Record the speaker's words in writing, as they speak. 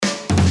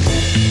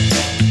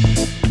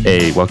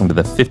Hey, welcome to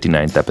the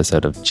 59th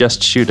episode of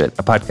Just Shoot It,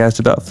 a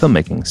podcast about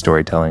filmmaking,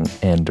 storytelling,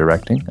 and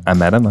directing. I'm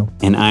Matt Enlow.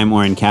 And I'm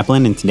Oren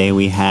Kaplan, and today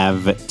we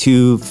have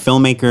two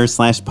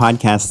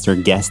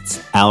filmmaker/podcaster guests,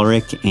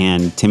 Alrik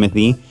and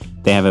Timothy.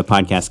 They have a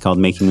podcast called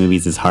Making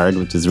Movies is Hard,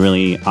 which is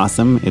really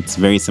awesome. It's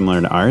very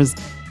similar to ours,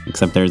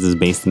 except theirs is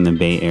based in the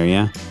Bay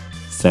Area.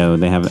 So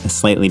they have a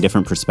slightly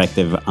different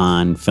perspective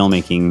on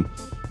filmmaking.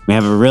 We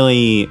have a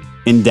really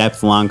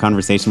in-depth, long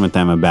conversation with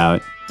them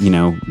about,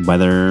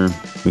 whether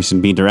we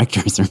should be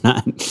directors or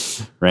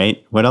not,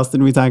 right? What else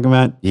did we talk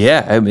about?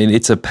 Yeah, I mean,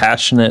 it's a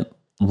passionate,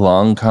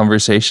 long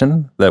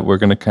conversation that we're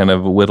going to kind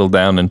of whittle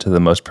down into the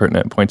most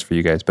pertinent points for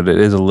you guys. But it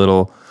is a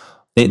little,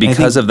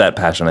 because of that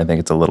passion, I think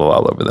it's a little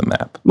all over the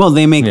map. Well,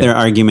 they make their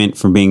argument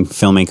for being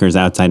filmmakers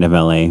outside of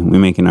LA. We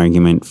make an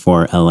argument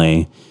for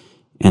LA.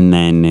 And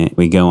then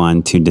we go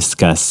on to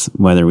discuss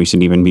whether we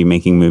should even be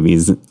making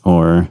movies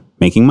or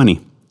making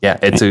money. Yeah,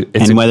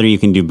 whether you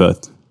can do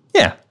both.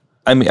 Yeah.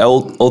 I mean,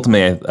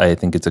 ultimately, I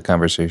think it's a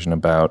conversation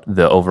about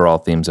the overall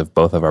themes of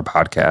both of our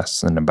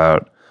podcasts and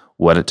about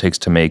what it takes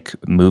to make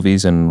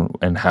movies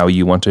and how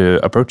you want to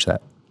approach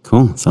that.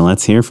 Cool. So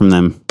let's hear from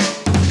them.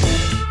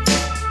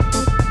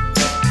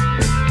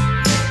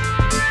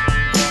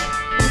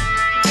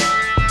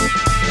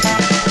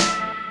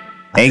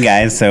 Hey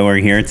guys, so we're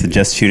here to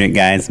Just Shoot It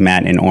guys,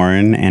 Matt and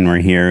Oren, and we're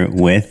here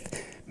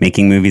with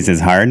Making Movies is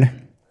Hard. You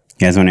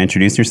guys want to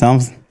introduce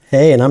yourselves?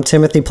 Hey, and I'm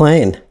Timothy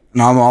Plain.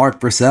 And I'm Alrik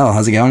Bursell.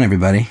 How's it going,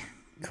 everybody?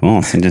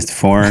 Cool. So just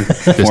four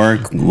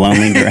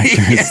lonely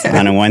directors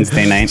on a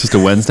Wednesday night. Just a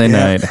Wednesday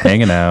night,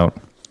 hanging out,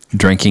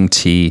 drinking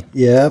tea.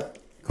 Yep.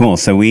 Cool.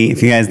 So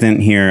if you guys didn't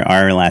hear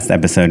our last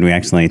episode, we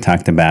actually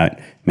talked about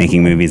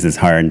Making Movies is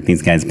Hard,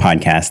 these guys'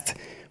 podcast,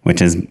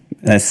 which is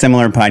a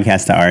similar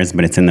podcast to ours,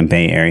 but it's in the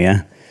Bay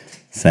Area.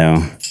 So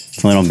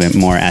it's a little bit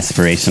more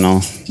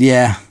aspirational.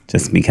 Yeah.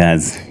 Just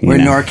because we're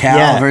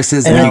NorCal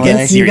versus LA.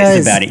 Get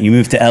serious about it. You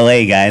moved to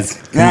LA, guys.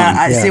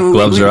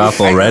 Gloves are off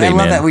already, man. I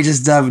love that we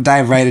just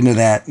dive right into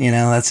that.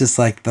 That's just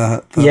like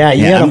the yeah,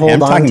 you got to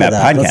hold on to that.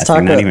 I'm talking about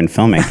podcasting, not even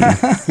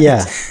filmmaking.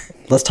 Yeah.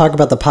 Let's talk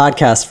about the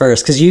podcast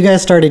first, because you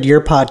guys started your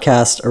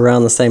podcast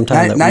around the same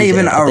time that we did. Not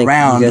even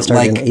around,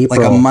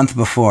 like a month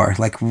before,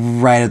 like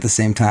right at the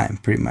same time,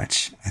 pretty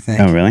much, I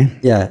think. Oh, really?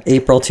 Yeah,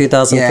 April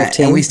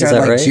 2015. Yeah, and we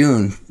started right?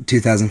 June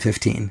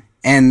 2015.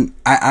 And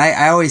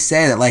I always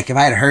say that, like, if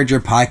I had heard your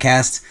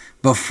podcast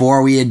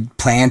before we had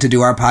planned to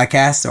do our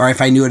podcast, or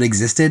if I knew it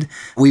existed,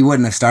 we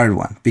wouldn't have started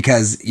one,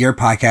 because your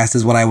podcast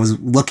is what I was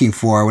looking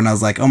for when I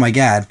was like, oh my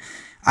God,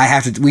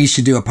 we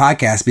should do a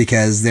podcast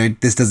because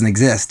this doesn't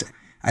exist.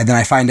 And then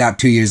I find out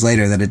 2 years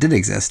later that it did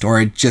exist,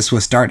 or it just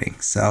was starting.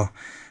 So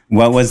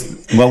what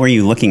were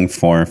you looking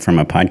for from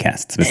a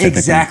podcast specifically?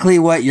 Exactly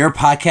what your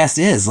podcast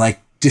is, like,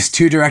 just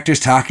two directors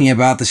talking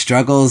about the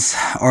struggles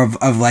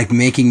of like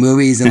making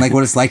movies and like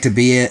what it's like to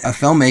be a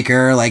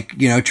filmmaker, like,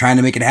 trying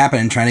to make it happen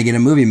and trying to get a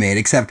movie made.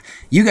 Except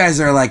you guys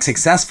are like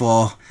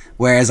successful,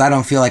 whereas I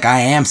don't feel like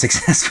I am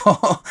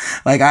successful.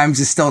 Like, I'm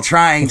just still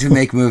trying to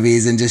make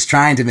movies and just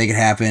trying to make it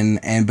happen.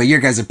 But you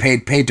guys are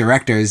paid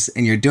directors,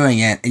 and you're doing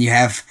it, and you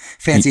have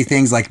fancy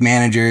things like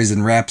managers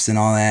and reps and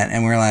all that.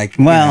 And we're like,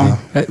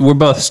 we're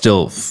both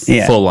still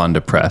full on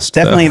depressed.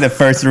 Definitely the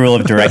first rule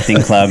of directing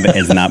club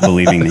is not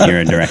believing that you're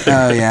a director.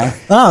 Oh, yeah.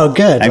 Oh,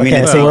 good.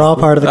 So we're all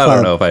part of the club. I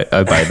don't know if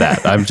I buy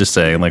that. I'm just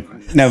saying, like.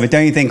 No, but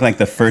don't you think, like,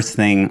 the first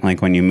thing,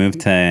 like, when you move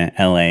to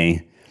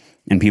LA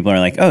and people are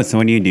like, oh, so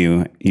what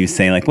do? You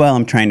say, like, well,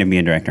 I'm trying to be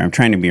a director. I'm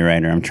trying to be a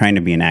writer. I'm trying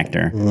to be an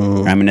actor.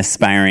 Or I'm an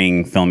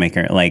aspiring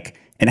filmmaker. Like,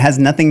 it has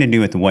nothing to do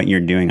with what you're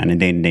doing on a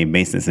day-to-day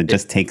basis. It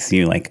just takes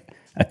you, like,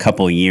 a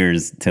couple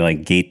years to,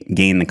 like,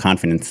 gain the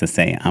confidence to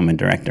say, I'm a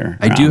director.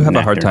 I do have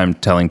a hard time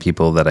telling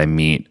people that I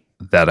meet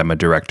that I'm a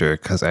director,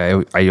 because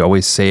I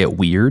always say it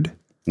weird.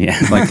 Yeah.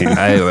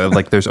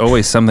 Like, there's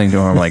always something to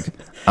where I'm like,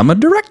 I'm a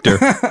director.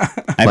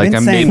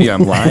 Maybe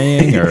I'm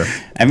lying, or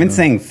I've been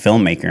saying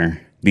filmmaker.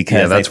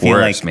 Because that's I feel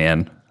worse,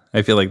 man.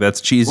 I feel like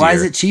that's cheesier. Why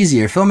is it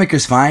cheesier?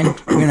 Filmmaker's fine,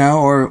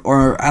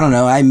 or I don't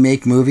know. I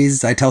make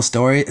movies. I tell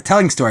stories.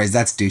 Telling stories,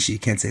 that's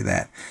douchey. Can't say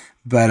that.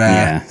 But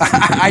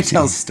I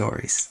tell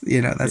stories.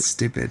 That's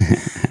stupid.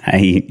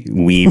 I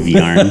weave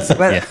yarns.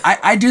 But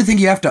I do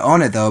think you have to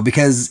own it, though,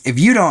 because if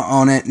you don't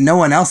own it, no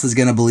one else is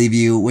going to believe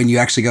you when you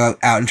actually go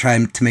out and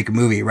try to make a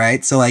movie,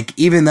 right? So, like,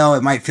 even though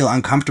it might feel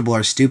uncomfortable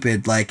or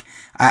stupid, like,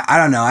 I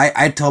don't know.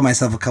 I told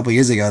myself a couple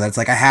years ago that's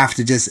like, I have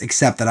to just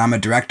accept that I'm a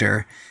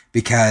director,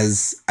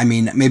 because, I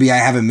mean, maybe I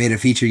haven't made a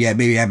feature yet.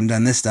 Maybe I haven't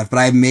done this stuff, but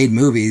I've made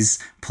movies,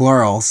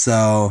 plural.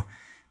 So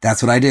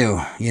that's what I do,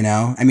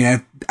 I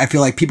mean, I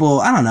feel like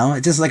people, I don't know,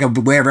 it's just like a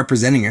way of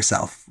representing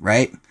yourself,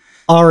 right?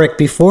 Alrik,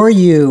 before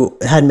you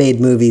had made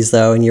movies,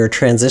 though, and you were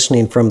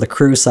transitioning from the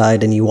crew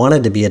side and you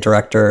wanted to be a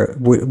director,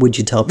 would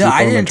you tell people? No,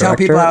 I didn't tell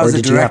people I was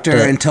a director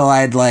until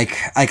I'd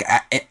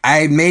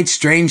I made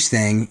Strange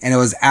Thing, and it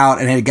was out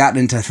and it had gotten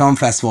into film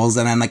festivals,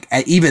 and I'm like,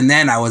 even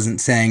then I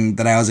wasn't saying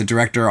that I was a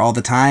director all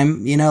the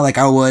time, like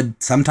I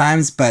would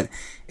sometimes, but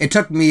it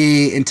took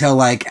me until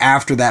like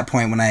after that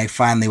point when I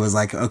finally was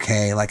like,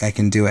 okay, like I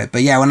can do it.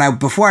 But yeah,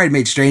 before I'd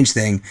made Strange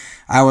Thing,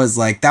 I was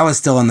like, that was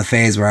still in the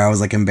phase where I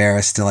was like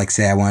embarrassed to like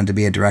say I wanted to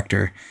be a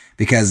director,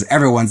 because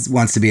everyone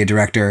wants to be a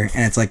director,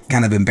 and it's like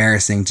kind of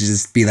embarrassing to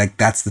just be like,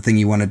 that's the thing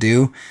you want to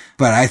do.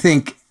 But I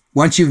think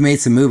once you've made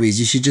some movies,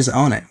 you should just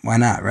own it. Why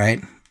not, right?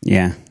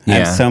 Yeah. I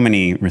have so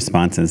many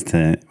responses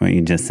to what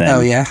you just said. Oh,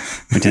 yeah.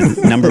 Which is,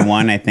 number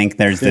one, I think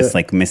there's this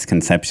like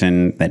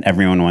misconception that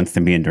everyone wants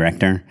to be a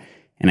director.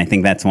 And I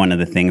think that's one of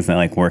the things that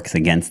like works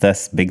against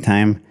us big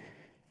time.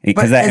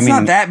 Because it's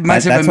not that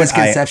much of a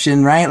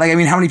misconception, right? Like, I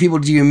mean, how many people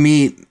do you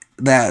meet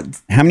that...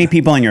 How many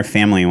people in your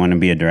family want to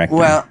be a director?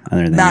 Well,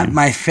 other than not you?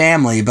 my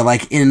family, but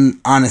like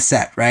on a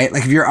set, right?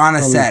 Like if you're on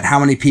a set, how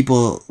many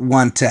people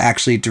want to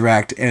actually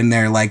direct, and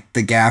they're like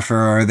the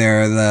gaffer or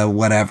they're the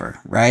whatever,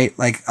 right?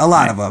 Like a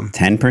lot of them.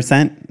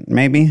 10%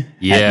 maybe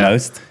at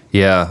most.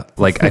 Yeah.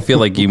 Like I feel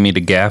like you meet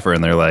a gaffer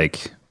and they're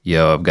like,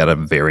 yo, I've got a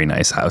very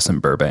nice house in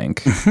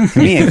Burbank. To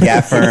me, a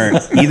gaffer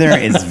either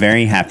is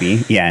very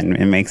happy, and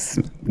it makes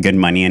good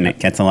money and it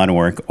gets a lot of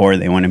work, or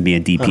they want to be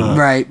a DP.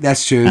 Right,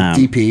 that's true,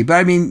 DP. But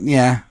I mean,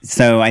 yeah.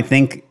 So I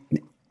think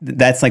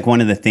that's like one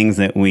of the things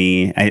that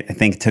I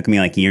think took me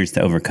like years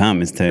to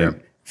overcome, is to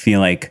feel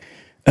like,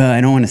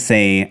 I don't want to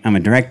say I'm a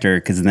director,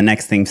 because the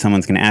next thing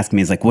someone's going to ask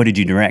me is like, what did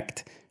you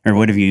direct? Or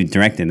what have you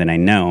directed that I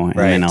know? And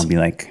then I'll be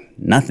like,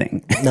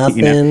 nothing.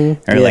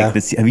 Nothing. Or like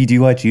this, do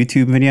you watch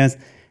YouTube videos?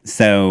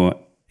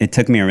 So it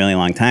took me a really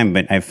long time,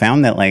 but I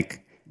found that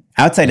like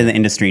outside of the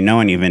industry, no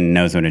one even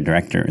knows what the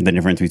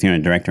difference between a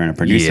director and a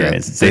producer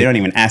is. So they don't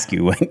even ask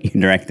you what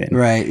you directed.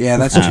 Right. Yeah,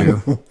 that's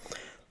true.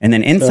 And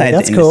then inside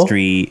the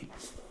industry,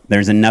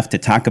 there's enough to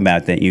talk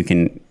about that you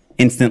can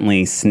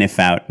instantly sniff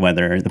out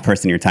whether the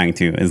person you're talking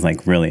to is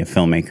like really a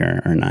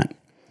filmmaker or not.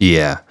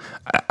 Yeah.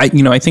 I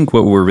think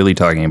what we're really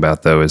talking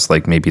about though is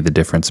like maybe the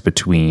difference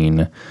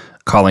between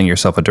calling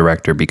yourself a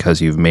director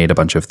because you've made a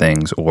bunch of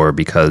things, or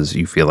because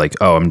you feel like,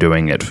 oh, I'm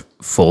doing it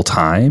full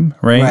time,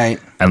 right? Right.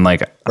 And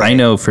like, I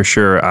know for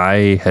sure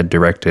I had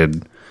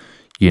directed,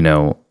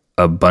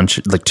 a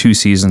bunch, like 2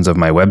 seasons of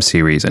my web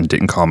series, and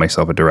didn't call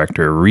myself a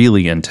director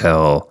really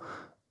until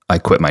I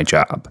quit my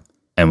job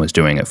and was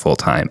doing it full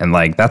time. And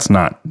like, that's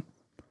not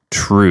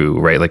true,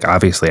 right? Like,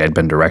 obviously I'd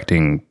been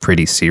directing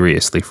pretty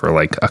seriously for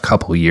like a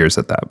couple years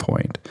at that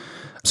point.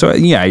 So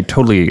yeah, I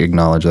totally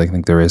acknowledge, I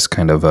think there is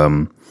kind of,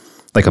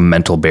 like a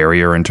mental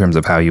barrier in terms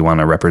of how you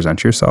want to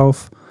represent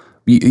yourself.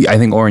 I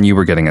think, Oren, you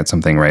were getting at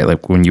something, right?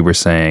 Like when you were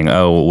saying,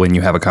 oh, when you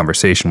have a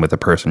conversation with a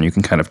person, you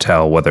can kind of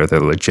tell whether they're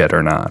legit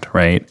or not,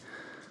 right?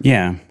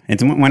 Yeah.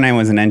 It's when I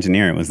was an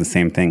engineer, it was the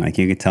same thing. Like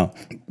you could tell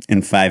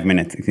in 5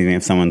 minutes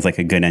if someone's like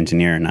a good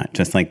engineer or not,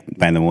 just like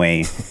by the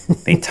way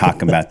they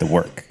talk about the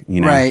work,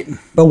 Right.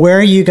 But where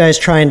are you guys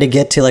trying to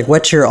get to? Like,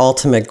 what's your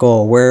ultimate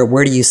goal?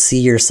 Where do you see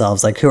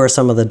yourselves? Like, who are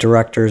some of the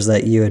directors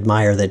that you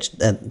admire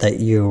that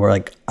you were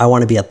like, I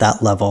want to be at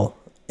that level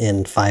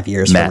in 5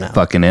 years from now? Matt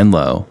fucking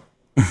Enlow.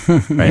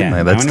 Right?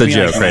 Yeah, like, that's the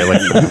joke, right?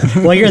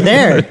 Like, well, you're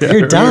there.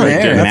 You're done.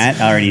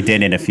 Matt already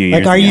did it a few years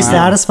ago. Like, are you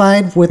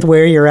satisfied with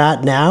where you're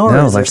at now? Or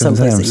no, is there like I'm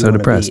saying, I'm so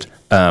depressed.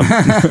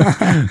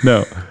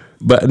 No.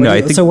 But no, I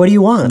think. So what do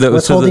you want?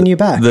 What's holding you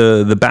back?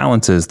 The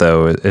balance is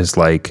though is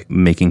like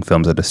making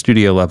films at a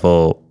studio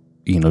level,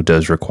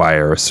 does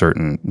require a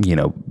certain,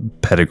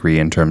 pedigree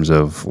in terms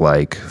of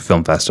like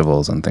film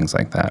festivals and things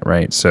like that,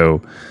 right?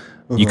 So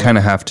you kind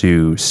of have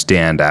to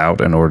stand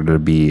out in order to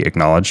be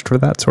acknowledged for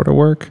that sort of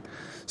work.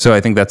 So I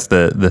think that's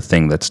the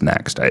thing that's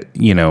next.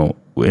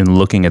 In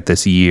looking at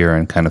this year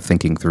and kind of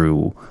thinking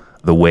through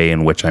the way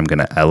in which I'm going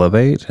to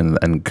elevate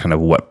and kind of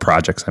what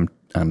projects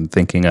I'm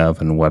thinking of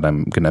and what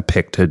I'm going to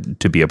pick to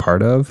be a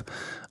part of,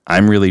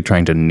 I'm really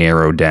trying to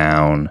narrow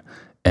down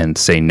and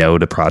say no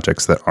to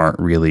projects that aren't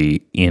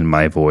really in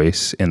my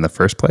voice in the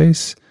first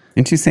place.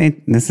 Didn't you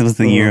say this was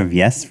the year of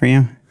yes for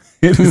you?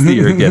 It is the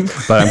year of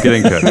yes, but I'm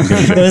getting good.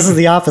 This is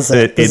the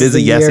opposite. It is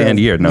a yes and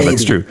year. No,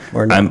 that's true.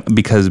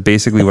 Because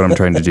basically what I'm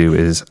trying to do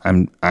is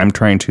I'm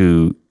trying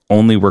to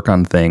only work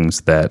on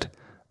things that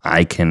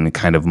I can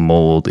kind of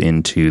mold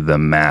into the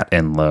Matt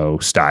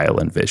Enlow style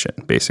and vision,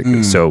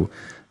 basically. So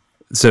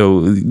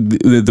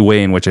the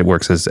way in which it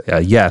works is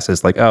yes,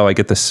 is like, oh, I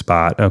get this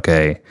spot,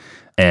 okay,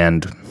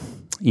 and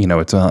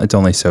it's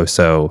only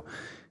so.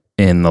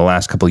 In the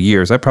last couple of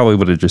years, I probably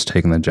would have just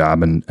taken the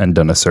job and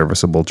done a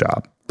serviceable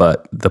job.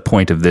 But the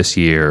point of this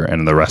year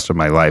and the rest of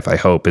my life, I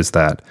hope, is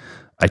that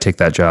I take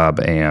that job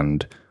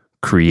and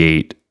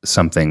create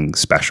something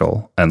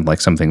special and like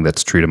something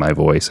that's true to my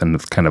voice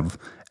and kind of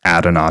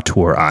add an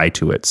auteur eye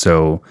to it.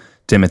 So,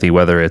 Timothy,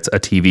 whether it's a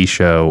TV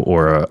show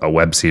or a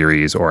web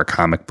series or a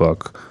comic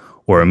book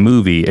or a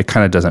movie, it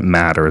kind of doesn't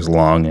matter as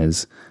long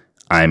as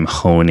I'm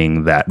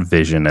honing that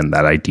vision and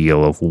that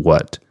ideal of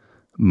what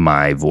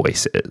my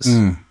voice is.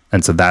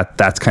 And so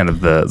that's kind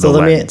of the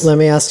lens. Let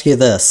me ask you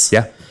this.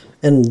 Yeah.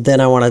 And then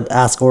I want to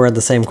ask Oren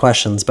the same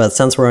questions. But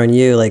since we're on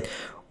you, like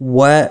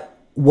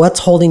what's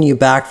holding you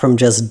back from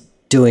just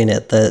doing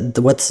it?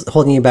 What's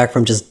holding you back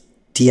from just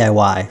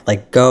DIY.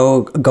 Like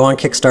go on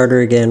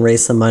Kickstarter again,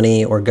 raise some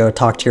money, or go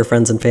talk to your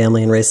friends and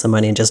family and raise some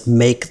money and just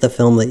make the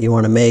film that you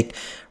want to make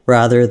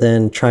rather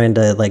than trying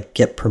to like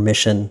get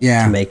permission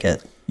to make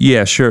it.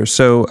 Yeah, sure.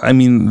 So, I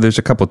mean, there's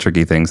a couple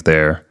tricky things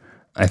there.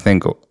 I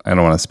think, I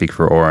don't want to speak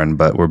for Oren,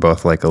 but we're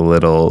both like a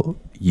little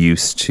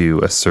used to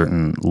a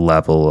certain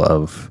level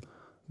of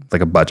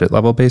like a budget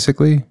level,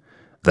 basically,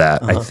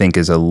 that I think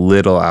is a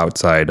little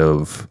outside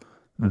of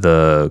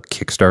the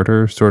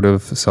Kickstarter sort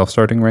of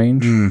self-starting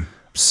range.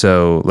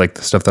 So like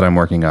the stuff that I'm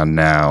working on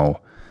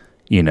now,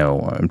 you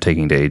know, I'm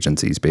taking to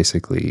agencies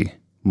basically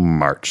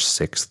March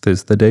 6th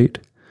is the date.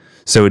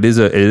 So it is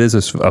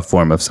a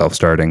form of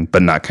self-starting,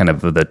 but not kind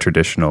of the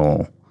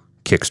traditional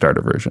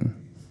Kickstarter version.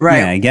 Right.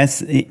 Yeah, I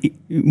guess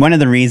one of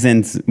the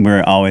reasons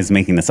we're always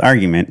making this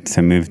argument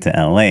to move to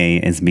LA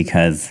is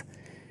because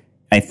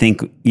I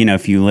think, you know,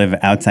 if you live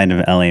outside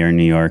of LA or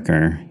New York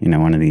or, you know,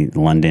 one of the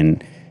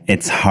London,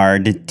 it's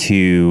hard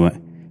to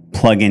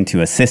plug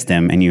into a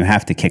system and you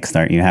have to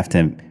kickstart. You have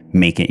to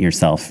make it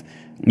yourself.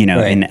 You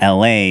know, in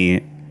LA,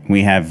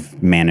 we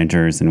have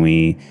managers and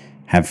we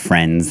have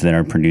friends that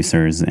are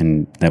producers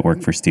and that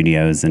work for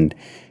studios. And,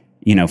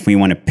 you know, if we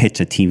want to pitch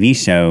a TV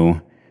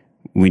show,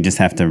 we just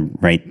have to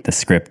write the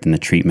script and the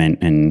treatment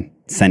and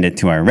send it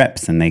to our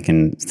reps. And they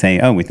can say,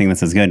 oh, we think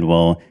this is good,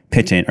 we'll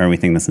pitch it. Or we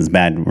think this is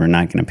bad, we're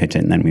not going to pitch it.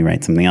 And then we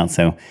write something else.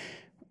 So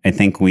I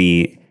think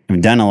we've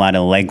done a lot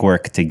of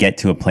legwork to get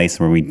to a place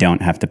where we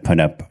don't have to put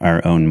up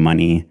our own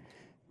money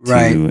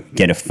to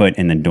get a foot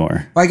in the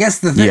door. Well, I guess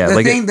the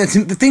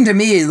thing to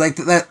me is like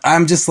that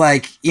I'm just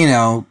like, you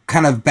know,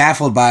 kind of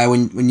baffled by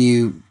when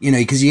you know,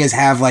 because you guys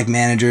have like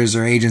managers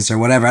or agents or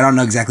whatever. I don't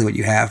know exactly what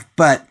you have,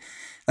 but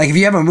like if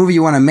you have a movie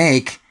you want to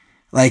make,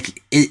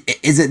 like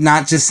is it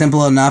not just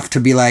simple enough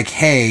to be like,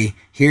 hey,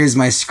 here's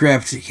my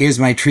script, here's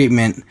my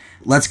treatment,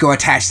 let's go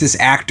attach this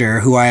actor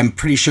who I'm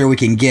pretty sure we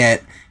can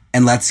get,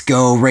 and let's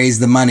go raise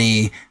the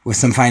money with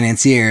some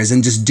financiers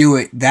and just do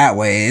it that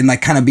way and like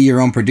kind of be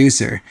your own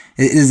producer.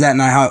 Is that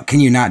not how,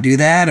 can you not do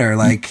that? Or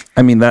like,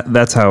 I mean,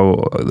 that's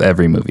how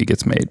every movie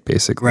gets made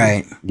basically.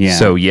 Right. Yeah.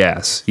 So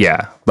yes.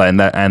 Yeah. And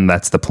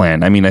that's the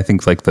plan. I mean, I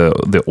think like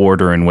the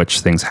order in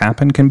which things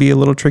happen can be a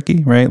little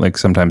tricky, right? Like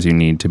sometimes you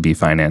need to be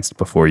financed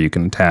before you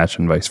can attach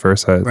and vice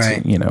versa. It's,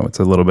 right. You know, it's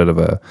a little bit of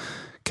a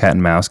cat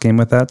and mouse game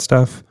with that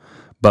stuff.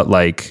 But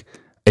like,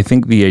 I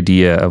think the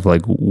idea of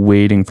like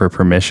waiting for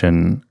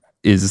permission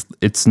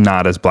it's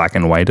not as black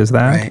and white as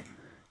that. Right.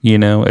 You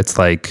know, it's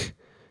like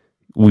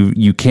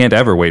you can't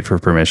ever wait for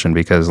permission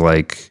because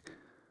like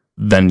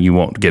then you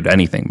won't get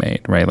anything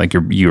made, right? Like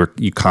you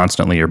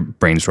constantly are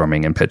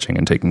brainstorming and pitching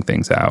and taking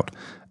things out.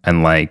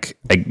 And like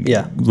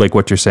like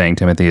what you're saying,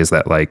 Timothy, is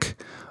that like,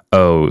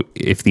 oh,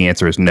 if the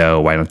answer is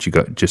no, why don't you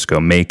just go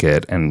make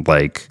it? And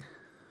like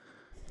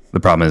the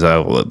problem is,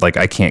 oh, like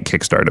I can't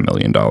kickstart $1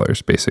 million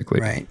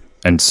basically. Right.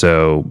 And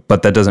so,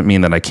 but that doesn't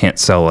mean that I can't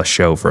sell a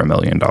show for $1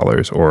 million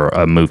or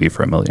a movie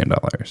for $1 million.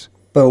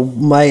 But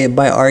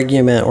my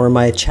argument or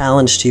my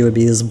challenge to you would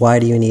be is, why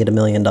do you need $1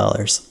 million?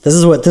 This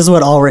is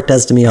what Ulrich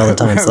does to me all the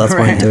time. So that's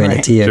why I'm doing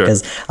it to you.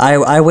 Because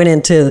I went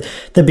into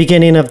the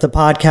beginning of the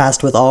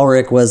podcast with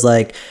Ulrich was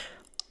like,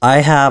 I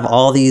have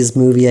all these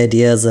movie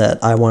ideas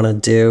that I want to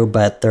do,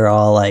 but they're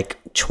all like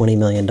 $20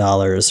 million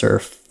or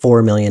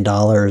 $4 million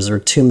or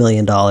 $2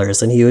 million.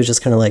 And he was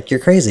just kind of like, you're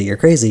crazy, you're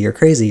crazy, you're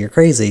crazy, you're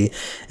crazy.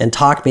 And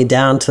talked me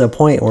down to the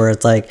point where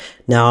it's like,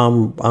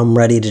 now I'm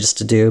ready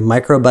to do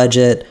micro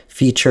budget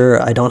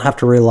feature. I don't have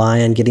to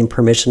rely on getting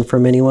permission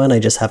from anyone. I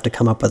just have to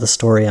come up with a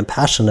story I'm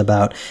passionate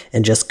about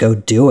and just go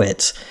do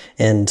it.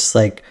 And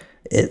like,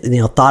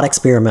 thought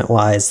experiment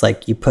wise,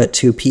 like you put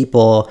two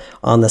people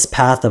on this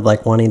path of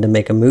like wanting to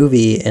make a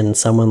movie, and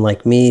someone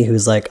like me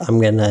who's like, I'm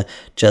going to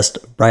just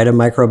write a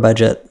micro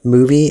budget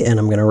movie and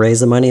I'm going to raise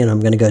the money and I'm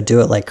going to go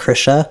do it like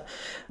Krisha,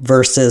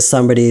 versus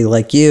somebody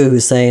like you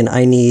who's saying,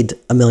 I need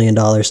 $1 million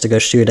to go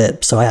shoot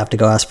it, so I have to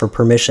go ask for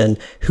permission.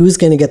 Who's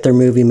going to get their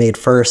movie made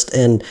first?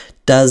 And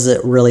does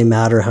it really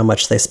matter how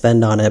much they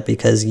spend on it?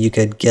 Because you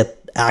could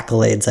get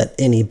accolades at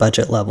any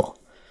budget level.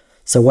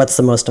 So what's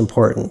the most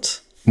important?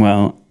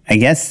 Well, I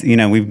guess,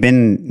 Matt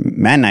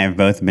and I have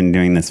both been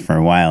doing this for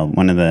a while.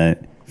 One of the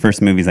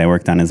first movies I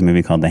worked on is a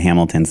movie called The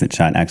Hamiltons that's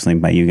shot actually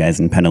by you guys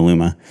in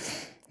Petaluma.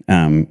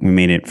 We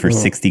made it for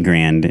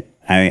 $60,000.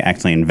 I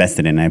actually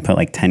invested in it. I put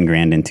like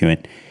 $10,000 into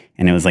it.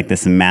 And it was like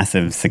this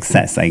massive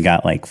success. I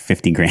got like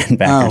 $50,000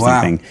 back or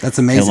something. Wow. That's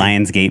amazing.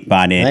 Lionsgate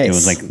bought it. Nice. It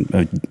was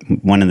like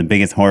one of the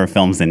biggest horror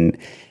films in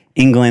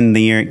England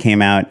the year it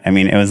came out. I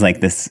mean, it was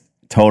like this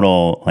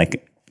total,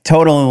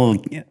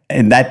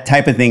 and that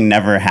type of thing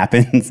never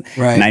happens.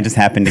 Right. And I just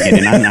happened to get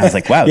in on it. And I was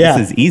like, wow,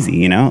 this is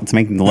easy, Let's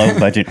make the low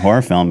budget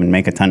horror film and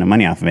make a ton of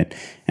money off of it.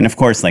 And of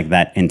course, like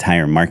that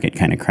entire market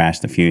kind of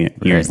crashed a few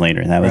years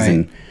later. That was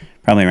in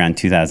probably around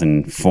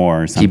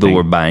 2004 or something. People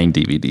were buying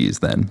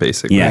DVDs then,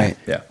 basically. Yeah. Right.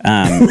 Yeah.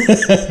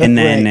 And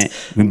then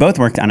we both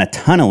worked on a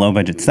ton of low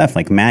budget stuff.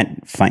 Like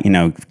Matt,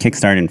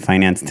 kickstarted and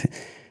financed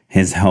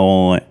his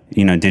whole,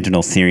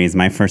 digital series.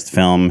 My first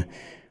film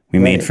We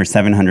made for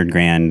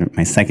 $700,000.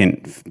 My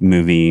second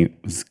movie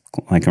was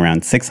like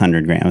around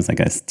 $600,000. It was like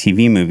a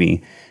TV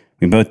movie.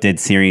 We both did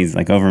series,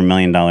 like over $1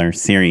 million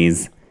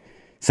series.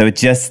 So it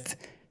just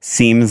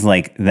seems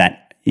like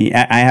that.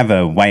 I have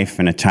a wife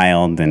and a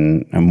child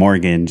and a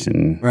mortgage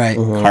and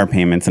car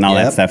payments and all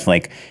that stuff.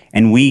 Like,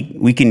 and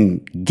we can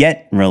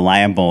get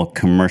reliable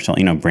commercial,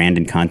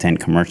 branded content,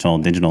 commercial,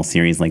 digital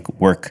series, like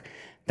work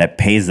that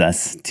pays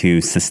us to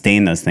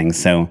sustain those things.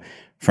 So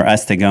for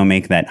us to go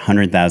make that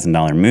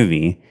 $100,000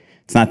 movie,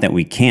 it's not that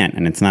we can't,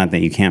 and it's not that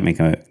you can't make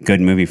a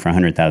good movie for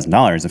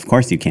 $100,000. Of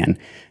course you can.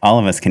 All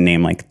of us can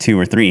name like 2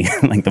 or 3,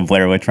 like the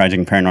Blair Witch Project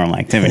and Paranormal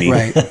Activity.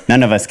 Right.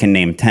 None of us can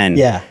name 10.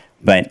 Yeah.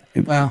 But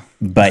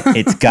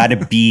it's got to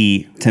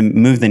be, to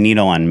move the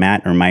needle on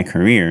Matt or my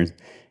careers,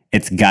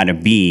 it's got to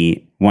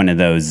be one of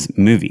those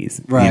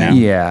movies. Right.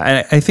 Yeah.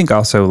 And I think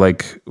also,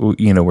 like,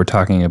 we're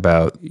talking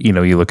about,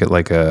 you look at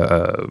like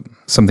a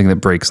something that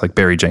breaks, like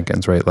Barry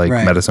Jenkins, right? Like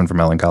Medicine for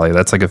Melancholy.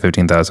 That's like a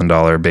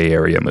 $15,000 Bay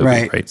Area movie,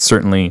 right?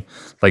 Certainly,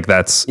 like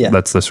that's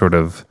the sort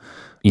of,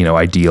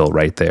 ideal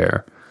right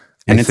there.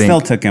 And it still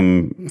took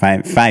him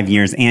 5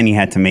 years, and he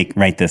had to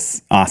write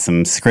this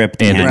awesome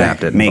script and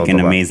adapt it, make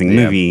an amazing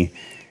movie.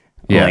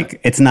 Yeah.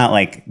 Like, it's not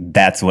like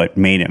that's what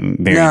made him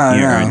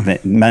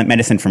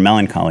Medicine for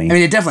Melancholy. I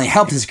mean, it definitely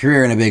helped his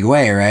career in a big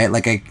way, right?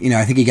 Like, I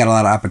think he got a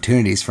lot of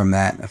opportunities from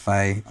that.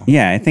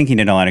 I think he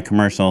did a lot of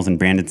commercials and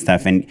branded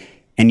stuff, and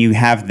you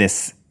have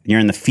this. You're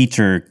in the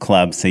feature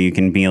club, so you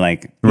can be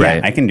like,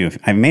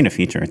 I've made a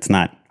feature. It's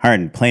not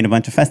hard. Played a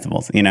bunch of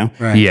festivals,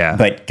 Right. Yeah.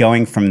 But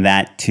going from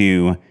that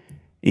to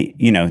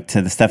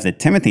to the stuff that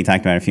Timothy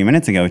talked about a few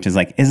minutes ago, which is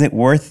like, is it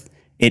worth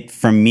it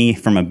from me,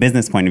 from a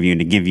business point of view,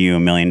 to give you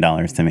 $1 million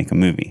to make a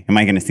movie? Am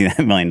I going to see that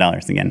 $1 million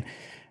again?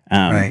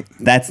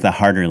 That's the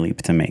harder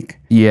leap to make.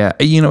 Yeah.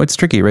 It's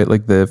tricky, right?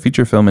 Like, the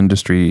feature film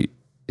industry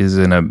is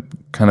in a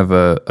kind of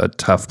a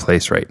tough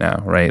place right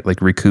now, right?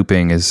 Like,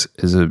 recouping is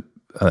a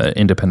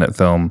independent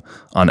film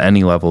on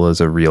any level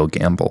is a real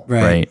gamble,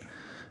 right?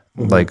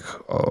 Mm-hmm. Like,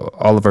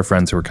 all of our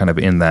friends who are kind of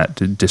in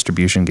that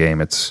distribution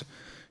game, it's,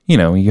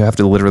 you have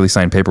to literally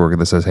sign paperwork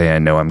that says, hey, I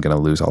know I'm going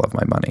to lose all of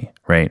my money,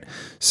 right?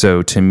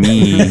 So to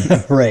me,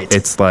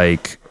 it's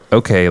like,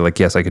 okay, like,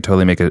 yes, I could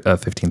totally make a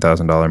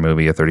 $15,000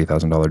 movie, a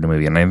 $30,000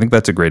 movie. And I think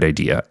that's a great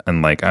idea.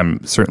 And like,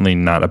 I'm certainly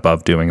not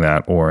above doing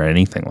that or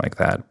anything like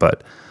that.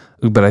 But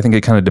I think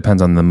it kind of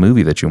depends on the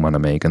movie that you want to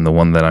make. And the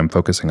one that I'm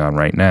focusing on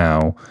right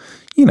now,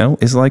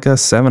 is like a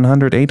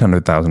 $700,000,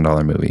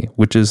 $800,000 movie,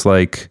 which is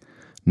like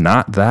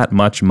not that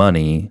much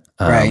money.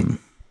 Right.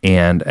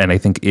 And I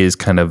think is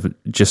kind of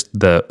just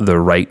the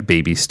right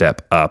baby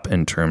step up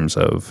in terms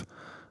of,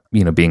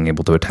 being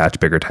able to attach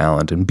bigger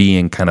talent and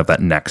being kind of that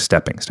next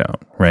stepping stone,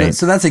 right?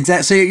 So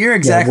that's so you're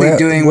exactly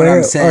doing what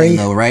I'm saying,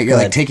 though, right? You're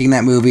like taking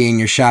that movie and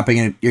you're shopping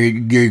and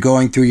you're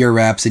going through your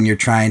reps and you're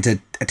trying to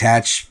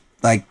attach,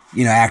 like,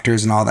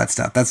 actors and all that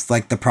stuff. That's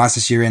like the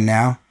process you're in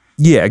now.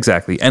 Yeah,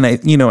 exactly. And I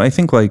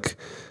think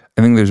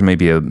there's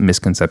maybe a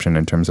misconception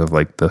in terms of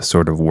like the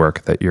sort of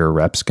work that your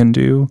reps can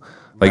do.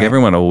 Like,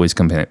 everyone always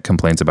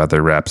complains about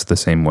their reps the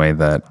same way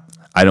that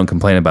I don't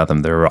complain about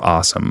them. They're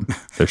awesome.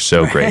 They're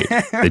so great.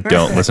 They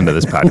don't listen to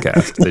this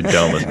podcast. They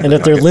don't listen. And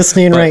if they're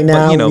listening right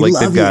now, we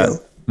love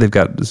they've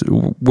got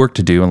work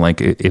to do. And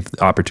like, if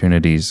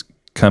opportunities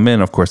come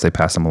in, of course they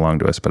pass them along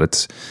to us.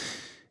 But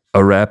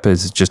a rep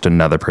is just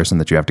another person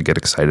that you have to get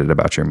excited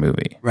about your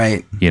movie.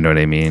 Right. You know what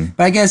I mean?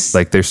 But I guess,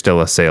 like, they're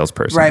still a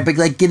salesperson. Right. But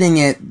like, getting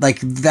it, like,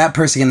 that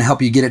person can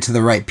help you get it to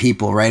the right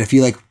people, right? If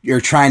you're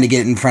trying to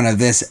get it in front of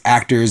this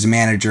actor's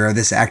manager or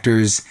this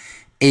actor's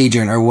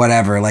agent or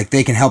whatever, like,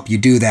 they can help you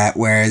do that.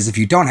 Whereas if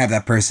you don't have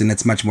that person,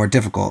 it's much more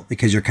difficult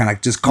because you're kind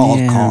of just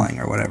calling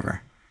or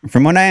whatever.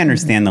 From what I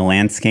understand, the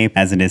landscape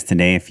as it is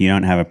today, if you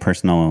don't have a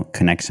personal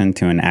connection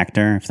to an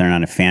actor, if they're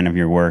not a fan of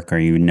your work or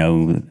you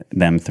know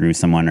them through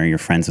someone or you're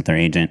friends with their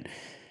agent,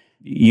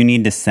 you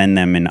need to send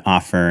them an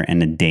offer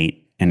and a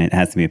date. And it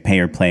has to be a pay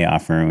or play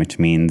offer, which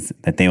means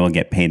that they will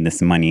get paid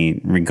this money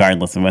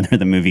regardless of whether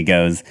the movie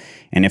goes.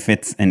 And if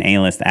it's an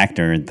A-list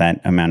actor, that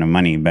amount of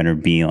money better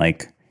be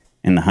like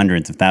in the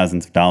hundreds of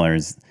thousands of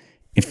dollars.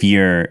 If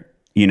you're,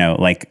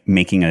 like,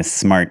 making a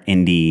smart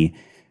indie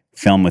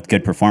film with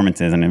good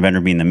performances, and it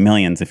better be in the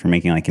millions if you're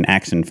making like an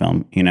action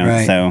film,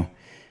 Right. So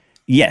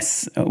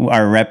yes,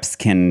 our reps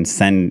can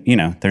send,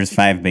 there's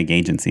 5 big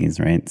agencies,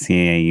 right?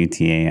 CAA,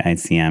 UTA,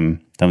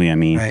 ICM,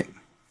 WME, right.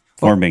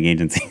 4 big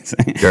agencies.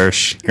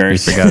 Gersh. We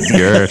forgot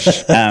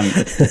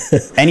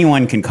Gersh.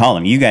 Anyone can call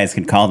them. You guys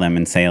could call them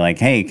and say like,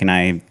 hey, can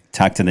I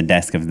talk to the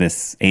desk of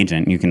this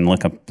agent? You can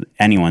look up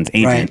anyone's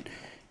agent. Right.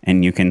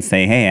 And you can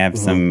say, hey, I have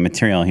some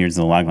material. Here's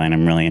the logline.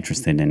 I'm really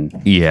interested in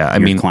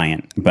your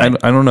client.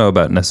 But I don't know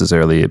about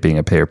necessarily it being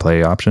a pay or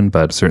play option,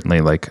 but certainly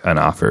like an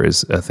offer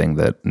is a thing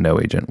that no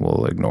agent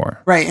will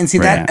ignore. Right. And see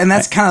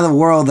that's kind of the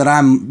world that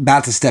I'm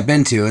about to step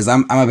into is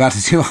I'm about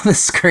to do all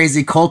this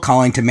crazy cold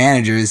calling to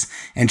managers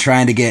and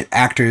trying to get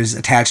actors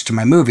attached to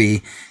my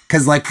movie.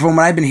 Because like from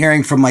what I've been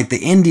hearing from like the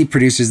indie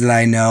producers that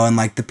I know and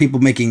like the people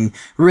making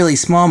really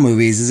small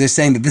movies is they're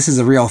saying that this is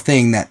a real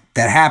thing that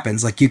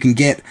happens. Like you can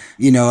get,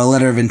 you know, a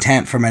letter of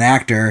intent from an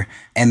actor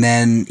and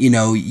then, you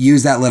know,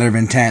 use that letter of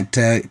intent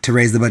to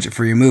raise the budget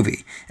for your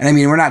movie. And I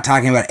mean, we're not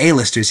talking about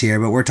A-listers here,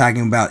 but we're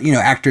talking about, you know,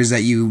 actors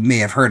that you may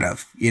have heard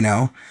of, you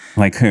know?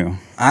 Like who?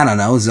 I don't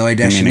know. Zooey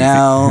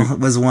Deschanel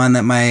was one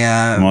that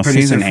my producer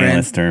she's an friend.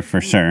 A-lister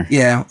for sure.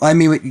 Yeah, I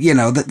mean, you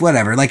know,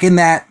 whatever. Like in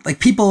that, like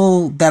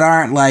people that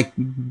aren't like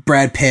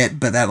Brad Pitt,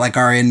 but that like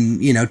are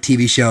in, you know,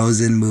 TV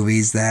shows and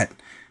movies that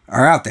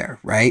are out there,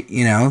 right?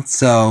 You know,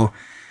 so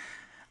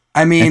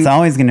I mean, it's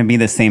always going to be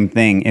the same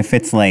thing. If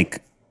it's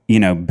like, you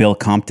know, Bill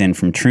Compton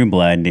from True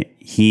Blood,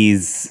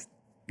 he's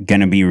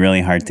going to be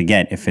really hard to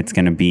get. If it's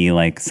going to be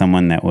like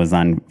someone that was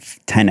on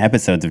 10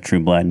 episodes of True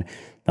Blood,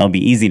 they'll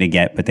be easy to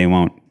get, but they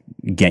won't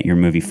get your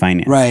movie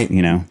financed. Right.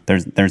 You know,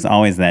 there's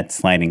always that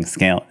sliding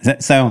scale.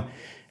 So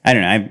I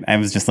don't know. I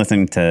was just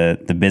listening to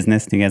The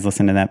Business. Do you guys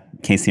listen to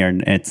that?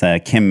 KCR. It's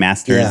Kim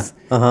Masters.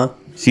 Yeah.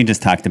 She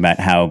just talked about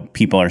how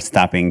people are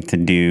stopping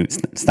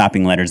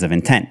letters of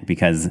intent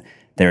because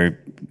they're,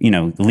 you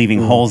know,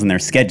 leaving holes in their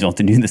schedule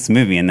to do this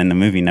movie, and then the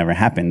movie never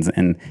happens,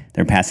 and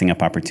they're passing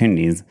up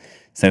opportunities.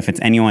 So if it's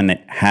anyone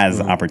that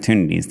has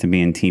opportunities to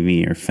be in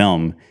TV or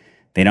film,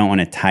 they don't want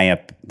to tie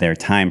up their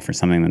time for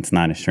something that's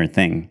not a sure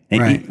thing.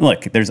 Right.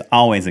 Look, there's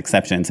always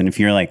exceptions. And if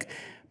you're like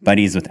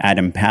buddies with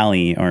Adam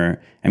Pally,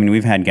 or, I mean,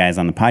 we've had guys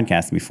on the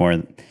podcast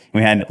before.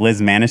 We had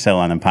Liz Manischel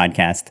on the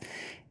podcast,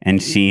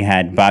 and she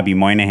had Bobby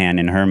Moynihan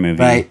in her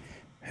movie,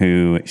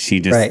 who she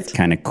just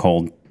kind of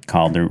cold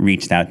called or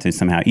reached out to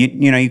somehow.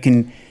 You know, you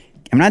can,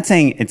 I'm not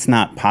saying it's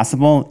not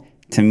possible.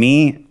 To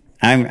me,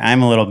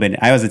 I'm a little bit,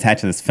 I was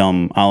attached to this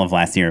film all of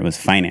last year. It was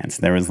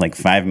financed. There was like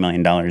 $5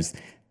 million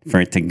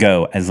for it to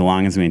go as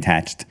long as we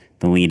attached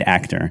the lead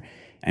actor.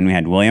 And we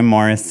had William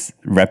Morris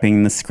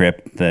repping the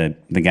script. The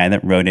guy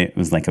that wrote it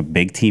was like a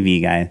big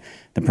TV guy.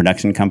 The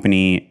production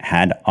company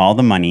had all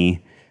the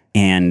money,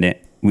 and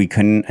we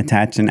couldn't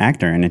attach an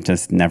actor, and it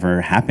just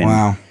never happened.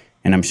 Wow.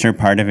 And I'm sure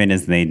part of it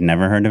is they'd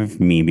never heard of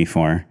me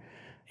before.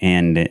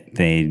 And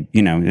they,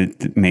 you know,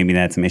 maybe they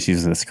had some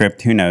issues with the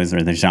script, who knows,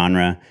 or the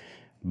genre.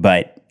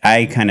 But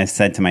I kind of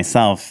said to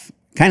myself,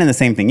 kind of the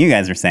same thing you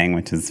guys are saying,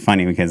 which is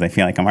funny because I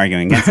feel like I'm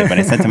arguing against it. But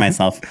I said to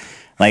myself,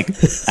 like,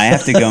 I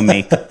have to go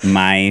make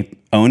my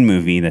own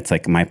movie that's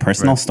like my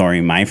personal story,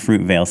 my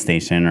Fruitvale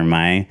Station or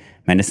my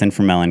Medicine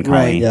for Melancholy.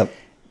 Right, yep.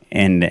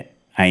 And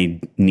I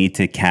need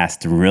to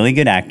cast really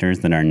good actors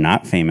that are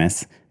not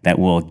famous, that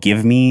will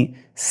give me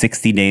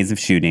 60 days of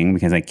shooting,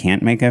 because I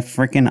can't make a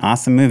freaking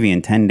awesome movie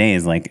in 10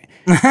 days like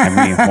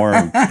every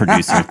horror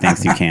producer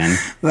thinks you can.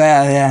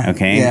 Well, yeah.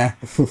 Okay?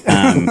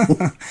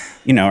 Yeah.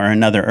 You know, or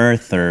Another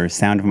Earth or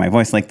Sound of My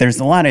Voice. Like, there's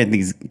a lot of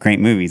these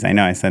great movies. I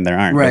know I said there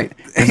aren't. Right.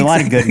 But there's a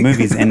lot of good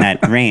movies in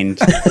that range.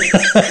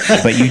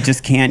 But you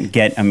just can't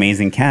get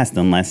amazing cast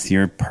unless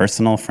you're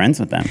personal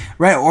friends with them.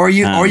 Right. Or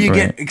you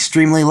get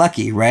extremely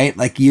lucky, right?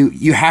 Like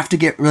you have to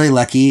get really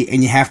lucky,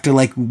 and you have to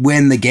like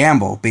win the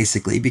gamble,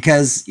 basically,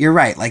 because you're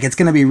right. Like, it's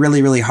going to be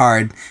really, really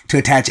hard to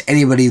attach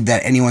anybody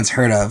that anyone's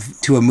heard of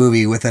to a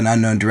movie with an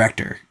unknown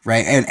director,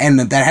 right? And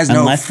that has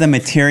unless the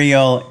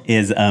material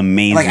is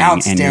amazing, like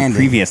outstanding, and your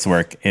previous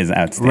work is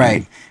outstanding,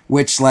 right?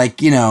 Which,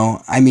 like, you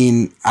know, I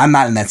mean, I'm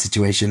not in that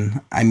situation.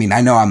 I mean,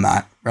 I know I'm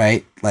not,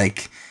 right?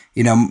 Like,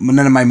 you know,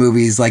 none of my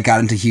movies like got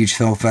into huge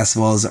film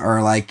festivals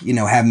or like, you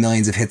know, have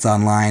millions of hits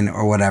online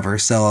or whatever.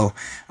 So,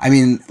 I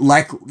mean,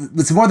 like,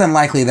 it's more than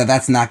likely that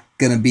that's not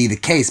going to be the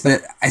case,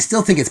 but I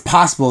still think it's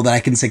possible that I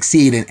can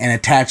succeed and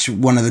attach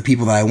one of the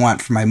people that I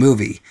want for my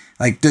movie.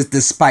 Like,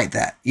 despite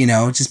that, you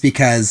know, just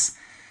because,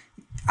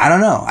 I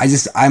don't know.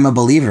 I'm a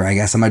believer, I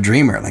guess. I'm a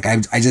dreamer. Like,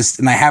 I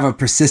have a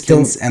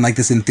persistence and like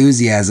this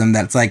enthusiasm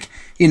that's like,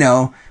 you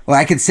know, well,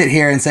 I could sit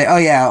here and say, oh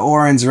yeah,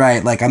 Oren's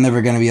right. Like, I'm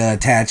never going to be able to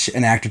attach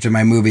an actor to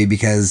my movie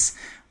because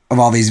of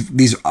all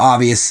these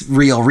obvious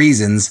real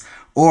reasons.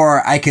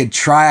 Or I could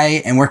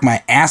try and work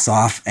my ass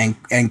off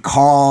and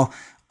call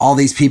all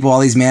these people,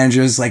 all these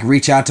managers, like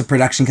reach out to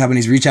production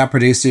companies, reach out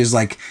producers,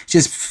 like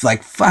just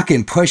like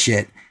fucking push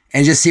it.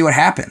 And just see what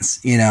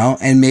happens, you know,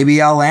 and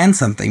maybe I'll land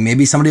something.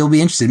 Maybe somebody will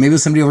be interested. Maybe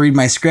somebody will read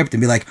my script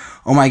and be like,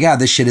 oh my God,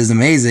 this shit is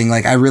amazing.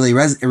 Like, I really, it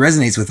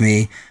resonates with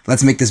me.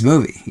 Let's make this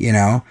movie, you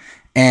know?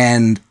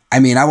 And I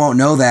mean, I won't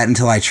know that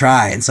until I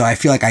try. And so I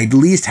feel like I at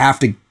least have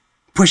to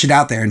push it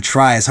out there and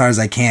try as hard as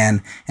I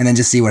can and then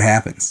just see what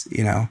happens,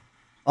 you know?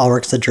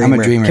 Ulrich's a dreamer. I'm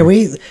a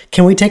dreamer.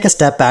 Can we take a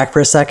step back for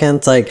a second?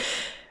 It's like,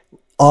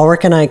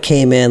 Ulrich and I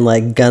came in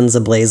like guns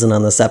a-blazing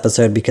on this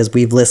episode because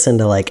we've listened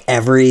to like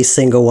every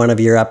single one of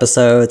your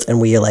episodes,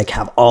 and we like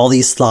have all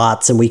these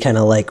thoughts, and we kind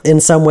of like,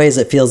 in some ways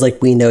it feels like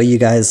we know you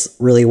guys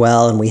really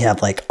well, and we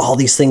have like all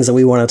these things that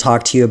we want to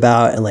talk to you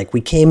about. And like,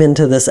 we came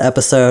into this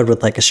episode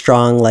with like a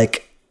strong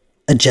like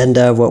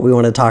agenda of what we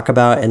want to talk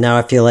about. And now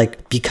I feel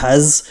like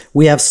because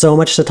we have so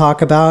much to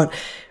talk about,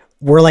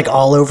 we're like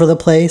all over the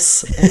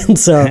place. And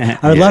so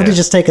I would love to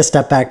just take a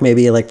step back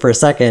maybe like for a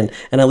second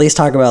and at least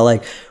talk about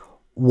like,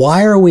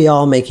 why are we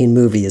all making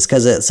movies?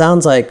 Because it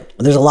sounds like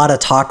there's a lot of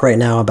talk right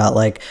now about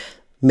like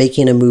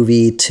making a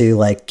movie to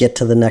like get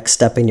to the next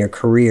step in your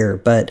career,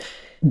 but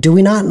do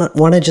we not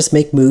want to just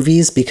make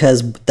movies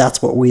because that's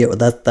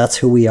that's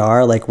who we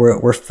are? Like we're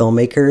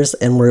filmmakers,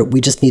 and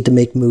we just need to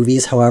make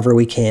movies however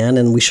we can,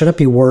 and we shouldn't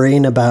be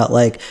worrying about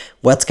like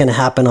what's going to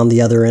happen on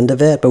the other end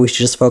of it, but we should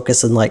just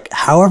focus on like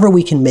however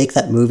we can make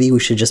that movie. We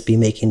should just be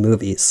making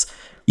movies.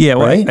 Yeah,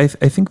 well, right? I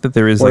think that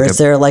there is or is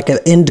there like an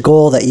end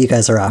goal that you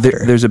guys are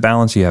after? There's a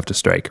balance you have to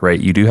strike, right?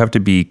 You do have to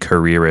be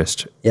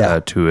careerist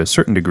to a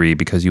certain degree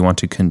because you want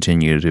to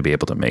continue to be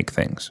able to make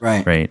things,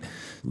 right?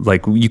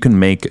 Like you can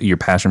make your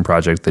passion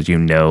project that you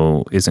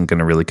know isn't going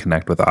to really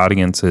connect with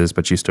audiences,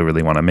 but you still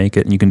really want to make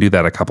it. And you can do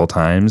that a couple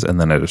times. And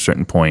then at a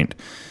certain point,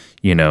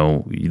 you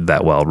know,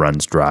 that well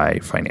runs dry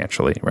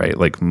financially, right?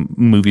 Like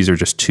movies are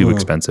just too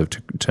expensive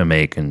to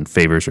make, and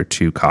favors are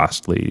too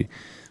costly.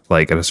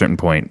 Like at a certain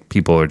point,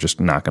 people are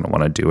just not going to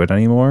want to do it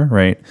anymore,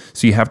 right?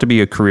 So you have to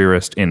be a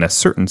careerist in a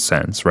certain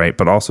sense, right?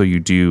 But also you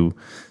do,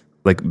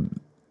 like,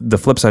 the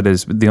flip side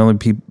is the only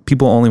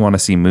people only want to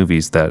see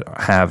movies that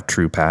have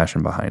true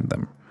passion behind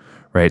them,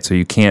 right? So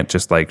you can't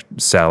just like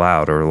sell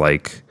out or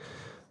like,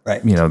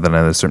 you know, then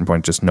at a certain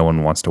point, just no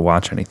one wants to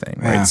watch anything,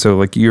 right? So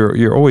like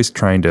you're always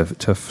trying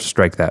to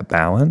strike that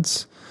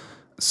balance.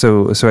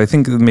 So I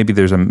think maybe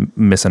there's a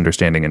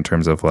misunderstanding in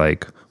terms of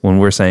like when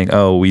we're saying,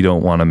 oh, we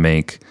don't want to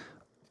make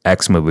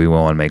X movie, we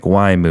want to make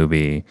Y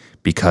movie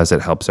because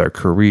it helps our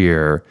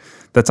career.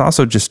 That's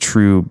also just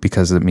true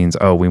because it means,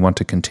 oh, we want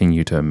to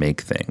continue to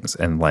make things.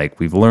 And like,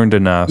 we've learned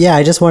enough. Yeah,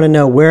 I just want to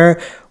know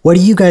what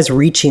are you guys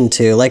reaching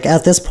to? Like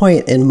at this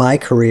point in my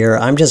career,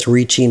 I'm just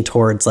reaching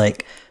towards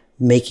like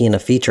making a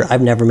feature.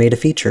 I've never made a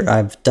feature.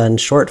 I've done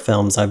short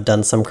films. I've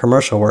done some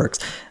commercial works.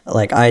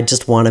 Like I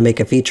just want to make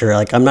a feature.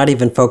 Like I'm not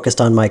even focused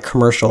on my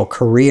commercial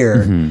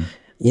career.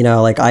 You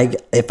know, like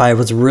if I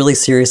was really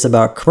serious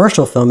about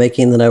commercial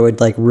filmmaking, then I would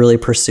like really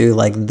pursue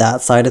like that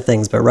side of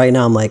things. But right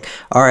now I'm like,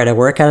 all right, I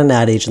work at an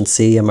ad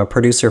agency. I'm a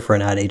producer for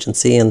an ad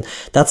agency, and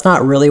that's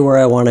not really where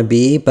I want to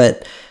be,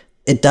 but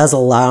it does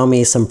allow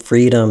me some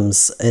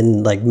freedoms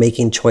in like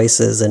making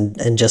choices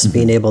and just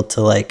being able to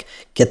like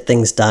get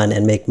things done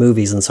and make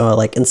movies. And so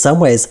like in some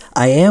ways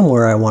I am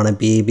where I want to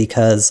be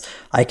because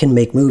I can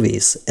make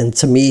movies. And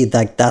to me,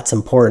 like that's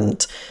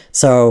important.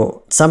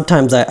 So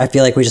sometimes I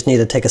feel like we just need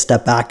to take a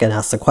step back and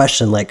ask the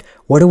question, like,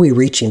 what are we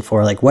reaching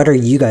for? Like, what are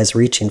you guys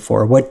reaching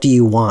for? What do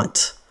you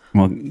want?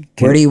 Well,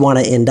 where do you want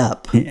to end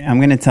up? I'm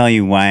going to tell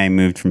you why I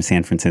moved from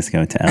San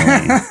Francisco to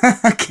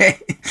LA. Okay.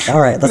 All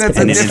right. Let's get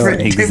the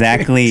story.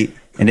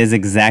 It is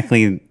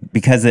exactly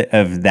because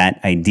of that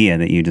idea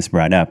that you just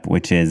brought up,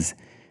 which is,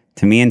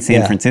 to me in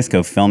San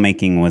Francisco,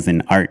 filmmaking was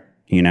an art,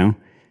 you know?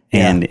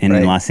 And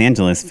in Los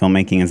Angeles,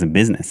 filmmaking is a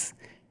business.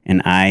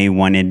 And I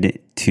wanted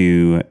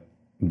to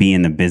be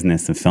in the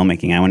business of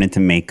filmmaking. I wanted to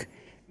make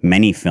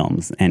many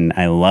films. And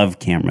I love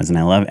cameras, and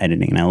I love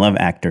editing, and I love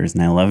actors,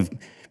 and I love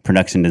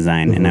production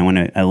design, and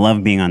I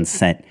love being on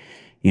set.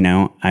 You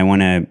know, I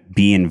want to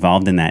be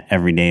involved in that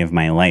every day of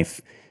my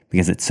life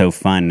because it's so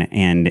fun,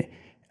 and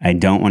I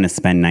don't want to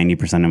spend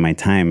 90% of my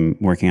time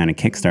working on a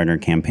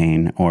Kickstarter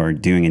campaign or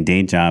doing a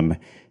day job.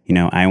 You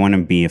know, I want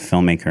to be a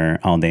filmmaker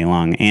all day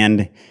long,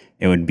 and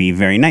it would be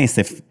very nice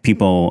if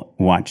people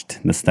watched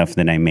the stuff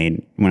that I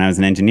made. When I was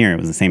an engineer, it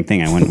was the same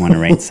thing. I wouldn't want to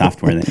write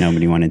software that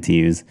nobody wanted to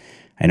use.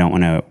 I don't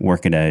want to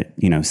work at a,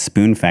 you know,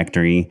 spoon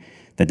factory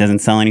that doesn't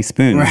sell any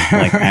spoons.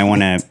 Like I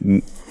want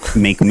to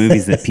make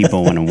movies that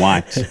people want to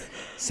watch.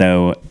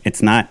 So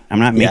I'm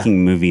not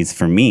making movies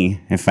for me.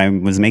 If I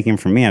was making them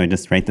for me, I would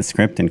just write the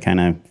script and kind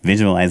of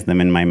visualize them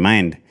in my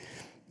mind.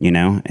 You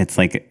know, it's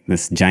like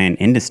this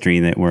giant industry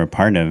that we're a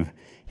part of,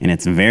 and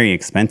it's very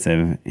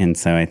expensive. And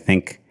so I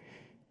think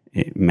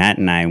Matt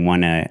and I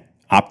want to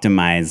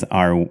optimize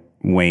our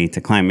way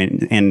to climb.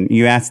 And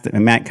you asked,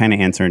 Matt kind of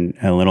answered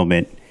a little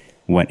bit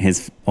what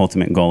his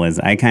ultimate goal is.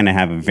 I kind of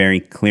have a very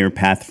clear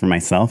path for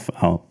myself.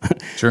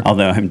 Sure.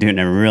 Although I'm doing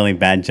a really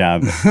bad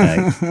job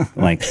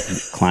like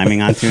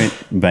climbing onto it.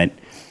 But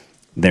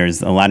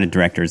there's a lot of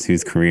directors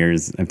whose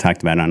careers I've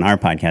talked about on our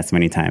podcast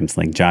many times,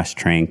 like Josh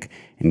Trank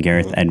and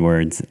Gareth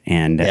Edwards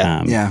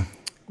and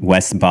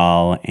Wes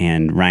Ball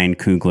and Ryan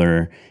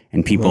Coogler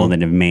and people that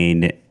have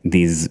made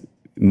these,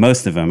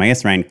 most of them, I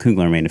guess Ryan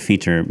Coogler made a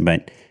feature,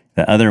 but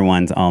the other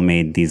ones all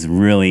made these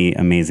really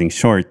amazing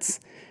shorts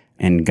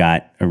and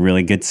got a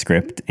really good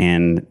script,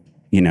 and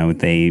you know,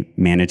 they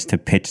managed to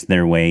pitch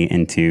their way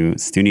into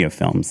studio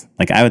films.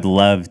 Like I would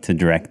love to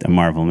direct a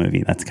Marvel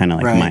movie. That's kind of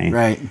like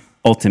my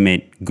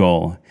ultimate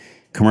goal.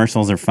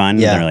 Commercials are fun.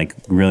 They're like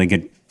really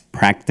good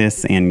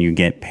practice, and you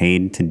get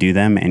paid to do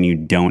them, and you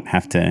don't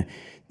have to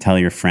tell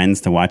your friends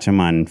to watch them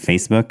on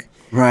Facebook.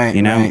 Right.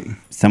 You know,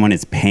 someone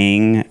is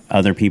paying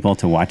other people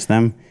to watch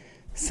them.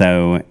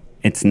 So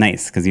it's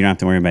nice because you don't have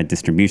to worry about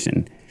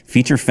distribution.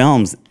 Feature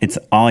films, it's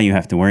all you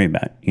have to worry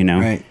about, you know?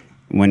 Right.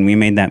 When we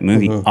made that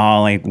movie,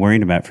 all I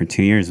worried about for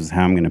 2 years was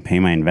how I'm going to pay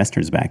my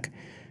investors back.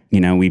 You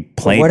know, we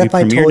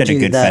premiered at a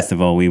good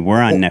festival. We were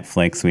on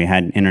Netflix. We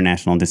had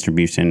international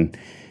distribution.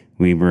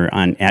 We were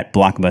at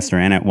Blockbuster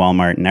and at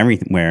Walmart and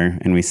everywhere,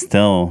 and we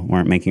still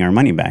weren't making our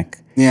money back.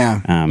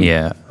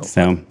 Yeah.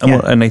 So,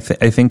 Well, and I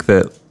think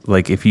that,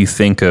 like, if you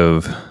think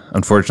of,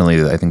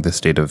 unfortunately, I think the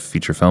state of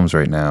feature films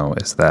right now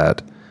is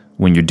that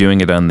when you're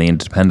doing it on the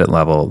independent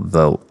level,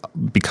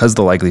 because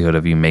the likelihood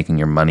of you making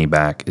your money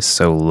back is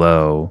so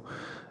low,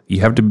 you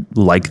have to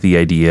like the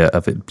idea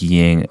of it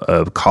being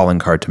a calling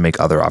card to make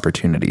other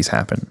opportunities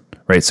happen,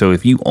 right? So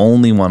if you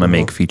only want to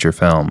make feature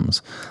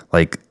films,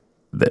 like,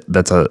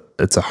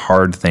 it's a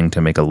hard thing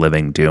to make a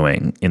living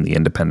doing in the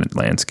independent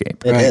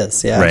landscape. It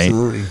is, yeah. Right.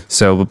 Absolutely.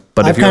 So,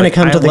 but I've kind of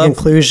come to the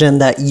conclusion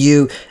that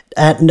you,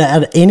 at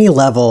any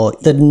level,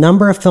 the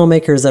number of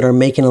filmmakers that are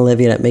making a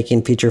living at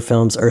making feature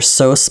films are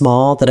so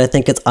small that I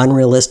think it's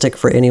unrealistic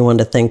for anyone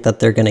to think that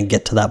they're going to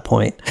get to that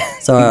point.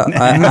 So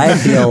I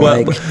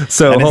feel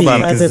so hold on,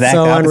 because it's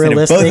so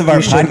unrealistic. Both of our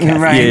podcasts,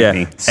 right?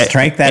 Yeah.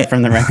 Strike that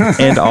from the record.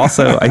 And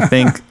also, I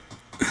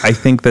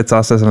think that's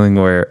also something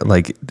where,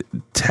 like,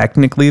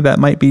 technically that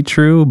might be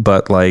true,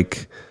 but,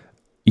 like,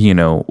 you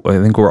know, I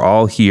think we're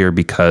all here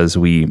because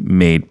we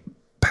made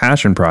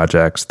passion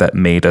projects that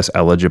made us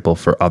eligible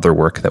for other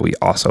work that we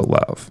also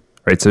love,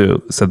 right? So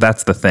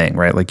that's the thing,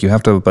 right? Like, you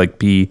have to, like,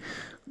 be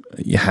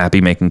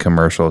happy making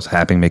commercials,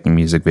 happy making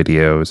music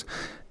videos,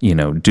 you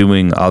know,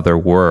 doing other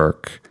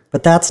work.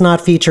 But that's not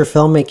feature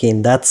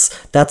filmmaking.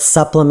 That's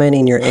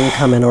supplementing your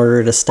income in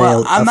order to stay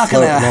afloat long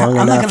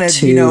enough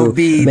to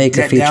make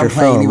a feature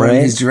film,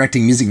 right? Who's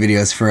directing music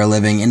videos for a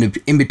living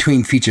in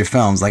between feature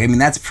films. Like, I mean,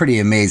 that's pretty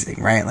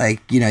amazing, right?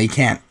 Like, you know, you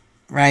can't,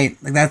 right?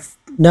 Like, that's...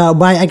 No,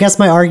 I guess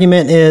my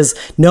argument is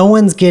no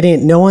one's doing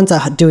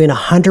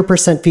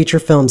 100% feature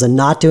films and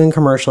not doing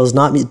commercials,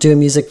 not doing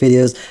music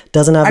videos,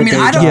 doesn't have a day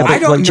job. I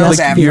don't know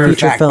that for a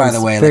fact, by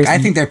the way. Like, I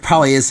think there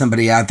probably is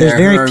somebody out there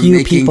who are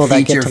making people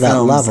that get to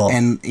that level.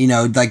 And, you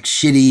know, like,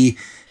 shitty,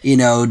 you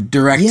know,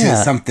 direct to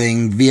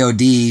something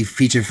VOD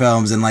feature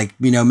films and, like,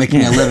 you know,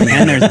 making a living.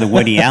 And there's the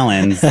Woody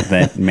Allens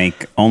that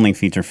make only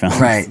feature films.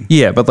 Right.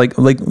 Yeah, but to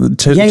be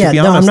honest,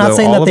 no, I'm not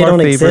saying that they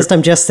don't exist.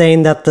 I'm just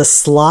saying that the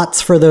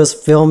slots for those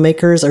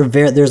filmmakers are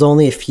there's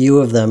only a few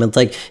of them. It's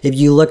like, if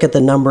you look at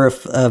the number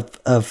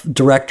of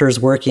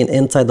directors working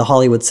inside the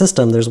Hollywood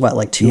system, there's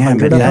like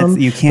 200 of them.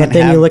 You can't but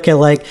then you look at,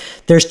 like,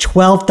 there's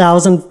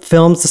 12,000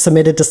 films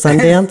submitted to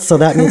Sundance, so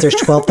that means there's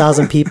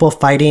 12,000 people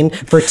fighting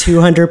for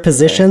 200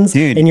 positions.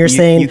 Dude, and you're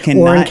saying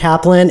Oren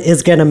Kaplan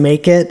is going to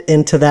make it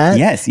into that?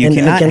 Yes, you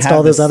cannot against have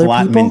all those the other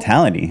slot people?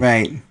 mentality.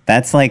 Right.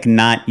 That's like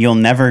you'll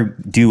never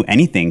do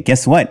anything.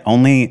 Guess what?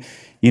 Only,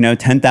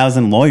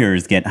 10,000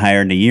 lawyers get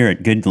hired a year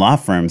at good law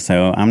firms,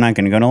 so I'm not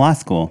going to go to law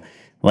school.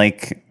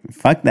 Like,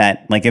 fuck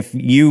that. Like, if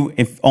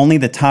only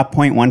the top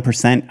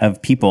 0.1%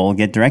 of people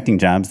get directing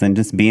jobs, then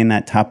just be in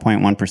that top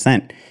 0.1%.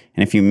 And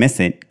if you miss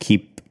it,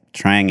 keep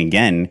trying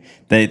again.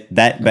 But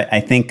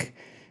I think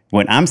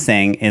what I'm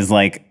saying is,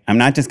 like, I'm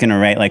not just going to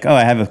write, like, oh,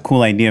 I have a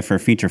cool idea for a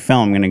feature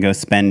film. I'm going to go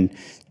spend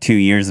 2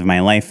 years of my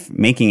life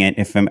making it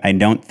if I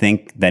don't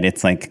think that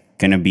it's, like,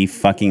 going to be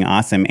fucking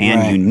awesome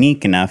and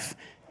unique enough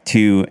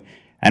to...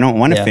 I don't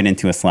want to fit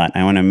into a slot.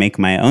 I want to make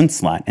my own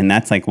slot. And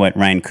that's, like, what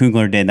Ryan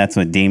Coogler did. That's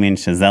what Damien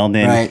Chazelle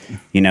did. Right.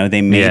 You know,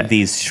 they made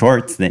these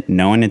shorts that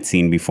no one had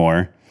seen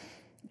before.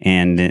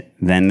 And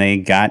then they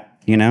got,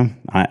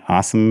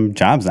 awesome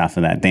jobs off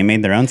of that. They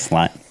made their own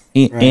slot.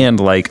 And,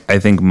 like, I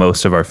think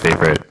most of our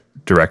favorite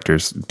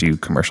directors do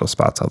commercial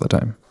spots all the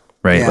time,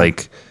 right? Yeah,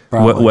 like,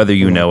 whether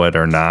you know it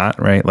or not,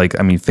 right? Like,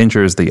 I mean,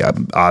 Fincher is the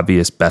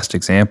obvious best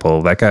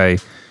example. That guy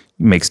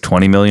makes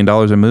 $20 million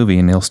a movie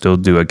and he'll still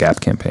do a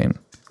Gap campaign,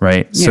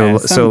 right? Yeah,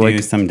 some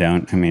do, some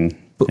don't. I mean,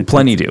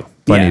 plenty do.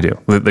 Plenty do.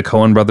 The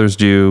Coen brothers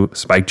do.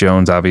 Spike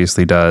Jonze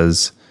obviously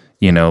does.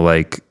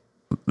 Like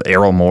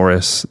Errol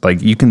Morris.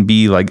 Like, you can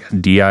be like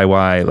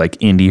DIY, like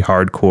indie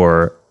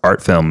hardcore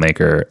art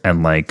filmmaker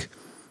and, like,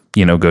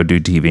 go do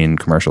TV and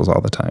commercials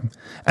all the time.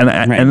 And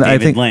David I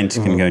think Lynch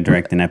can go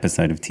direct an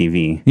episode of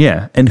TV.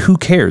 Yeah, and who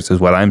cares is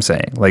what I'm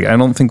saying. Like, I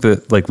don't think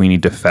that, like, we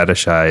need to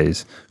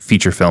fetishize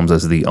feature films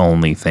as the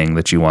only thing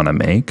that you want to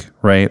make,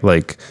 right?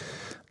 Like,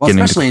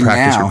 getting to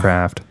practice your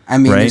craft. I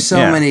mean, right? there's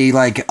so many,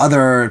 like,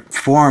 other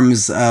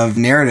forms of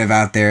narrative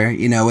out there,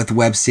 with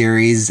web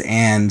series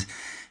and,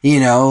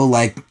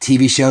 like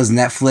TV shows,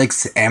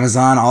 Netflix,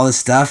 Amazon, all this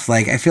stuff.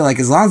 Like, I feel like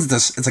as long as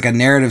it's like a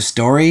narrative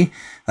story,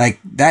 like,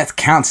 that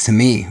counts to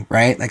me,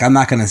 right? Like, I'm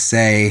not going to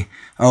say,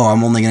 oh,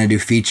 I'm only going to do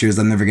features.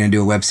 I'm never going to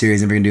do a web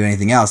series. I'm never going to do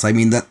anything else. I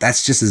mean,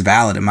 that's just as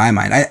valid in my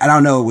mind. I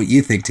don't know what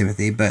you think,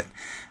 Timothy, but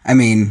I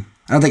mean,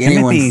 I don't think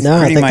anyone's... No,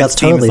 I think that's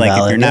totally like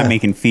valid. If you're not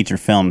making feature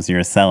films, you're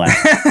a sellout.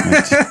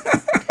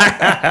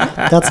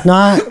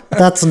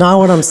 That's not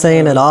what I'm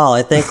saying at all.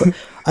 I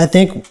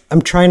think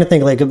I'm trying to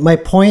think, like, my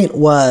point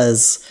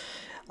was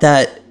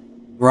that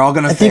we're all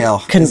going to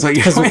fail. Because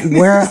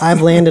where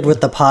I've landed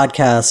with the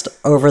podcast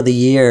over the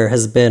year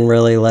has been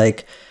really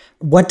like,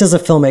 what does a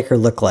filmmaker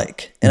look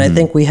like? And I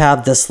think we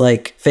have this,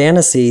 like,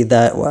 fantasy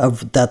that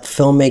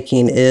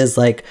filmmaking is,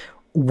 like,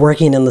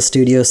 working in the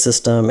studio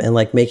system and,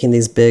 like, making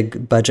these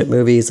big budget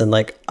movies. And,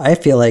 like, I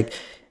feel like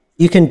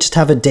you can just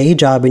have a day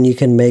job and you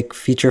can make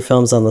feature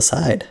films on the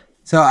side.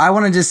 So I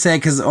want to just say,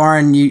 because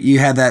Oren, you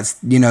had that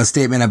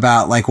statement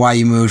about like why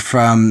you moved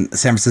from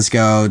San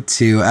Francisco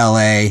to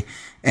LA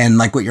and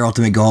like what your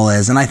ultimate goal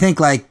is. And I think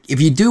like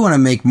if you do want to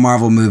make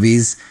Marvel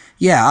movies,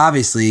 yeah,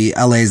 obviously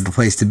LA is the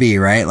place to be,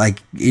 right?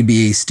 Like it'd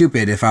be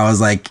stupid if I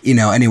was like,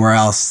 anywhere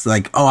else,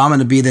 like, oh, I'm going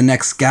to be the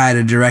next guy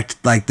to direct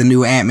like the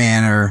new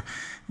Ant-Man or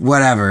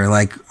whatever,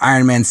 like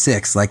Iron Man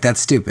 6. Like that's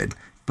stupid.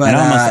 But I'd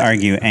almost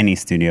argue any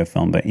studio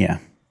film, but yeah.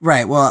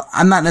 Right. Well,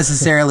 I'm not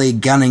necessarily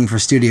gunning for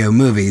studio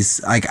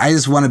movies. Like I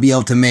just want to be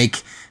able to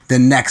make the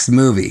next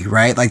movie,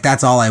 right? Like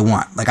that's all I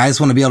want. Like I just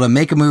want to be able to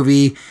make a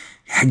movie,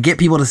 get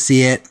people to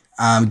see it,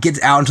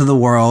 get out into the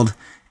world,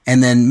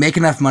 and then make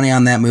enough money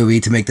on that movie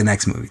to make the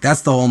next movie.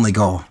 That's the only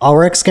goal.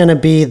 Ulrich's going to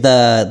be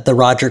the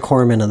Roger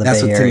Corman of the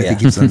That's Bay what Area.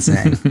 Timothy keeps on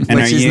saying,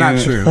 which is not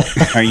true.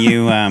 Are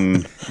you,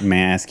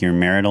 may I ask your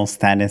marital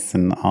status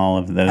and all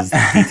of those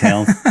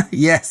details?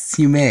 Yes,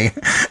 you may.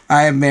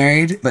 I am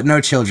married, but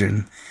no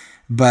children.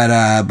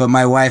 But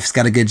my wife's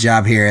got a good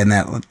job here, and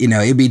that,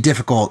 it'd be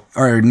difficult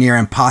or near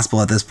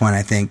impossible at this point,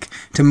 I think,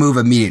 to move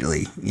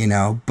immediately,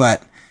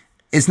 but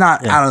it's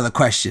not out of the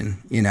question,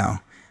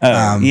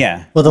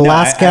 Yeah. Well, the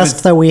last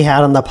guest that we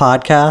had on the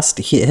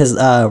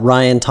podcast,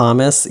 Ryan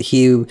Thomas,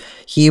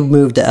 he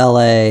moved to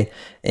LA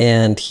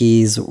and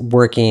he's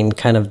working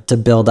kind of to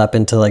build up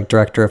into like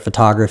director of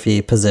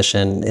photography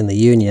position in the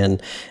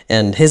union.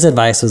 And his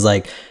advice was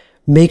like,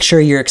 make sure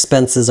your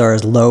expenses are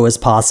as low as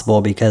possible,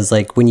 because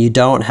like when you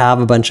don't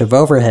have a bunch of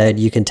overhead,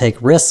 you can take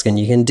risks and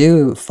you can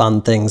do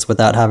fun things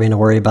without having to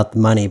worry about the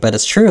money. But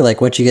it's true,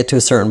 like once you get to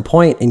a certain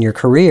point in your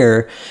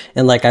career,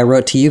 and like I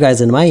wrote to you guys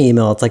in my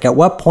email, it's like at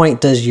what point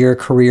does your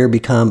career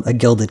become a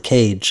gilded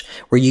cage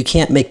where you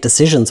can't make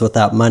decisions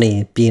without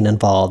money being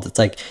involved? It's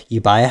like you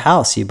buy a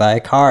house, you buy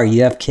a car,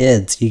 you have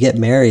kids, you get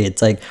married.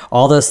 It's like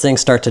all those things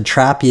start to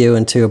trap you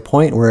into a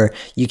point where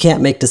you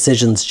can't make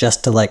decisions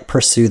just to like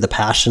pursue the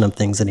passion of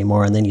things anymore.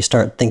 And then you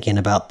start thinking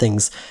about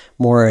things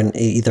more in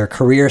either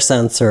career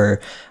sense or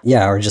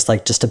just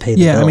to pay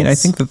the bills. I mean, I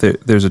think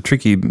that there's a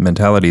tricky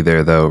mentality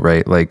there though,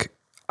 right? Like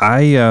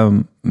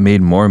I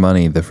made more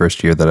money the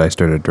first year that I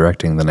started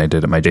directing than I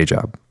did at my day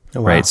job.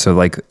 Oh, wow. Right. So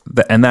like,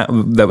 that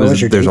was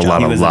there's a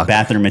lot of luck. He was a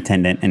bathroom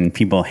attendant and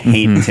people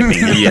hate tipping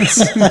him.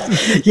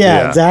 Yes.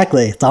 yeah,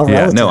 exactly. It's all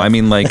relative. No, I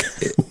mean like,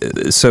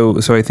 so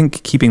I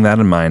think keeping that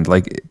in mind,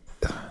 like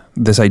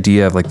this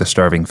idea of like the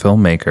starving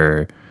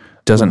filmmaker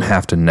doesn't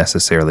have to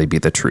necessarily be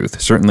the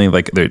truth. Certainly,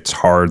 like it's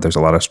hard. There's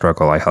a lot of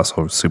struggle. I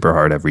hustle super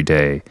hard every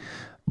day,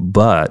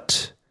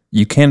 but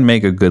you can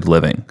make a good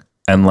living.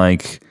 And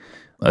like,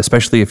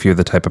 especially if you're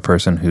the type of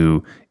person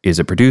who is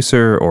a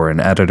producer or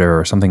an editor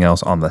or something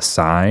else on the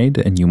side,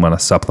 and you want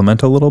to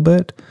supplement a little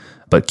bit,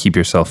 but keep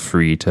yourself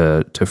free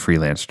to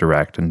freelance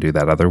direct and do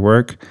that other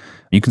work,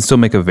 you can still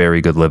make a very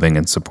good living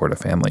and support a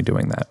family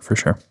doing that for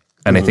sure.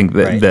 And I think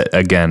that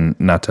again,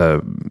 not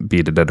to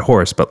beat a dead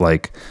horse, but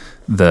like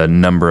the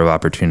number of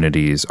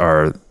opportunities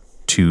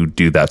to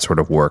do that sort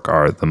of work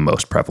are the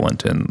most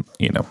prevalent in,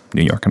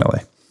 New York and LA.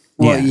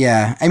 Well,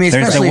 yeah. I mean,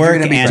 especially if you're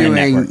going to be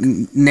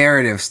doing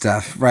narrative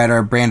stuff, right,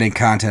 or branded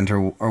content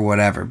or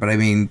whatever. But I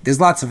mean,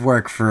 there's lots of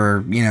work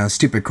for,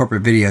 stupid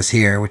corporate videos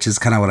here, which is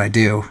kind of what I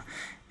do.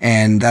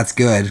 And that's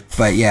good.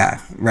 But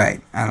yeah,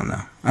 right. I don't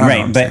know.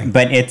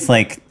 But it's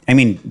like, I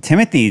mean,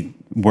 Timothy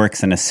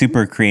works in a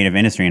super creative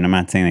industry, and I'm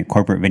not saying that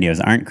corporate videos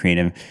aren't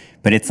creative,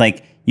 but it's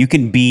like you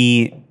could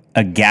be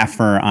a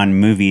gaffer on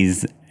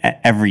movies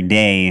every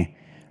day,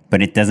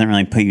 but it doesn't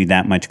really put you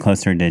that much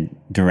closer to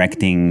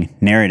directing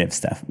narrative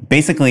stuff.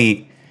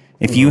 Basically,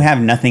 if you have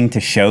nothing to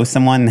show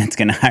someone that's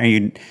going to hire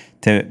you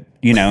to,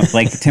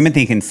 like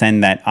Timothy can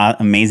send that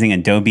amazing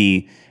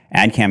Adobe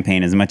ad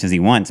campaign as much as he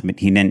wants, but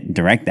he didn't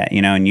direct that,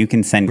 and you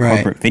can send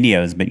corporate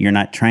videos, but you're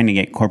not trying to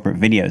get corporate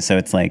videos. So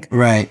it's like,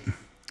 right.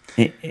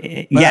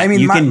 I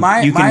mean, you can be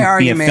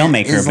a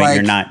filmmaker, but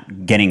you're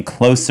not getting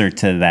closer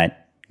to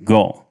that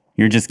goal.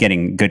 You're just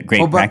getting great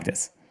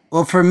practice.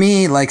 Well, for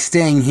me, like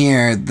staying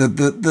here,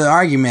 the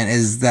argument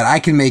is that I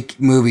can make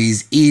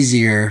movies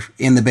easier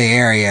in the Bay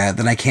Area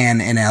than I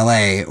can in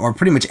LA or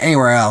pretty much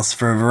anywhere else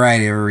for a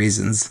variety of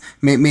reasons.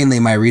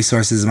 Mainly my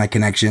resources, my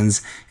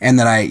connections, and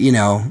that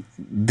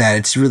that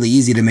it's really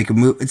easy to make a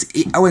movie.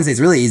 I wouldn't say it's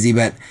really easy,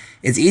 but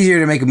it's easier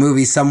to make a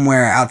movie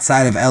somewhere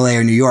outside of LA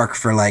or New York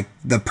for like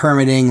the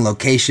permitting,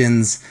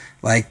 locations,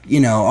 like,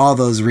 all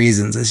those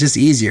reasons. It's just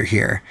easier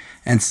here.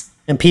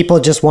 And people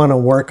just want to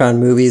work on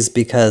movies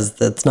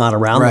because it's not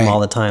around them all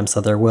the time,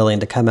 so they're willing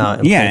to come out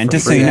and pay and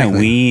just free. so you know,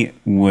 we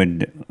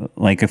would,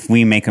 like, if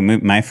we make a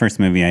movie, my first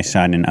movie I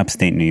shot in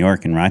upstate New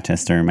York in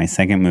Rochester. My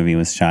second movie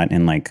was shot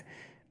in, like,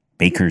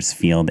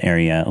 Bakersfield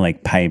area,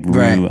 like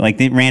Piru, like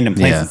the random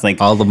places.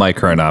 Like all of my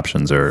current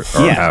options are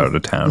out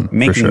of town.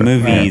 Making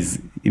movies,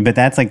 but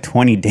that's like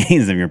 20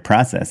 days of your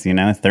process,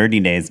 30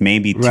 days,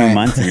 maybe 2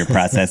 months of your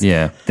process.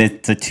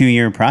 It's a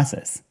 2-year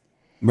process.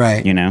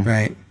 Right.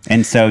 Right.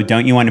 And so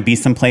don't you want to be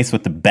someplace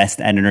with the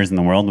best editors in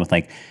the world with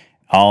like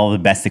all the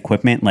best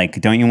equipment? Like,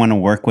 don't you want to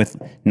work with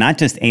not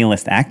just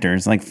A-list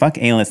actors? Like, fuck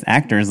A-list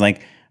actors.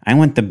 Like, I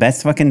want the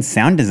best fucking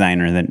sound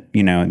designer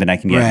that I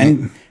can get. Right.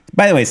 And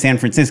by the way, San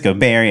Francisco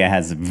Bay Area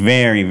has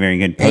very, very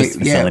good post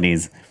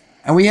facilities.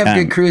 And we have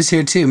good crews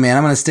here too, man.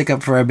 I'm gonna stick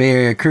up for our Bay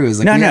Area crews.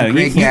 Like, we have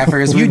great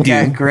gaffers, we've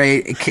got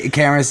great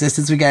camera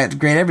assistants, we got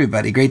great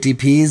everybody, great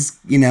DPs.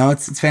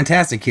 It's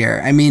fantastic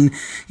here. I mean,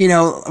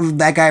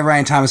 that guy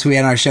Ryan Thomas who we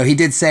had on our show, he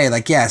did say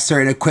like, yeah,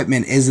 certain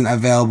equipment isn't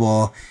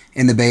available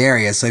in the Bay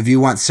Area. So if you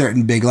want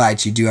certain big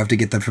lights, you do have to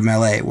get them from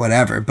LA,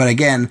 whatever. But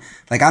again,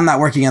 like I'm not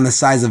working on the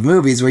size of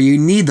movies where you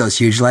need those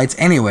huge lights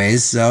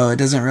anyways, so it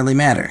doesn't really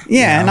matter.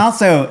 Yeah, and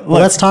also,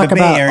 look, let's talk the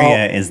Bay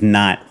Area is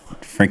not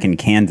freaking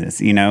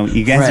Kansas. You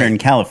guys are in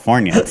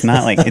California. It's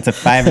not like it's a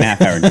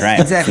 5.5 hour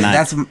drive. Exactly.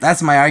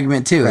 That's my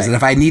argument too. Is that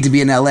if I need to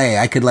be in LA,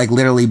 I could like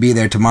literally be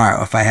there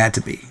tomorrow if I had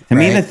to be. To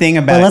me, the thing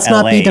about let's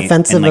LA, not be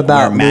defensive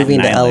about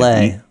moving to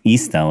LA.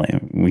 East LA,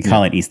 we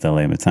call it East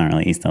LA, but it's not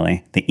really East LA.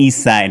 The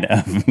east side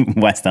of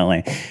West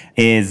LA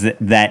is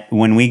that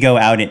when we go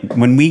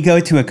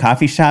to a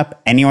coffee shop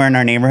anywhere in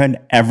our neighborhood,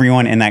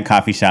 everyone in that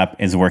coffee shop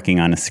is working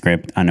on a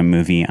script, on a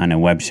movie, on a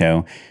web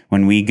show.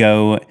 When we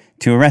go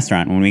to a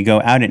restaurant, when we go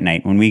out at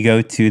night, when we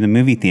go to the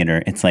movie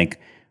theater, it's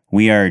like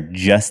we are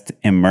just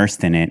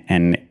immersed in it,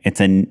 and it's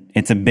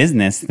a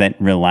business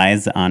that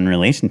relies on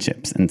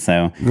relationships, and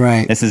so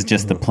this is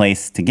just the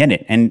place to get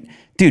it. And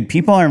dude,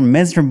 people are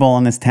miserable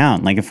in this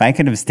town. Like if I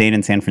could have stayed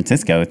in San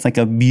Francisco, it's like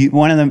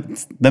one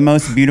of the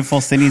most beautiful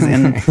cities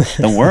in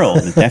the world,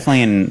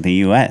 definitely in the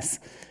U.S.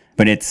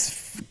 But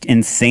it's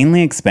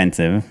insanely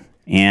expensive,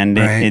 and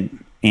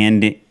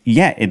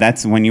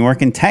that's when you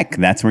work in tech,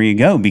 that's where you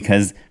go,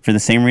 because for the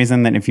same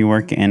reason that if you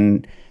work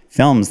in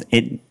films,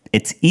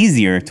 it's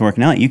easier to work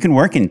in LA. You can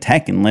work in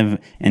tech and live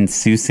in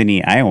Sioux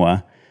City,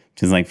 Iowa,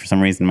 which is like for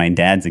some reason my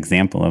dad's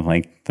example of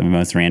like the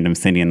most random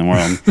city in the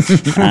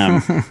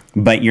world.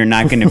 But you're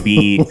not going to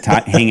be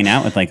hanging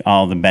out with like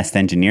all the best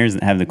engineers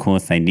that have the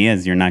coolest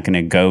ideas. You're not going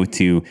to go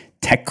to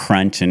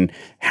TechCrunch and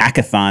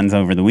hackathons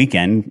over the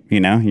weekend.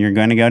 You're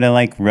going to go to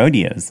like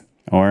rodeos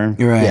or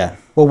yeah.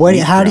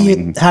 Well, how do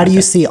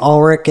you see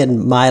Ulrich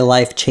and my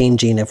life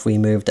changing if we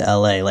move to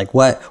LA? Like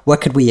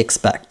what could we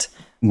expect?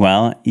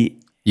 Well,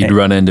 you'd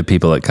run into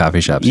people at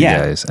coffee shops, you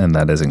guys, and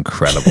that is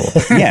incredible.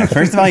 Yeah,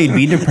 first of all, you'd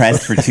be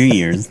depressed for 2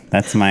 years.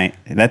 That's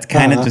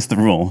kind of just the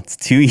rule. It's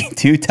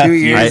two tough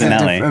years in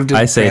LA.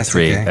 I say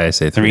 3. Okay. I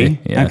say 3.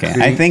 Yeah. Okay.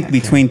 3? I think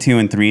between 2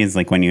 and 3 is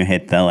like when you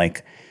hit the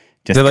like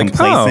just they're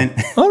complacent.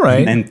 Like, oh, all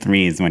right. And then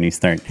 3 is when you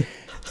start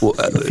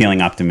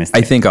feeling optimistic.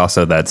 I think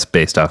also that's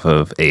based off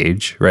of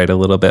age, right? A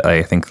little bit.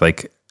 I think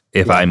like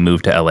if I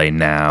moved to LA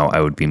now,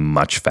 I would be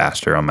much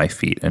faster on my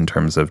feet in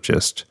terms of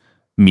just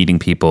meeting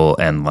people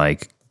and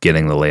like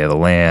getting the lay of the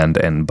land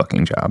and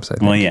booking jobs, I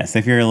think. Well, yes.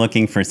 If you're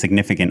looking for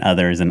significant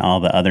others and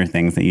all the other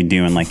things that you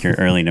do in like your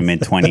early to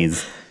mid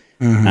 20s,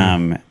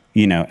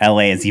 LA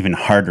is even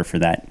harder for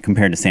that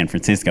compared to San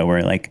Francisco,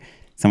 where like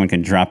someone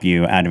could drop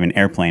you out of an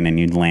airplane and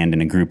you'd land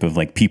in a group of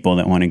like people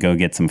that want to go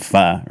get some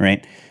pho,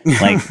 right?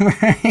 Like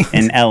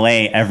in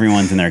LA,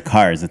 everyone's in their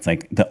cars. It's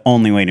like the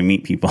only way to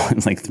meet people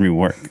is like through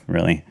work,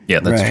 really. Yeah,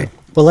 that's true.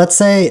 Well, let's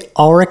say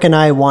Ulrich and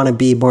I want to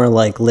be more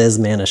like Liz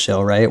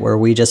Manashil, right? Where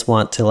we just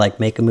want to like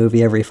make a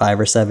movie every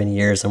 5 or 7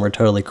 years and we're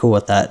totally cool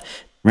with that.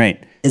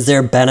 Right. Is there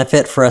a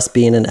benefit for us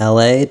being in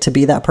LA to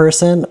be that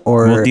person?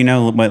 Or well, do you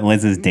know what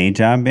Liz's day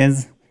job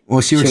is?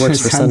 Well, she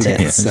works for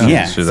Sundance. So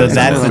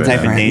that's the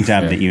type of day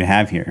job that you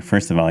have here.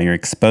 First of all, you're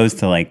exposed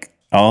to like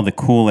all the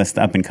coolest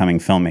up and coming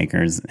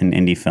filmmakers in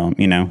indie film,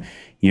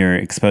 You're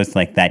exposed to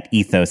like that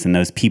ethos and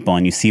those people,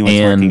 and you see what's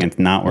working and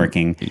not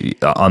working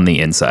on the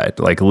inside.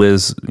 Like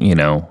Liz,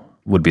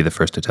 would be the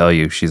first to tell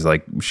you. She's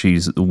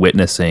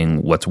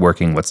witnessing what's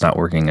working, what's not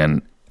working,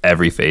 in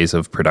every phase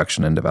of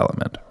production and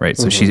development, right?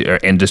 So she's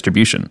in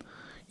distribution.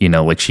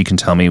 Like she can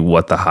tell me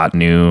what the hot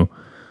new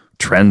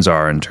trends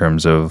are in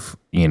terms of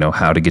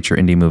how to get your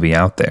indie movie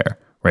out there,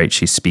 right?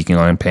 She's speaking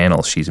on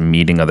panels. She's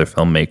meeting other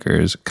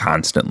filmmakers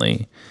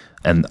constantly.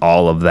 And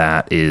all of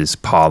that is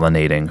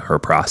pollinating her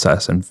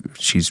process, and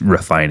she's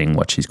refining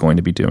what she's going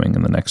to be doing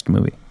in the next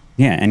movie.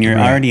 Yeah, and you're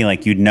already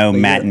like,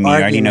 Matt and me, you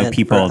already know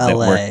people that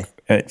work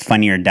at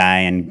Funny or Die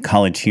and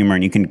College Humor,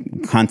 and you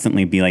can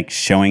constantly be like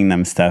showing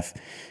them stuff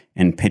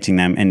and pitching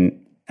them.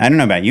 And I don't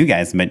know about you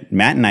guys, but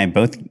Matt and I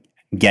both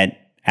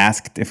get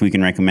asked if we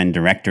can recommend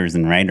directors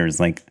and writers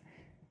like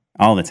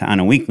all the time on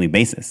a weekly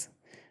basis.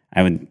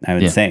 I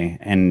would say,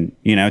 and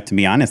to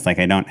be honest, like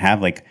I don't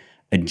have like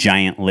a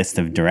giant list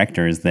of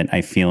directors that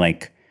I feel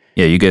like.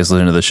 Yeah, you guys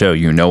listen to the show.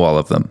 You know all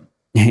of them.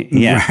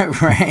 Yeah.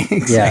 Right.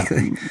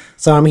 Exactly. Yeah.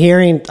 So I'm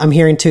hearing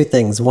 2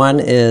 things. One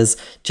is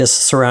just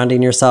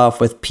surrounding yourself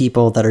with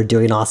people that are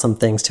doing awesome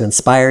things to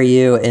inspire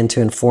you and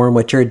to inform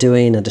what you're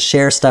doing and to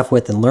share stuff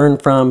with and learn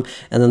from.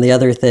 And then the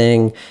other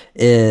thing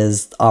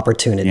is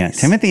opportunities. Yeah.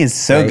 Timothy is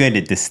so good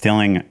at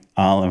distilling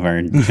all of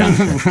our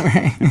junk.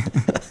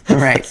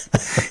 Right.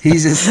 He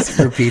just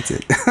repeats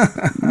it.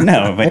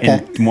 No, but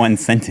in one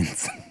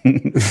sentence.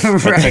 Keep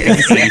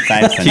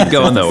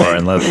going though,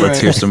 Warren. Let's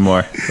hear some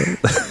more.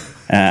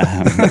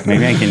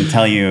 Maybe I can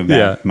tell you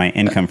about my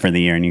income for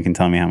the year, and you can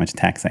tell me how much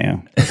tax I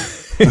owe.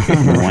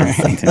 One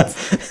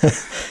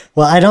sentence.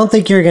 Well, I don't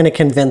think you're going to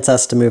convince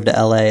us to move to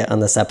LA on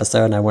this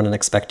episode, and I wouldn't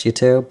expect you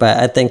to. But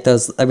I think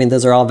those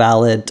are all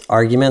valid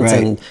arguments,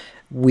 Right. and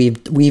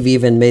we've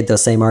even made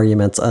those same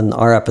arguments on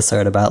our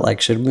episode about like,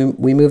 should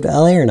we move to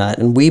LA or not?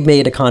 And we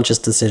made a conscious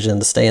decision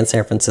to stay in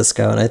San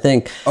Francisco, and I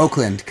think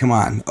Oakland, come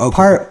on,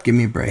 Oakland, give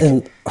me a break.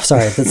 the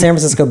San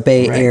Francisco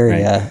Bay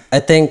Area. Right. I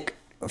think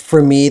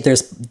for me,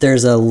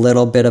 there's a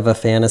little bit of a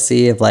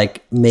fantasy of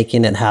like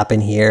making it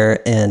happen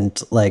here, and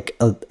like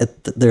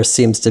there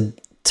seems to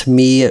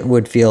me, it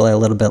would feel a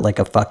little bit like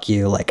a fuck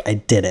you. Like, I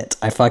did it.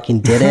 I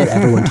fucking did it.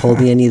 Everyone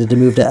told me I needed to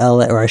move to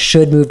LA, or I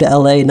should move to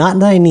LA. Not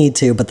that I need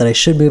to, but that I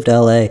should move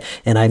to LA.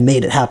 And I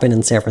made it happen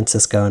in San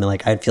Francisco. And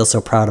like, I'd feel so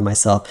proud of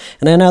myself.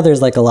 And I know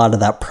there's like a lot of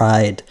that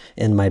pride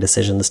in my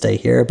decision to stay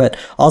here. But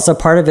also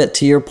part of it,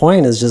 to your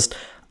point, is just,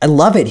 I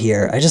love it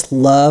here. I just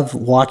love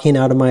walking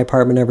out of my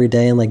apartment every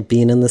day and like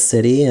being in the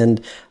city.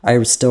 And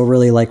I still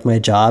really like my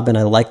job, and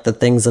I like the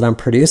things that I'm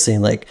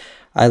producing. Like,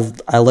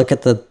 I look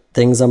at the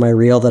things on my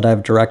reel that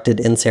I've directed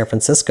in San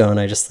Francisco, and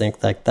I just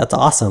think like, that's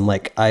awesome.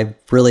 Like, I've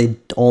really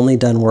only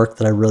done work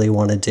that I really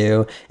want to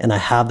do, and I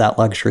have that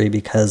luxury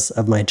because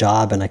of my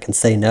job, and I can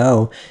say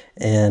no,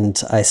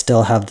 and I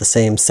still have the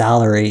same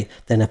salary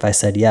than if I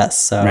said yes.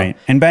 So right.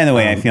 And by the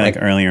way, I feel like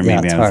earlier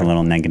maybe I was hard. a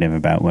little negative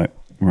about what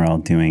we're all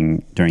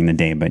doing during the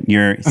day, but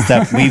your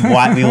stuff, we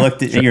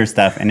looked at your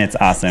stuff, and it's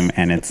awesome,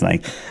 and it's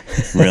like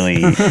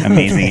really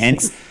amazing.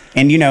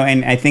 And you know,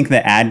 and I think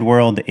the ad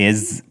world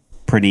is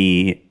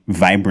pretty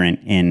vibrant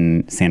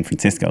in San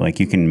Francisco. Like,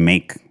 you can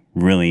make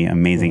really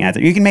amazing ads.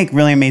 You can make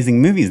really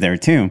amazing movies there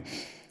too.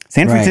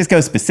 San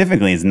Francisco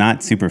specifically is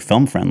not super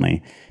film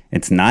friendly.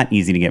 It's not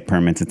easy to get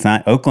permits. It's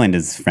not. Oakland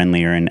is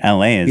friendlier, and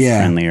LA is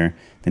friendlier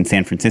than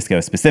San Francisco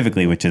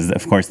specifically, which is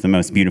of course the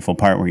most beautiful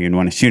part where you'd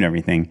want to shoot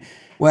everything.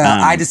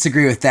 Well, I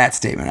disagree with that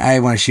statement. I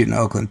want to shoot in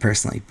Oakland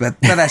personally,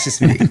 but that's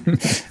just me.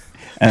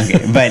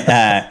 Okay,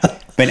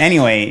 but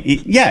anyway,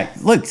 yeah.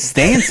 Look,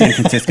 stay in San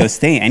Francisco.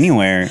 Stay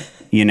anywhere.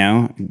 You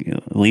know,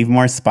 leave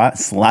more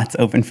slots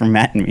open for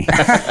Matt and me.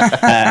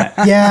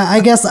 Yeah, I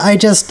guess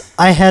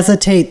I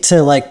hesitate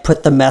to like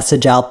put the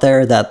message out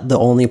there that the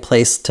only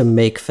place to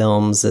make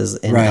films is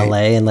in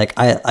LA, and like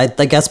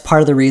I guess part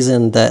of the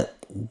reason that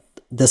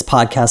this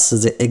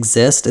podcast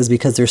exists is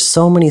because there's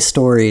so many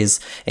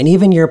stories, and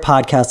even your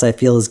podcast, I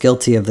feel, is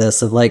guilty of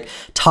this, of like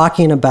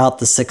talking about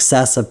the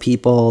success of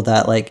people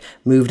that like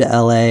move to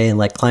LA and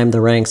like climb the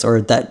ranks,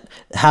 or that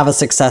have a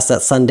success at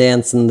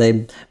Sundance and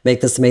they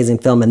make this amazing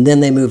film and then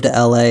they move to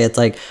LA. It's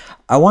like,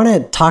 I want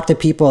to talk to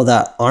people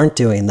that aren't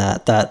doing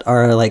that, that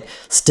are like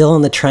still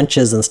in the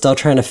trenches and still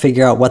trying to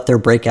figure out what their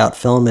breakout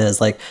film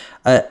is. Like,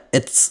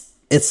 it's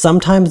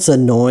sometimes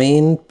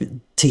annoying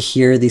to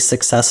hear these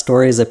success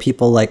stories of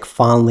people like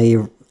fondly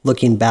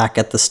looking back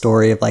at the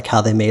story of like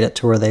how they made it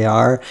to where they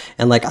are.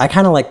 And like, I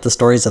kind of like the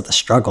stories of the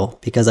struggle,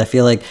 because I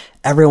feel like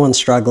everyone's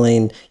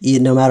struggling,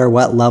 no matter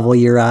what level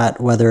you're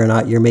at, whether or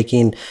not you're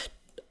making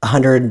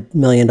 $100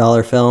 million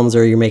films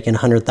or you're making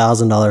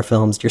 $100,000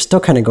 films, you're still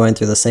kind of going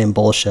through the same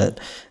bullshit.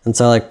 And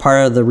so like,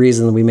 part of the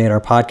reason we made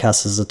our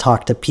podcast is to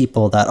talk to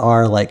people that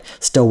are like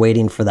still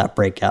waiting for that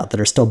breakout, that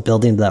are still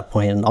building to that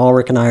point. And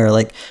Ulrich and I are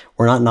like,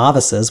 we're not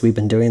novices. We've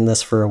been doing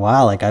this for a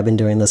while. Like, I've been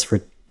doing this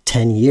for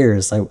 10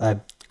 years. I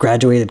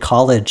graduated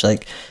college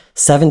like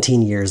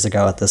 17 years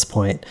ago at this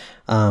point.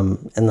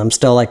 And I'm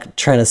still like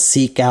trying to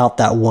seek out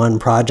that one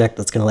project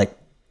that's going to like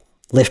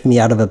lift me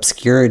out of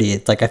obscurity.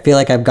 It's like, I feel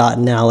like I've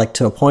gotten now like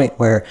to a point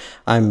where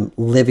I'm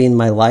living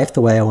my life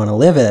the way I want to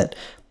live it.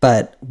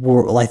 But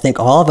I think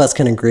all of us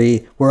can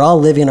agree, we're all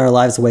living our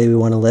lives the way we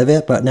want to live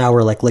it. But now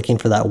we're like looking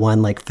for that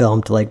one like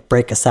film to like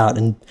break us out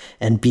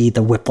and be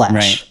the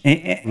whiplash.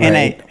 Right. And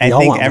I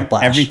think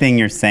everything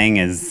you're saying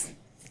is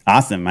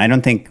awesome. I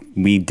don't think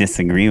we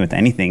disagree with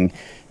anything.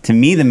 To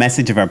me, the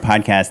message of our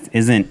podcast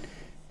isn't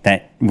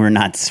that we're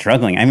not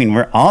struggling. I mean,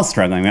 we're all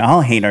struggling. We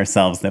all hate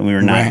ourselves that we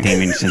were not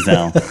Damien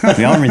Chazelle.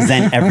 We all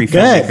resent every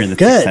filmmaker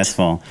that's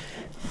successful.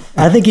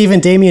 I think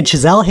even Damien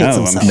Chazelle hates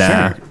himself.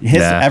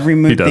 Sure.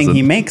 Every thing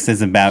he makes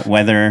is about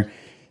whether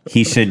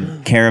he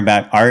should care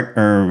about art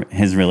or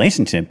his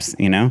relationships,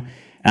 you know?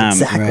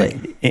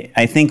 Exactly.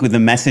 I think with the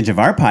message of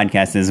our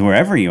podcast is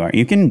wherever you are,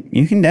 you can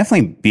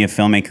definitely be a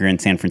filmmaker in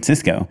San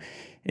Francisco.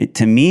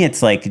 To me,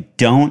 it's like,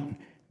 don't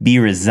be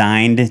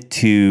resigned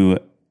to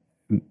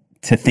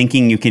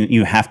thinking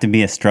you have to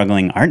be a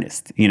struggling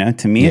artist. You know,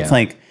 to me, it's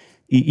like,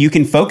 you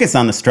can focus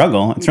on the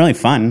struggle. It's really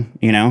fun.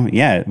 You know,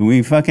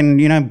 we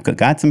fucking,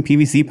 got some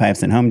PVC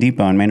pipes at Home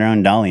Depot and made our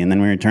own dolly, and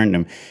then we returned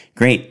them.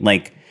 Great.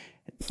 Like,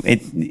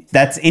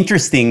 that's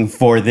interesting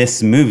for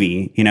this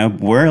movie. You know,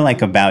 we're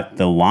like about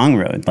the long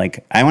road.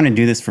 Like, I want to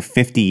do this for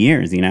 50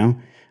 years, you know?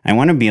 I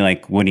want to be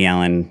like Woody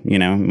Allen,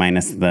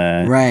 minus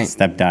the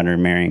stepdaughter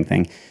marrying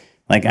thing.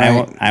 Like,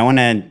 I want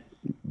to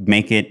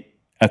make it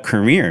a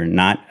career,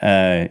 not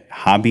a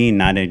hobby,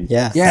 not a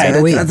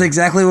that's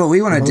exactly what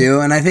we want to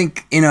do. And I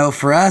think, you know,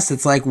 for us,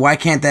 it's like, why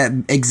can't that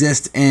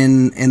exist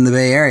in the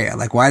Bay Area?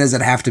 Like, why does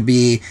it have to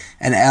be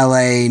an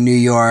LA, New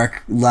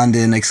York,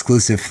 London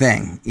exclusive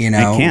thing? You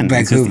know, it can.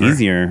 Vancouver. It's just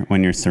easier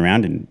when you're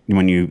surrounded,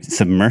 when you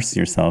submerge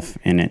yourself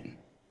in it.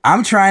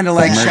 I'm trying to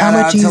like shout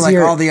out to like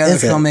all the other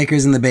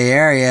filmmakers in the Bay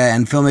Area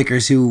and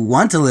filmmakers who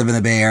want to live in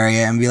the Bay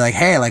Area and be like,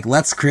 hey, like,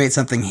 let's create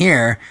something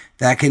here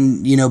that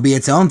can, you know, be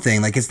its own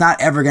thing. Like, it's not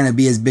ever going to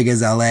be as big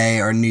as LA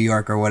or New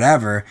York or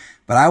whatever,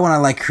 but I want to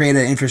like create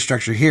an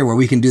infrastructure here where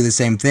we can do the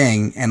same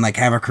thing and like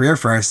have a career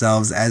for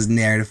ourselves as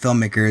narrative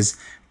filmmakers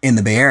in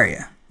the Bay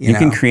Area. You know?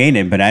 can create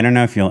it, but I don't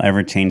know if you'll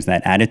ever change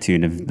that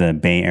attitude of the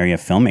Bay Area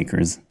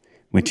filmmakers,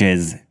 which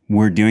is,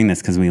 we're doing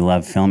this because we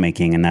love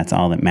filmmaking and that's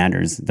all that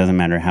matters. It doesn't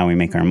matter how we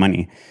make our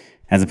money.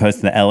 As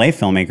opposed to the LA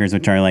filmmakers,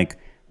 which are like,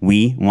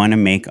 we want to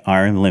make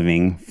our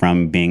living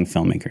from being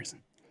filmmakers.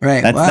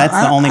 Right. That's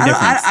the only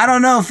difference. I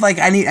don't know if like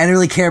I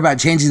really care about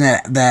changing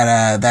that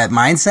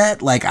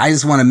mindset. Like, I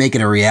just want to make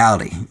it a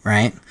reality,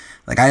 right?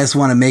 Like, I just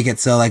want to make it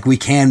so like we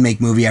can make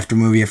movie after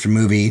movie after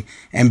movie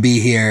and be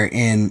here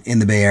in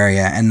the Bay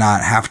Area and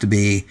not have to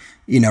be,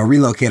 you know,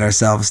 relocate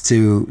ourselves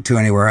to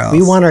anywhere else.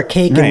 We want our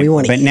cake and we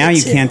want to eat it. But now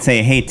you can't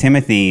say, hey,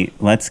 Timothy,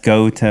 let's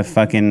go to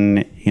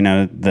fucking, you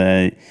know,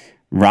 the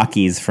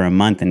Rockies for a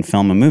month and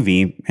film a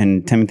movie.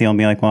 And Timothy will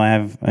be like, well, I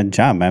have a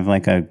job. I have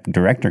like a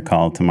director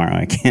call tomorrow.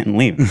 I can't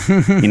leave.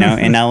 You know,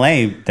 in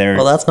LA,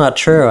 Well, that's not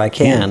true. I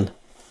can.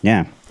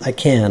 Yeah. I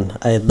can.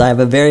 I have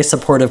a very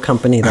supportive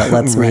company that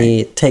lets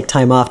me take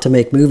time off to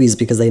make movies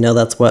because they know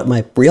that's what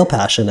my real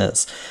passion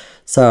is.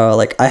 So,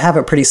 like, I have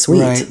it pretty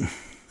sweet. Right.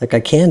 Like, I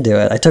can do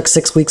it. I took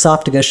 6 weeks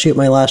off to go shoot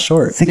my last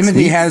short.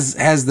 Timothy has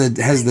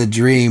the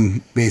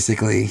dream,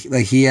 basically.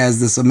 Like, he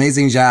has this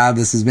amazing job,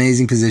 this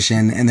amazing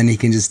position, and then he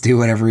can just do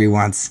whatever he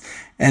wants.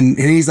 And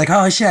he's like,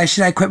 oh,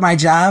 should I quit my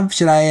job?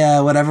 Should I,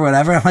 whatever?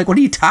 I'm like, what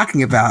are you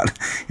talking about?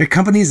 Your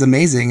company is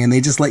amazing, and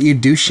they just let you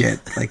do shit.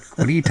 Like,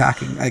 what are you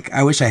talking? Like,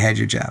 I wish I had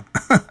your job.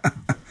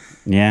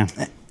 Yeah.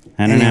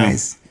 I don't know.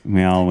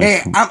 We always.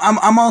 Hey,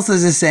 I'm also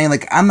just saying,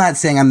 like, I'm not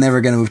saying I'm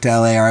never going to move to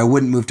LA or I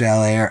wouldn't move to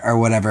LA or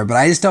whatever, but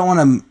I just don't want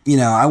to, you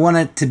know, I want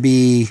it to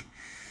be,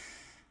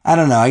 I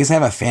don't know, I guess I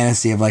have a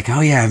fantasy of like,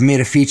 oh yeah, I've made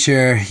a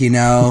feature, you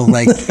know,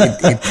 like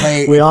it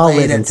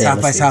played at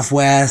South by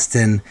Southwest,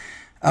 and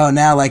oh,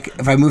 now like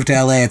if I move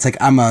to LA, it's like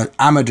I'm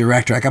a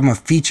director, like I'm a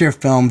feature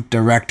film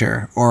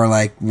director, or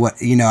like what,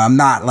 you know, I'm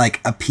not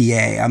like a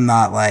PA, I'm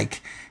not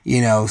like,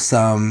 you know,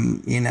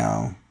 some, you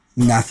know,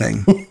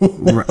 nothing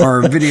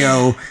or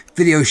video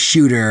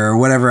shooter or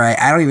whatever.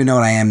 I don't even know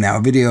what I am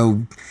now.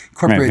 Video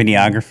corporate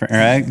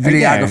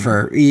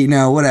videographer, you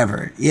know,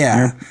 whatever.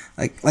 Yeah.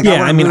 Like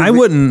yeah, I mean, I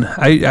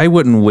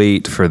wouldn't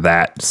wait for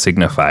that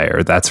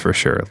signifier. That's for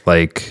sure.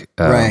 Like,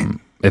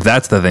 if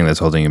that's the thing that's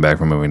holding you back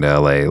from moving to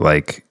LA,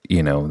 like,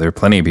 you know, there are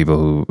plenty of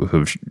people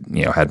who've,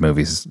 you know, had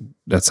movies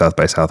at South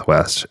by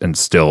Southwest and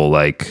still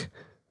like,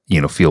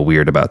 you know, feel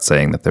weird about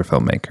saying that they're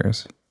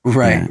filmmakers.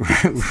 Right,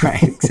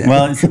 right. Exactly.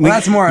 Well,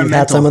 that's more a mental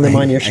had some of them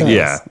thing, on your show.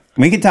 Yeah.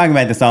 We could talk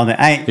about this all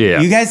day.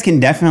 You guys can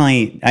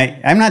definitely,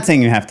 I'm not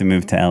saying you have to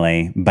move to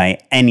LA by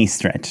any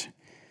stretch.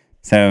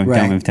 So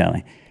don't move to LA.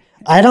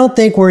 I don't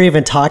think we're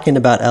even talking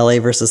about LA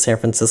versus San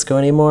Francisco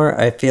anymore.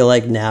 I feel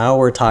like now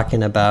we're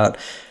talking about,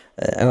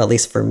 at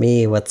least for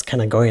me, what's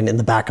kind of going in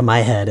the back of my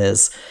head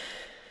is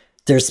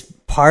there's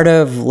part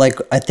of like,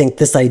 I think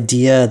this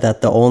idea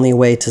that the only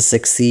way to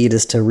succeed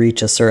is to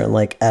reach a certain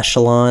like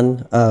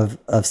echelon of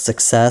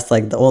success.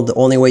 Like the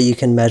only way you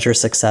can measure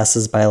success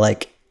is by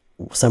like,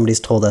 somebody's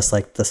told us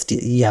like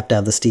you have to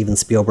have the Steven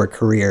Spielberg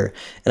career.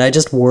 And I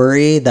just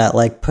worry that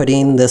like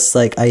putting this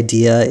like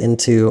idea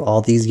into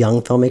all these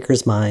young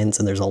filmmakers' minds,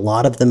 and there's a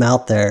lot of them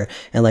out there,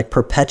 and like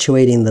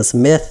perpetuating this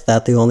myth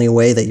that the only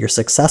way that you're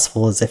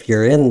successful is if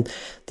you're in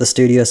the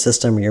studio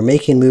system or you're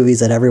making movies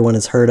that everyone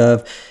has heard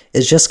of,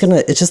 it's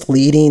just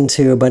leading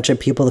to a bunch of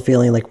people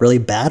feeling like really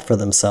bad for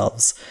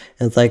themselves.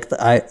 And it's like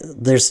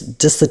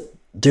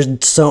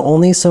there's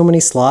only so many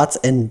slots,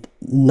 and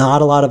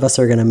not a lot of us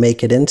are going to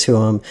make it into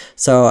them.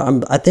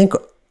 So I think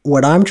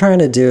what I'm trying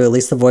to do, at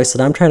least the voice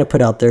that I'm trying to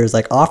put out there, is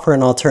like offer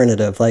an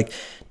alternative. Like,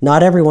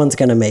 not everyone's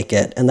going to make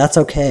it, and that's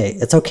okay.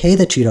 It's okay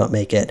that you don't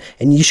make it,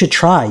 and you should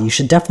try. You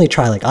should definitely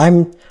try. Like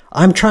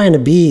I'm trying to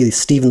be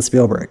Steven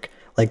Spielberg.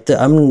 Like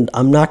I'm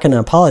not going to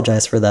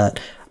apologize for that.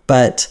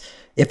 But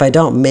if I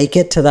don't make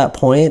it to that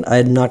point,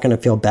 I'm not going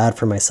to feel bad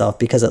for myself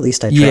because at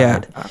least I tried.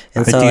 Yeah.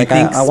 And so like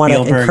I want to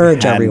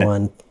encourage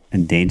everyone. A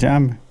day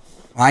job?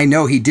 I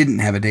know he didn't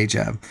have a day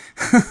job.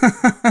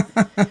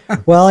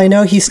 Well, I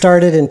know he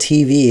started in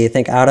TV. I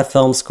think out of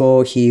film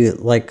school, he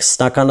like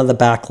snuck onto the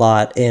back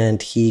lot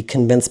and he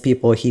convinced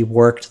people he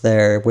worked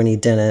there when he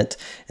didn't.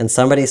 And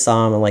somebody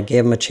saw him and like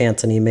gave him a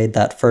chance, and he made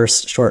that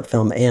first short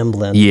film,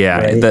 Amblin. Yeah,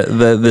 right?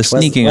 the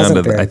sneaking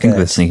onto the, I think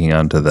the sneaking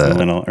onto the, it's a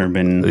little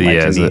urban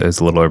legend. Yeah, it's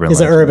a little urban. It's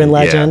an urban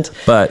legend. Yeah.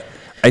 But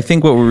I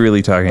think what we're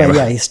really talking about.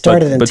 Yeah, he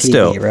started in TV,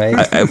 still, right?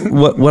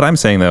 What I'm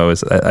saying though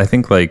is, I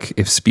think like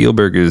if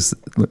Spielberg is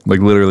like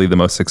literally the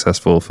most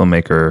successful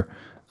filmmaker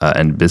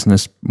and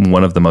business,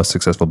 one of the most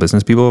successful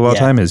business people of all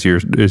time is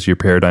your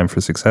paradigm for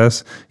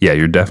success. Yeah,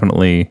 you're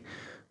definitely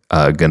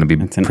going to be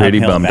pretty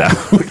bummed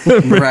out.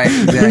 Right.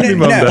 Exactly.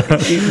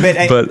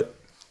 But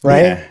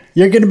right? Yeah.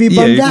 You're going to be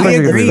bummed out. We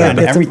agree on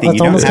everything. It's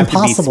You almost don't have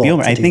impossible. to be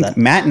Spielberg. I think that.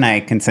 Matt and I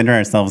consider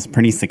ourselves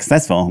pretty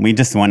successful. We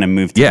just want to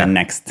move to the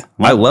next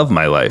level. I love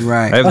my life.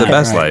 Right. I have the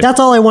best life. That's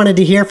all I wanted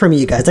to hear from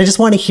you guys. I just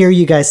want to hear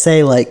you guys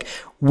say, like,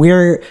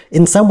 we're,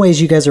 in some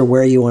ways, you guys are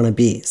where you want to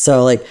be.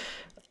 So, like,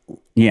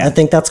 Yeah. I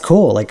think that's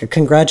cool. Like,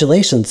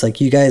 congratulations.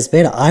 Like, you guys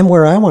made it. I'm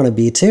where I want to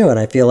be too. And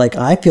I feel like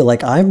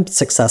I'm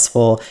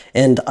successful.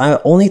 And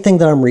only thing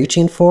that I'm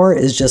reaching for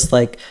is just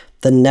like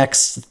the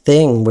next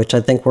thing, which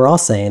I think we're all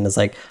saying is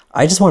like,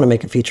 I just want to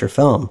make a feature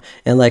film.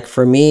 And like,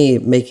 for me,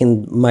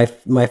 making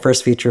my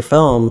first feature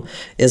film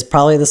is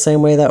probably the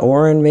same way that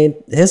Oren made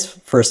his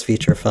first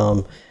feature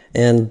film.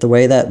 And the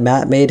way that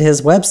Matt made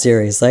his web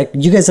series. Like,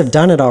 you guys have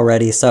done it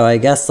already. So I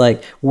guess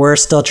like we're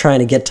still trying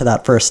to get to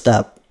that first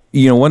step.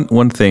 You know,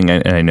 one thing,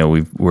 and I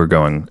know we're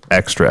going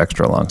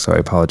extra long, so I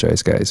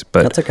apologize, guys.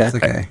 But That's okay. It's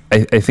okay.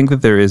 I think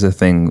that there is a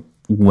thing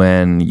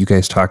when you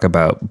guys talk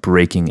about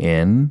breaking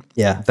in.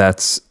 Yeah.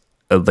 That's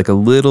like a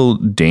little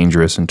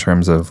dangerous in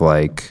terms of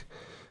like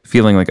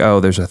feeling like,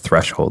 oh, there's a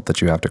threshold that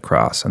you have to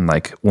cross. And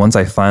like, once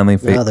I finally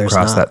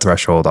cross that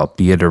threshold, I'll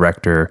be a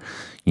director.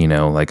 You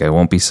know, like I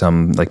won't be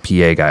some like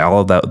PA guy.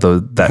 All of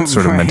that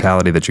sort of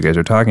mentality that you guys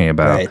are talking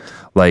about. Right.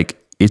 Like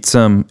it's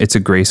a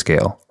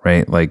grayscale,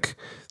 right? Like.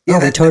 Yeah,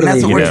 totally.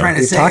 that's what we're know, trying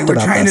to say. We're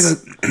trying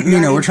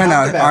to, we're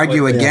trying to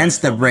argue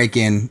against the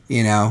break-in.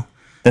 You know,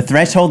 The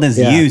threshold is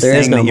you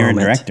saying that you're a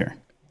director.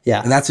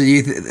 Yeah. and that's what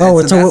you.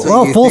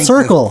 Full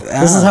circle.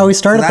 This is how we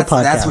started the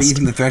podcast. That's what you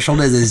think the threshold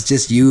is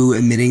just you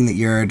admitting that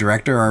you're a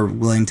director or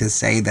willing to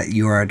say that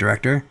you are a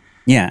director.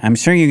 Yeah, I'm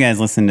sure you guys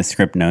listen to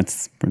Script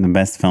Notes from the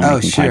best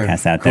filmmaking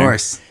podcasts out there. Of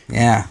course.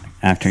 Yeah.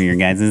 After your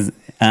guys's.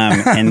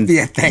 And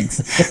Yeah,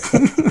 thanks.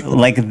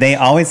 like they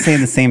always say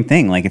the same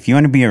thing. Like if you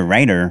want to be a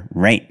writer,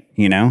 write,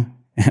 you know?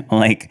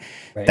 Like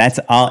that's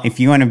all. If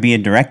you want to be a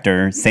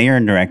director, say you're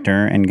a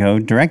director and go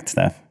direct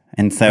stuff.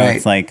 And so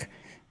it's like,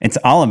 it's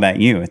all about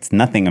you. It's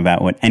nothing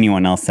about what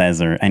anyone else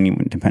says or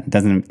it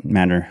doesn't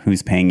matter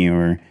who's paying you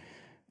or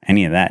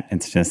any of that.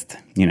 It's just,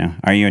 you know,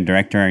 are you a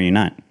director or are you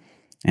not?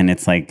 And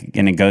it's like,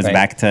 and it goes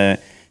back to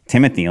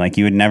Timothy. Like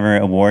you would never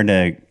award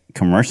a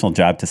commercial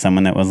job to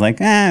someone that was like,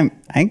 I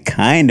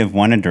kind of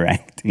want to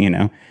direct, you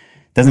know?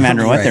 Doesn't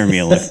matter what their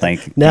reel looks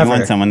like. Never. You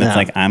want someone that's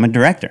like, I'm a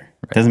director.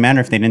 Doesn't matter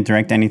if they didn't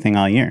direct anything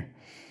all year.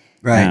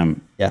 Right.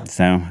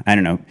 So I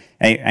don't know.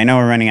 I know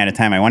we're running out of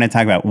time. I want to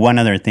talk about one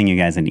other thing you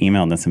guys had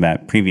emailed us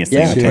about previously,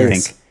 which I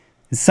think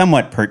is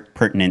somewhat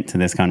pertinent to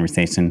this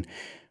conversation,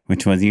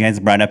 which was you guys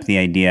brought up the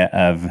idea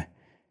of,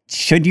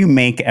 should you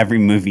make every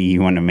movie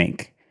you want to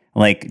make?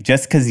 Like,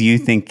 just because you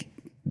think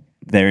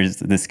there's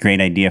this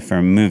great idea for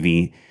a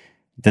movie,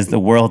 does the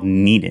world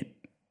need it?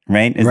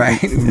 Right? Is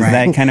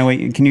that kind of what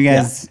can you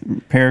guys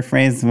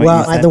paraphrase what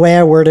you said? The way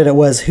I worded it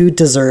was, who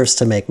deserves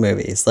to make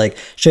movies? Like,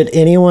 should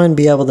anyone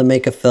be able to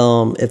make a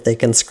film if they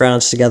can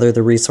scrounge together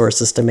the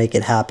resources to make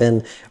it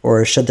happen?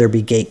 Or should there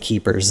be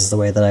gatekeepers is the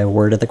way that I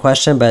worded the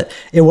question. But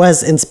it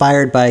was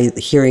inspired by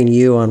hearing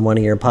you on one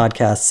of your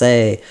podcasts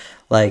say,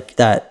 like,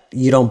 that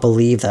you don't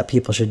believe that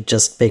people should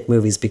just make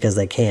movies because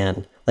they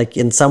can. Like,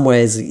 in some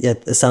ways,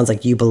 it sounds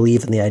like you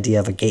believe in the idea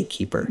of a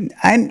gatekeeper.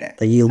 I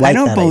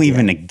don't believe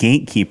in a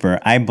gatekeeper.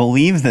 I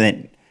believe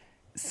that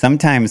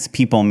sometimes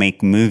people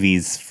make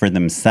movies for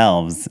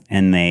themselves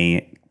and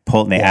they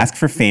ask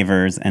for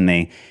favors and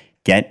they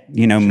get,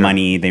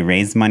 money, they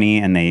raise money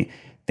and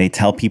they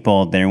tell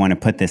people they want to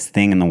put this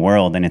thing in the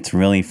world and it's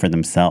really for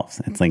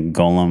themselves. It's like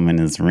Gollum and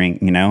his ring,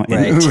 And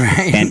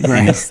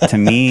it's, to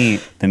me,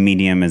 the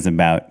medium is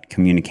about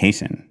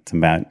communication. It's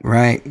about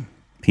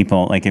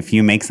people. Like if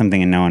you make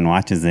something and no one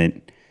watches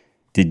it,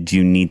 did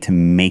you need to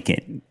make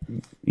it?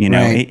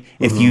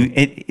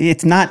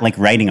 It's not like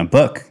writing a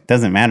book.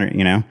 Doesn't matter,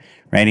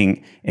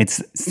 writing.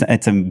 It's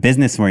a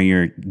business where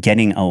you're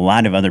getting a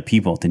lot of other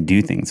people to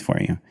do things for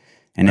you.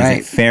 And is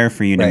it fair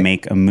for you to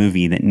make a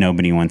movie that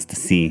nobody wants to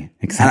see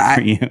except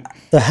for you?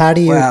 So how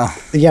do you,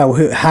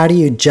 how do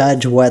you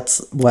judge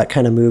what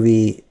kind of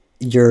movie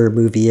your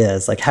movie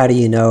is? Like, how do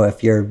you know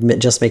if you're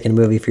just making a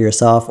movie for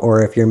yourself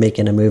or if you're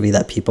making a movie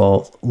that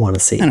people want to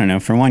see? I don't know.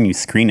 For one, you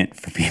screen it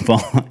for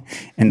people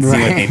and see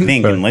what they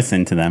think and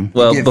listen to them.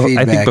 Well,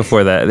 I think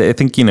before that, I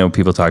think,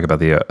 people talk about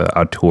the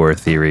auteur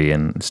theory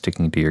and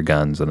sticking to your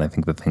guns. And I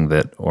think the thing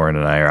that Oren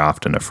and I are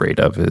often afraid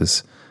of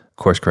is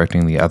course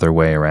correcting the other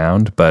way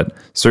around. But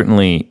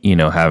certainly,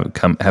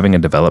 having a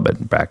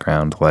development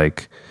background,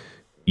 like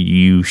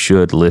you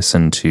should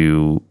listen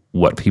to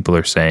what people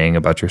are saying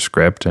about your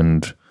script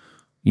and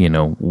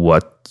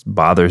what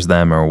bothers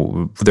them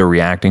or they're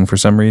reacting for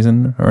some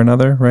reason or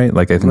another, right?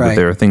 Like I think that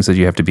there are things that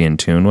you have to be in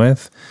tune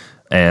with,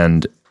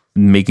 and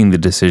making the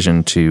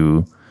decision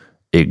to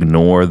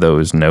ignore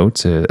those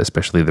notes,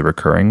 especially the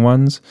recurring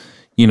ones,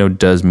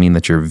 does mean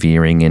that you're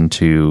veering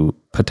into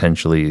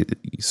potentially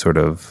sort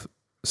of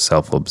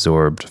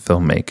self-absorbed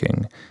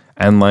filmmaking.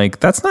 And like,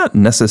 that's not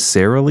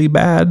necessarily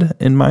bad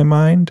in my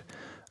mind.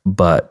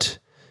 but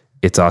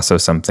it's also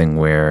something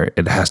where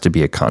it has to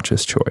be a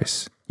conscious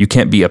choice. You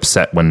can't be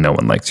upset when no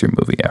one likes your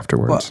movie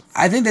afterwards. Well,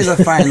 I think there's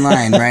a fine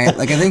line, right?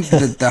 Like, I think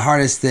the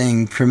hardest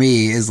thing for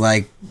me is,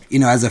 like, you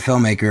know, as a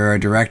filmmaker or a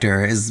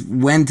director, is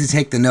when to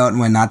take the note and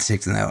when not to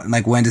take the note, and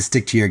like when to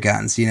stick to your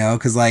guns, you know?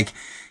 Because, like,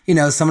 you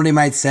know, somebody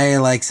might say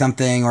like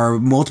something, or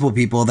multiple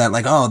people that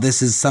like, oh,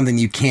 this is something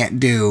you can't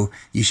do.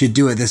 You should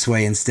do it this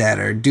way instead,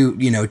 or do,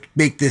 you know,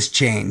 make this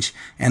change.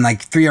 And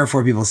like 3 or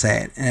 4 people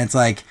say it, and it's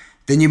like,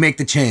 then you make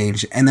the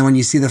change, and then when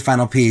you see the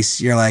final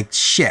piece, you're like,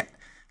 shit.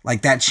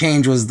 Like, that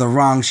change was the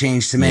wrong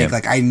change to make. Yeah.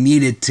 Like, I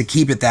needed to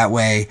keep it that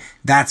way.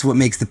 That's what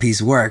makes the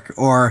piece work.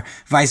 Or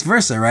vice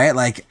versa, right?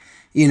 Like,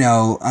 you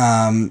know,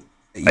 I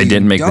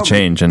didn't make the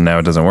change and now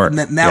it doesn't work.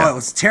 Now it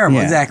was terrible.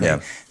 Yeah. Exactly.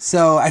 Yeah.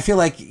 So I feel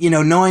like, you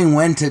know, knowing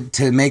when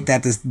to make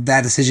that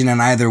decision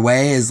on either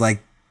way is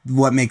like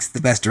what makes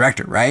the best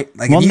director, right?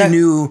 Like, if you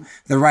knew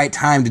the right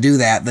time to do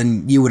that,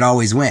 then you would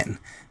always win.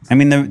 I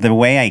mean, the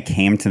way I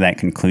came to that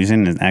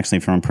conclusion is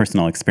actually from a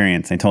personal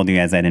experience. I told you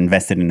guys I'd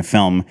invested in a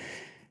film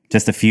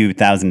just a few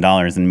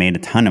 $1,000s and made a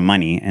ton of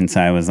money. And so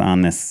I was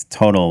on this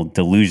total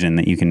delusion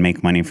that you can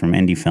make money from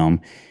indie film.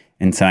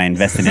 And so I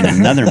invested in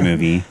another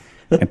movie.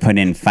 I put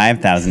in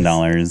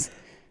 $5,000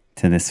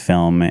 to this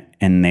film,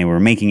 and they were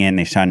making it, and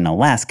they shot in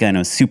Alaska, and it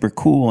was super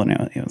cool, and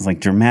it was like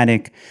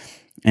dramatic.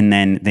 And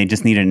then they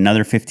just needed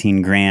another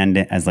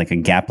 $15,000 as like a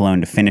gap loan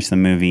to finish the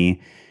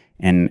movie.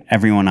 And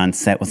everyone on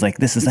set was like,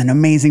 this is an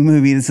amazing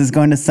movie. This is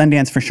going to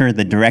Sundance for sure.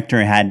 The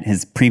director had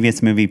his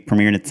previous movie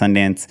premiered at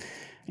Sundance.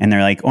 And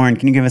they're like, Oren,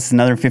 can you give us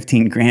another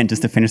 $15,000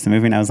 just to finish the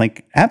movie? And I was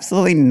like,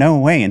 absolutely no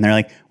way. And they're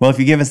like, well, if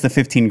you give us the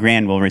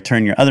 $15,000, we'll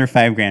return your other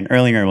 $5,000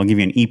 earlier. We'll give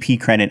you an EP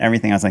credit,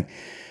 everything. I was like,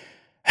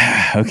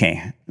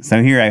 okay.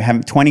 So here I have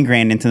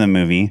 $20,000 into the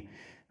movie.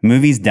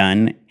 Movie's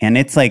done. And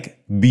it's like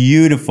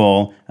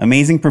beautiful,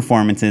 amazing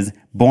performances,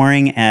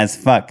 boring as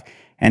fuck.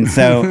 And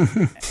so,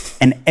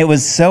 and it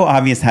was so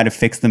obvious how to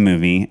fix the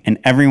movie, and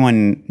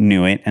everyone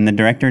knew it. And the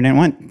director didn't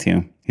want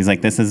to. He's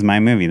like, this is my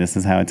movie. This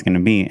is how it's going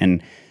to be.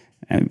 And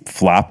I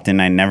flopped,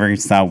 and I never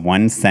saw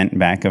 1 cent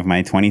back of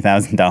my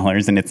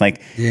 $20,000. And it's like,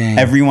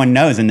 everyone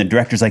knows. And the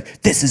director's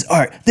like, this is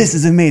art. This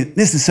is amazing.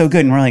 This is so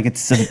good. And we're like,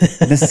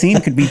 the scene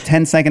could be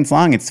 10 seconds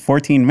long. It's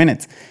 14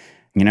 minutes.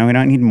 You know, we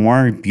don't need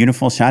more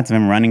beautiful shots of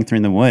him running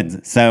through the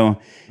woods. So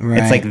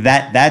it's like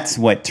that's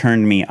what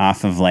turned me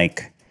off of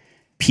like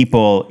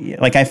people,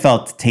 like I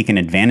felt taken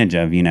advantage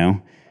of, you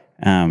know,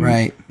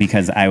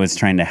 because I was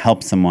trying to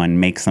help someone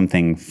make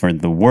something for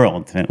the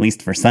world, at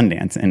least for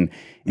Sundance. And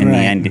in the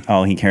end,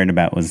 all he cared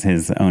about was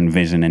his own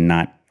vision and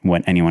not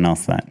what anyone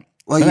else thought.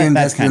 Well, so you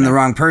invested in the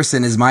wrong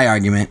person is my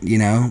argument, you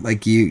know,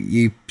 like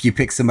you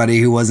picked somebody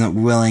who wasn't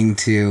willing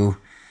to,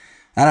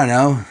 I don't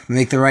know,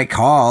 make the right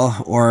call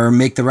or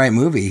make the right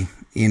movie,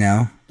 you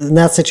know? In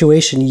that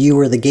situation, you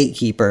were the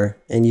gatekeeper,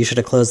 and you should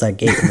have closed that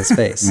gate in his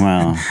face.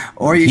 Well,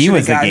 or you should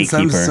have gotten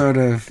some sort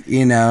of,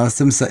 you know,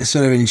 some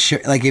sort of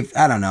insurance. Like, if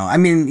I don't know. I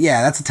mean,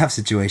 yeah, that's a tough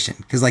situation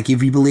because, like,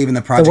 if you believe in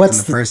the project and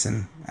the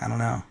person, I don't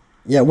know.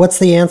 Yeah, what's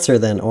the answer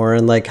then,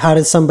 Oren? Like, how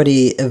does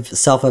somebody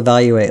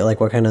self-evaluate, like,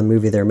 what kind of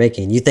movie they're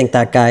making? You think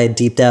that guy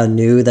deep down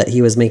knew that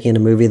he was making a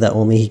movie that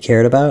only he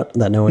cared about,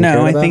 that no one cared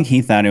about? No, I think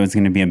he thought it was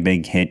going to be a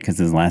big hit because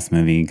his last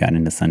movie got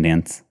into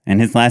Sundance.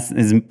 And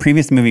his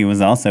previous movie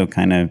was also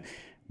kind of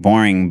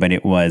boring, but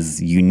it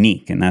was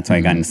unique. And that's why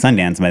I got into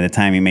Sundance. By the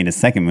time he made his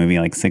second movie,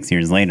 like 6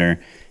 years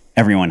later,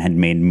 everyone had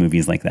made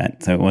movies like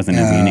that. So it wasn't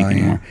as unique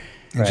anymore.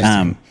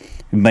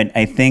 But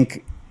I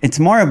think it's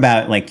more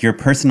about like your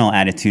personal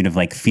attitude of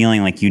like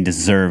feeling like you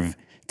deserve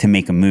to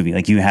make a movie.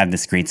 Like you have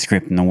this great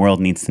script and the world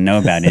needs to know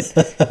about it.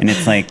 And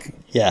it's like,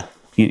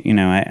 you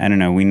know, I don't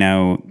know. We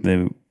know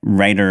the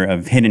writer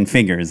of Hidden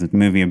Figures, a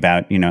movie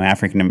about, you know,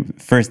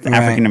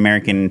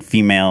 African-American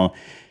female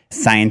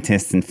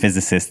scientists and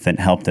physicists that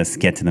helped us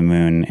get to the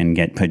moon and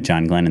put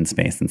John Glenn in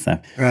space and stuff.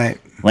 Right.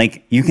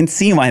 Like, you can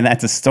see why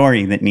that's a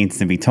story that needs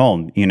to be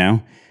told, you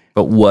know?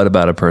 But what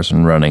about a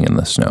person running in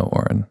the snow,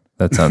 Oren?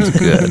 That sounds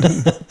good.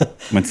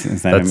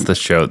 That's the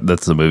show.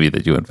 That's the movie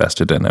that you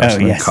invested in. I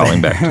was calling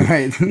back to.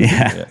 Right.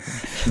 Yeah.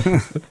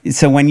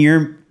 So when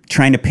you're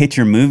trying to pitch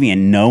your movie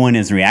and no one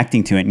is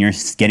reacting to it and you're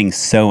getting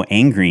so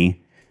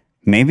angry,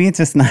 maybe it's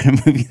just not a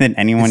movie that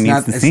anyone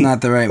needs to see. It's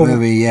not the right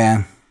movie,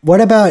 yeah. What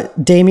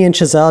about Damien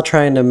Chazelle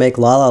trying to make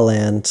La La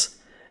Land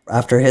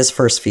after his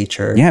first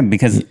feature? Yeah,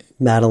 because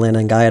Madeline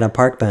and Guy on a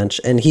Park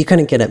Bench, and he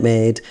couldn't get it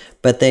made,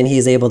 but then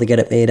he's able to get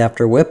it made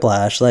after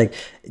Whiplash. Like,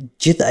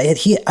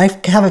 I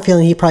have a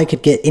feeling he probably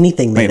could get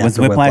anything made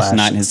after Whiplash. Was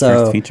Whiplash not his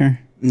first feature?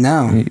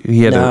 No.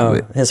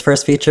 His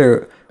first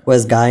feature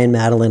was Guy and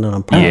Madeline on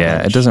a Park Bench.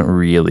 Yeah, it doesn't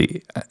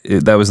really.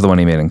 That was the one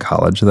he made in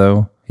college,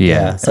 though.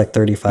 Yeah, it's like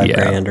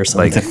 $35,000 or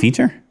something. It's a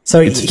feature?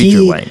 So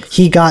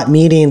he got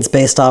meetings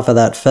based off of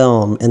that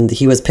film, and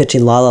he was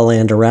pitching La La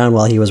Land around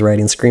while he was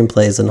writing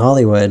screenplays in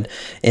Hollywood,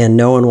 and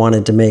no one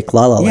wanted to make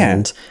La La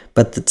Land.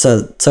 But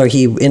so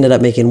he ended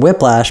up making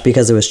Whiplash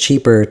because it was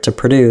cheaper to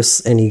produce,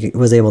 and he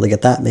was able to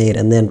get that made.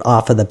 And then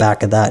off of the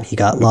back of that, he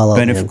got La La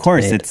Land. But of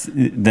course, made. It's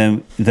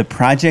the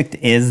project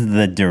is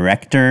the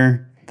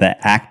director,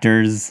 the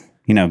actors.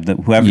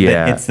 whoever,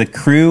 it's the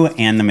crew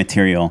and the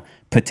material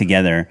put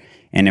together.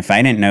 And if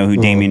I didn't know who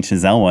Damien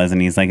Chazelle was,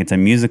 and he's like, it's a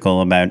musical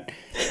about,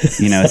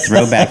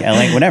 throwback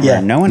LA,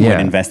 whatever, no one would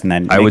invest in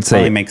that. I would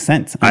say it makes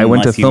sense. I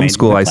went to film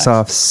school. I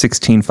saw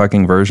 16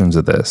 fucking versions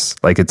of this.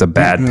 Like, it's a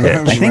bad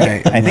pitch.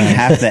 I think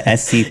half the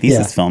SC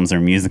thesis films are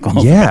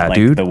musicals. Yeah, like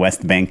dude. The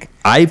West Bank.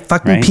 I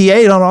fucking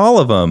PA'd on all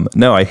of them.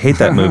 No, I hate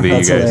that movie, you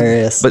guys.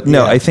 Hilarious. But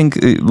no, I think,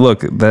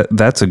 look,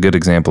 that's a good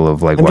example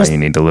of like why you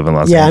need to live in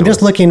Los Angeles. Yeah, I'm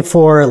just looking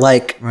for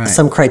like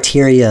some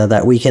criteria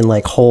that we can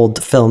like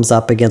hold films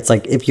up against.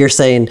 Like, if you're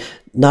saying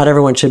not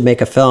everyone should make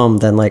a film,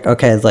 then like,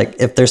 okay, like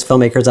if there's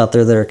filmmakers out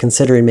there that are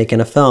considering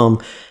making a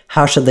film,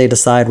 how should they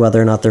decide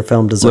whether or not their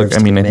film deserves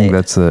to be made? I think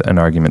that's an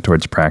argument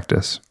towards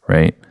practice,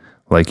 right?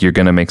 Like, you're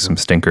going to make some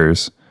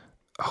stinkers.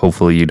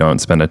 Hopefully you don't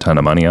spend a ton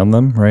of money on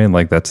them, right?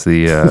 Like, that's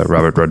the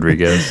Robert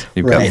Rodriguez.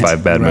 You've got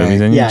 5 bad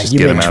movies in you. Just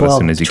get them out as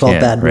soon as you 12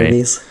 can, bad right?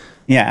 Movies.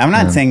 Yeah, I'm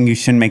not saying you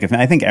shouldn't make a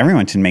film. I think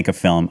everyone should make a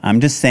film. I'm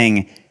just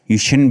saying you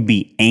shouldn't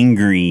be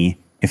angry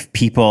if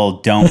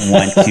people don't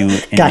want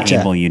to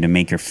enable you to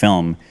make your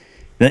film.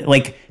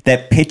 Like,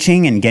 that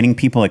pitching and getting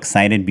people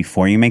excited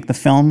before you make the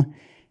film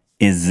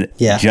is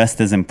just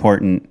as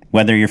important,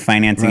 whether you're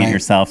financing it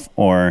yourself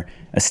or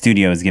a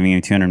studio is giving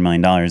you $200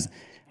 million.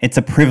 It's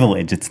a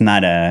privilege. It's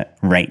not a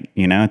right,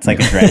 It's like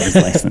a driver's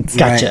license.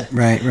 Gotcha.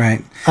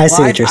 Right. I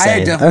see what you're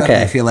saying. I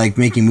definitely feel like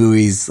making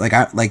movies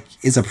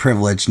is a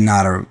privilege,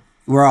 not a...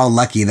 We're all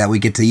lucky that we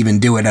get to even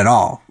do it at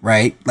all,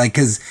 right? Like,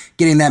 because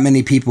getting that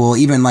many people,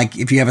 even like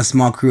if you have a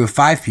small crew of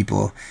 5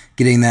 people,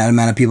 getting that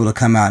amount of people to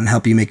come out and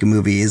help you make a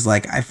movie is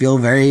like, I feel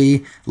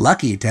very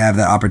lucky to have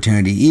that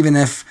opportunity, even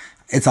if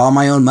it's all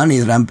my own money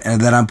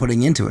that I'm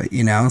putting into it,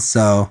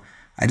 So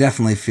I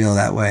definitely feel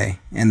that way,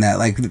 and that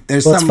like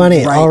there's. Well, it's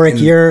funny, Ulrich.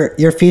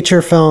 Your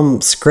feature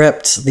film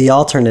script, The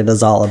Alternate,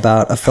 is all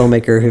about a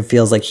filmmaker who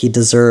feels like he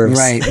deserves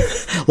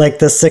like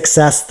the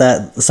success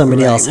that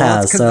somebody else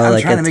has. So I'm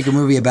like, trying to make a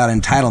movie about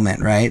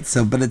entitlement, right?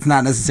 So, but it's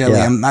not necessarily.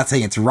 Yeah. I'm not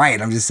saying it's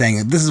right. I'm just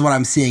saying this is what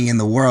I'm seeing in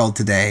the world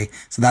today.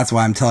 So that's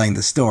why I'm telling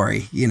the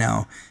story.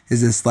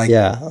 Is this like?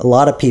 Yeah, a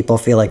lot of people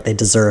feel like they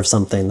deserve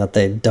something that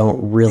they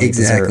don't really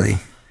deserve.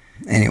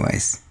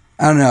 Anyways.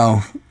 I don't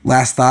know.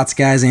 Last thoughts,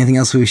 guys? Anything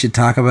else we should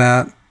talk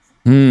about?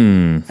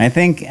 I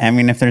think,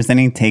 if there's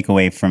any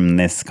takeaway from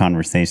this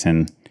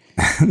conversation,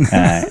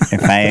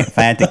 if I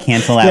had to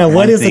cancel out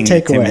one thing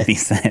that Timothy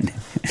said,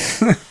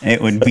 it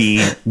would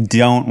be,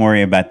 don't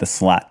worry about the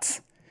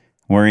slots.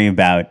 Worry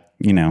about,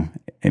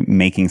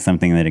 making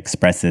something that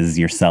expresses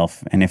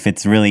yourself. And if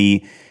it's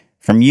really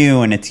from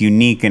you and it's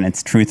unique and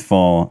it's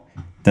truthful,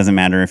 doesn't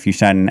matter if you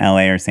shot in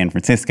LA or San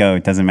Francisco.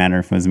 It doesn't matter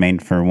if it was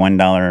made for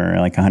 $1 or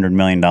like $100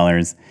 million.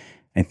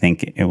 I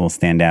think it will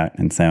stand out.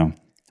 And so,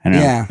 I don't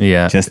know.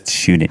 Yeah. Just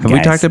shoot it, Have guys.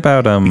 we talked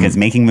about... because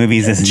making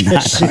movies is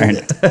not hard.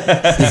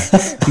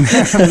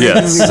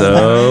 Yeah,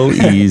 so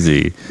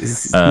easy.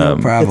 No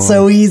problem. It's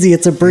so easy.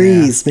 It's a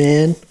breeze,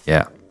 man.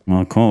 Yeah.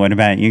 Well, cool. What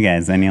about you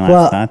guys? Any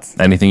last thoughts?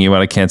 Anything you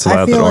want to cancel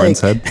out that Oren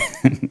said?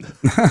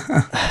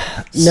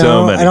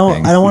 No, I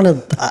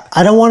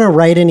don't want to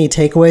write any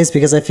takeaways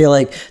because I feel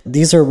like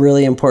these are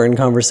really important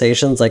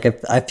conversations. Like,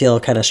 I feel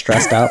kind of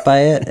stressed out by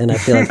it, and I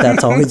feel like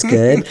that's always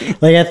good.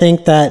 Like, I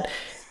think that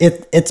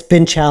it's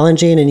been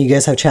challenging, and you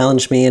guys have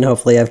challenged me, and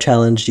hopefully I've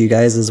challenged you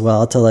guys as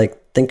well to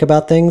like think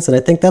about things, and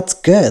I think that's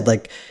good.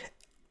 Like,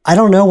 I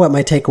don't know what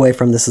my takeaway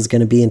from this is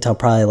going to be until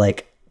probably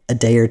like a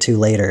day or two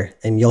later,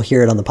 and you'll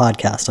hear it on the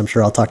podcast. I'm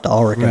sure I'll talk to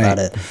Ulrich about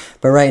it.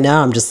 But right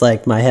now I'm just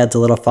like, my head's a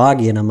little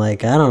foggy, and I'm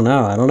like, I don't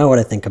know what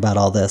I think about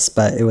all this,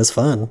 but it was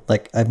fun.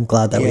 Like, I'm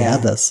glad that we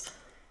had this.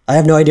 I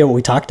have no idea what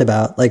we talked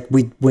about. Like,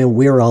 we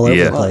were all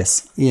over the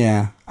place.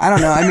 Yeah. I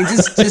don't know.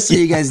 Just so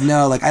you guys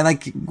know, like, I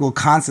will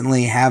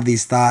constantly have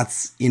these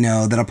thoughts,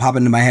 that'll pop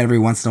into my head every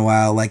once in a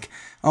while. Like,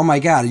 oh my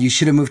God, you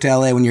should have moved to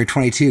LA when you were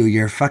 22.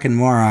 You're a fucking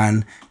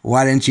moron.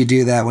 Why didn't you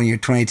do that when you're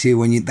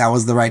 22, that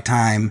was the right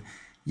time?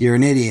 You're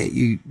an idiot.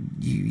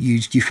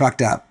 You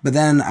fucked up. But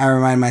then I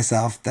remind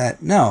myself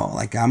that no,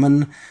 like, I'm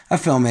a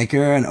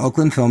filmmaker, an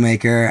Oakland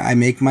filmmaker. I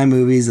make my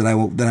movies that I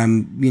want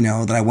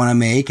to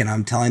make, and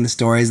I'm telling the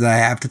stories that I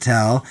have to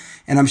tell,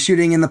 and I'm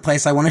shooting in the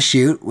place I want to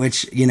shoot,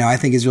 which, I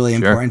think is really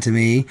important to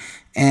me.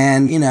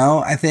 And,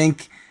 I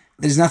think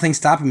there's nothing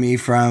stopping me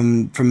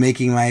from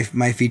making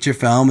my feature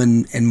film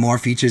and more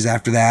features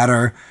after that,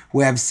 or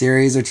web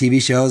series or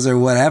TV shows or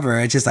whatever.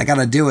 It's just, I got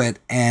to do it.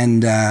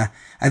 And,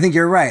 I think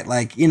you're right.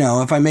 Like,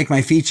 if I make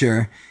my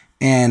feature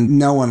and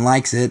no one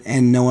likes it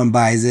and no one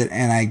buys it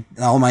and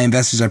all my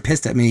investors are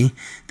pissed at me,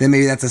 then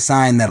maybe that's a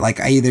sign that like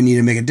I either need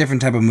to make a different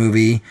type of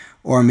movie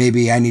or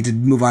maybe I need to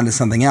move on to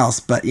something else.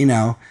 But,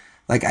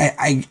 like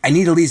I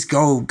need to at least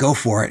go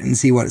for it and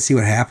see what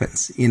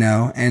happens,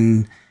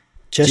 and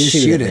just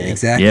shoot it.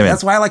 Exactly. Yeah,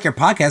 that's why I like your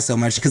podcast so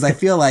much, because I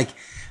feel like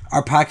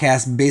our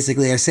podcasts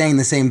basically are saying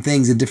the same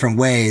things in different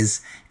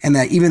ways, and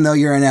that even though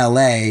you're in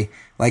LA,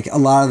 like a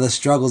lot of the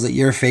struggles that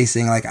you're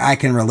facing, like I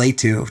can relate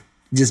to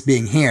just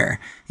being here,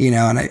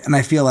 and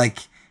I feel like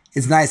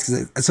it's nice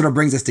because it sort of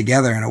brings us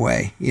together in a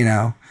way,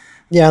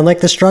 Yeah, and like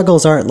the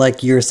struggles aren't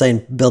like you're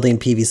saying building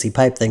PVC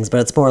pipe things, but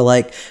it's more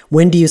like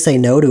when do you say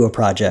no to a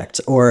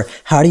project, or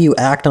how do you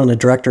act on a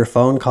director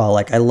phone call?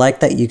 Like I like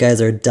that you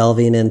guys are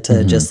delving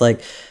into just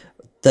like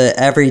the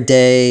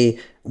everyday,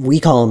 we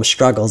call them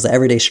struggles, the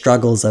everyday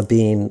struggles of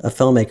being a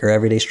filmmaker,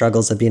 everyday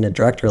struggles of being a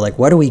director. Like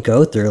what do we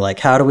go through? Like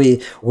how do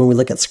we, when we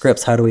look at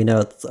scripts, how do we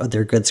know if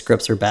they're good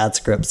scripts or bad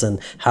scripts, and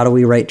how do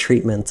we write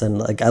treatments? And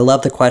like I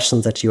love the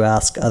questions that you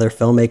ask other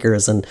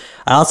filmmakers, and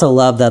I also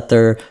love that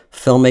they're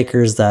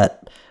filmmakers that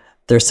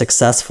they're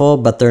successful,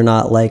 but they're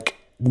not like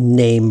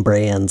name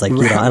brands. Like,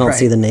 you know, I don't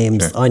see the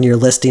names on your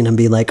listing and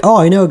be like, oh,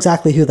 I know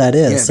exactly who that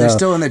is. Yeah, so, they're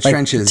still in the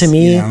trenches. To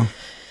me, you know?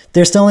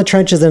 They're still in the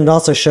trenches, and it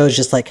also shows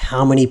just like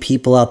how many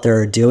people out there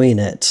are doing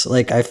it.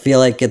 Like, I feel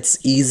like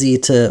it's easy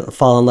to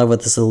fall in love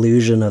with this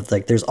illusion of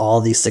like, there's all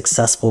these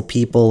successful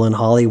people in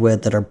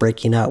Hollywood that are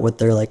breaking out with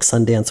their like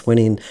Sundance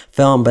winning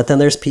film. But then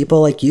there's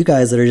people like you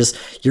guys that are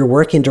just, you're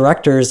working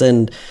directors,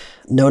 and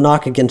no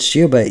knock against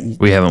you, but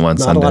we haven't won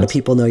not Sundance. a lot of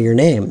people know your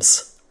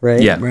names.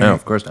 Right? Yeah, no,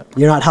 of course not.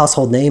 You're not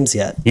household names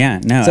yet.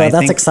 Yeah, no. So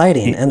that's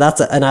exciting, and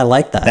I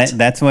like that.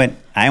 That's what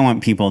I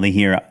want people to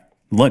hear.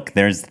 Look,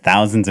 there's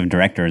thousands of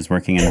directors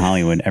working in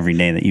Hollywood every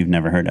day that you've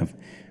never heard of,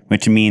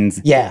 which means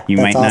you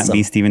might not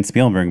be Steven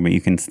Spielberg, but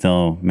you can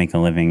still make a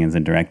living as a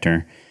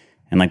director.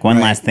 And like one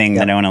last thing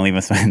that I want to leave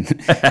us with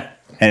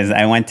is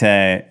I went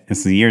to,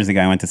 this was years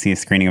ago, I went to see a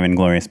screening of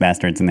Inglourious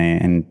Bastards, and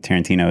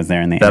Tarantino was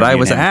there, and that I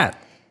was at.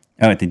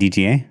 Oh, at the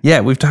DGA?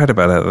 Yeah, we've talked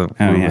about it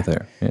when we were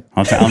there. Yeah.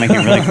 I'll make it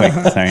really quick.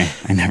 Sorry,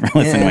 I never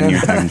listened when you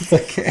were talking.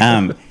 Okay.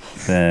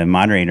 The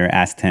moderator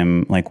asked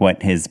him like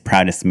what his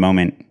proudest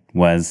moment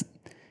was,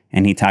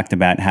 and he talked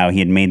about how he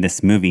had made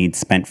this movie. He'd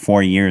spent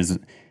 4 years,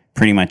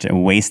 pretty much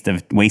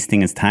wasting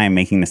his time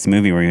making this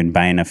movie, where he would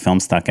buy enough film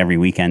stock every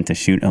weekend to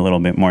shoot a little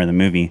bit more of the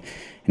movie.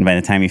 And by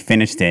the time he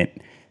finished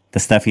it, the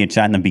stuff he had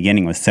shot in the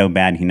beginning was so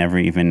bad he never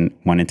even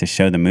wanted to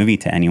show the movie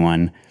to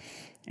anyone.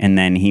 And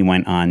then he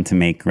went on to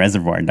make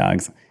Reservoir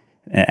Dogs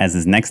as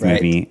his next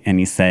movie. And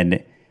he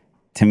said,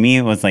 to me,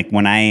 it was like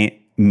when I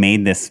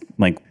made this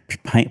like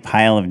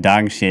pile of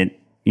dog shit,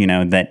 you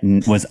know, that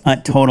was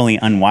totally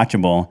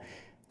unwatchable,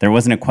 there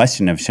wasn't a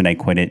question of should I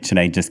quit it? Should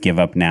I just give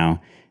up now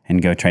and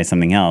go try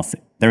something else?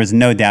 There was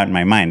no doubt in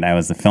my mind I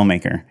was a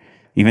filmmaker,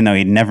 even though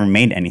he'd never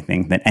made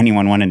anything that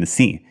anyone wanted to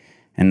see.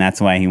 And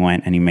that's why he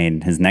went and he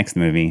made his next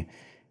movie.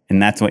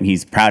 And that's what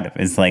he's proud of,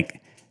 is like,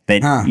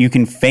 that you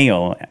can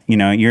fail. You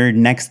know, your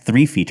next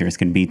 3 features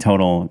could be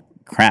total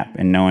crap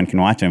and no one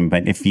can watch them.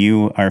 But if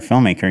you are a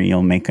filmmaker,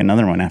 you'll make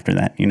another one after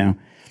that, you know?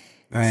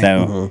 Right.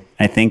 So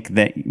I think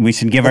that we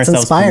should give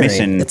ourselves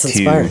permission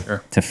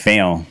to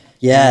fail.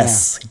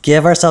 Yes. Yeah.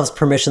 Give ourselves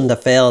permission to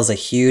fail is a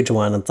huge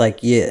one. It's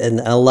like,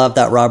 and I love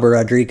that Robert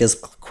Rodriguez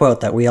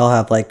quote that we all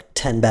have like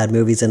 10 bad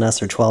movies in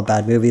us or 12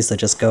 bad movies, so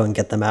just go and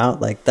get them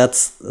out. Like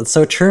that's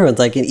so true. It's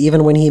like,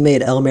 even when he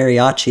made El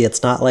Mariachi,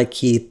 it's not like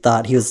he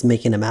thought he was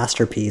making a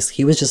masterpiece.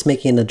 He was just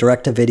making a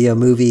direct-to-video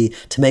movie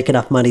to make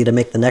enough money to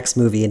make the next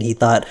movie. And he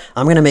thought,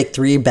 I'm going to make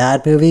 3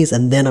 bad movies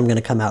and then I'm going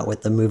to come out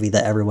with the movie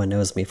that everyone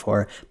knows me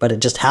for. But it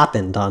just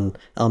happened on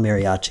El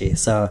Mariachi.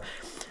 So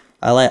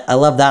I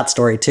love that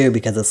story too,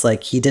 because it's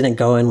like he didn't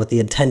go in with the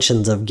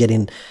intentions of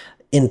getting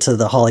into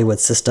the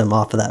Hollywood system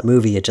off of that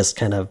movie. It just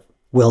kind of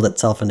willed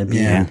itself into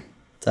being. Yeah.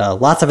 So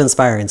lots of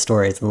inspiring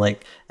stories, and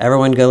like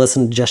everyone go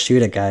listen to Just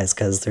Shoot It, guys,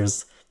 because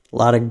there's a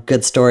lot of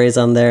good stories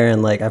on there.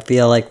 And like I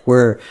feel like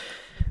we're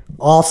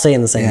all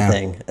saying the same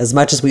thing. As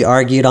much as we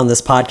argued on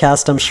this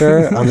podcast, I'm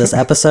sure on this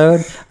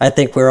episode, I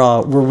think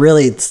we're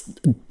really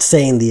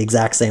saying the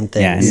exact same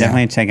thing. Yeah, and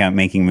definitely check out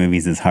Making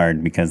Movies is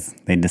Hard, because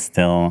they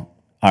distill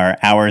our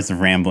hours of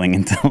rambling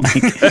into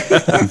like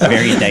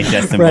very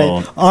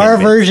digestible. Right. Our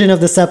version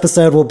of this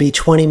episode will be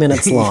 20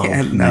 minutes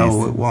long.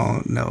 No, it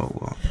won't. No,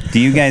 it won't. Do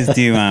you guys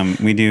do,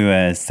 we do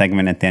a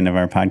segment at the end of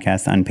our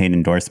podcast, Unpaid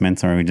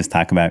Endorsements, where we just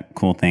talk about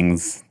cool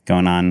things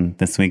going on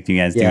this week? Do you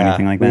guys do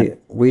anything like that?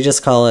 We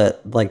just call it,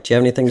 like, do you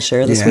have anything to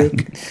share this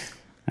week?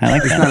 I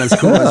like it's that. Not as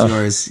cool as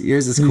yours.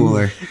 Yours is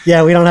cooler.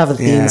 Yeah, we don't have a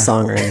theme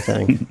song or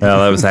anything. Well,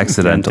 that was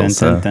accidental.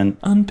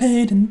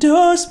 Unpaid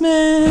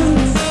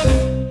endorsements.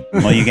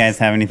 Well, you guys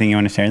have anything you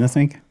want to share this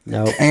week?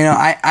 No. Nope. You know,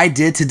 I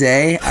did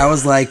today. I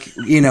was like,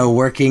 you know,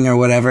 working or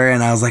whatever,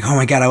 and I was like, oh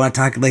my God, I want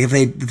to talk. Like, if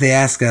they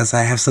ask us,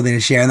 I have something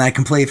to share, and I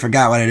completely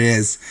forgot what it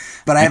is.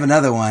 But I have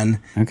another one.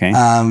 Okay.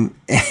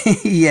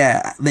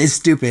 Yeah, it's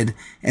stupid,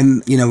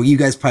 and you know, you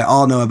guys probably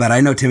all know about it.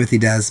 I know Timothy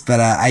does, but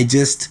I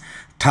just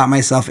taught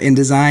myself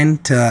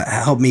InDesign to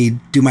help me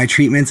do my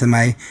treatments and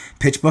my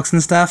pitch books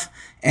and stuff.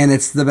 And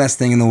it's the best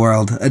thing in the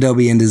world,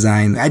 Adobe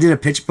InDesign. I did a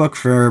pitch book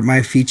for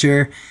my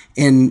feature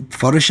in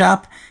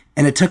Photoshop,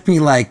 and it took me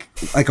like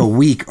a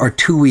week or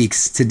 2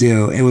 weeks to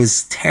do. It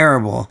was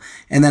terrible.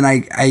 And then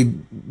I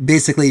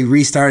basically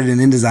restarted in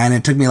InDesign.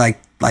 It took me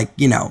like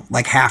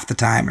half the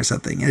time or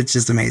something. It's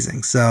just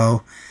amazing.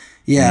 So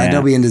yeah,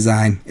 Adobe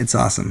InDesign, it's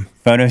awesome.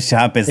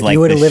 Photoshop is like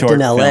the short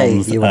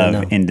films of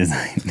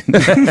InDesign.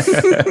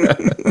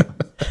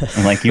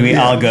 Like we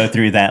all go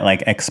through that,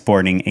 like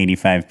exporting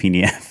 85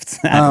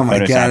 PDFs out of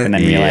Photoshop and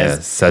then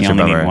realize you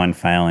only need one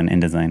file in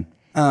InDesign.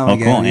 Oh, my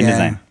God, cool. yeah.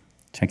 InDesign.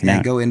 Check it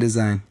out. Go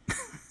InDesign.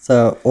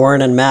 So,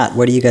 Oren and Matt,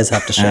 what do you guys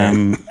have to share?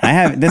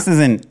 This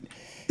isn't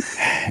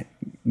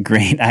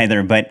great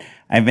either, but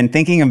I've been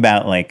thinking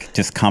about like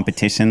just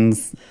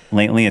competitions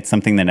lately. It's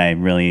something that I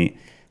really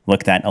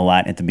looked at a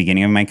lot at the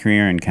beginning of my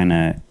career and kind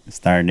of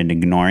started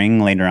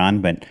ignoring later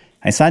on. But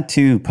I saw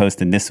 2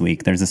 posted this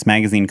week. There's this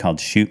magazine called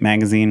Shoot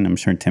Magazine. I'm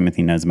sure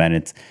Timothy knows about it.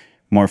 It's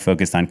more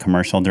focused on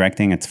commercial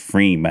directing. It's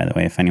free, by the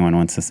way, if anyone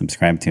wants to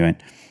subscribe to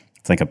it.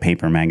 It's like a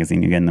paper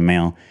magazine you get in the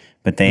mail.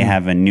 But they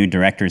have a new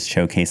director's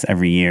showcase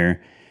every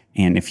year.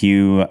 And if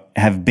you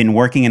have been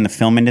working in the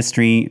film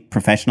industry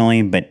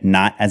professionally, but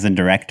not as a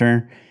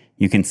director,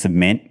 you can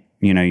submit,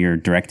 your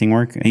directing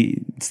work,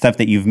 stuff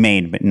that you've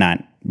made, but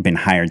not been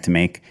hired to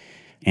make.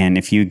 And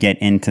if you get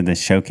into the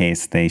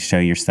showcase, they show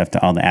your stuff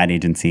to all the ad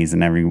agencies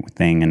and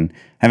everything. And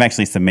I've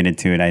actually submitted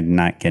to it. I did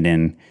not get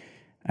in.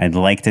 I'd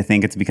like to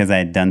think it's because I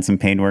had done some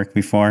paid work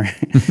before,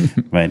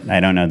 but I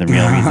don't know the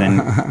real reason.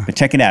 But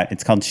check it out.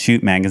 It's called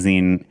Shoot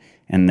Magazine.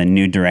 And the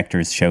new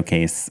director's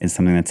showcase is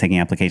something that's taking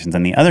applications.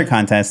 And the other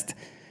contest,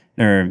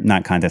 or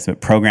not contest,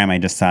 but program I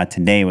just saw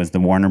today was the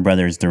Warner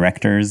Brothers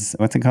Directors,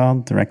 what's it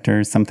called?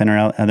 Directors something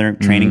or other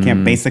training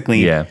camp.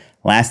 Basically,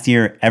 last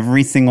year,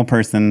 every single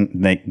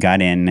person that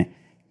got in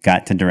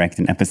got to direct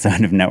an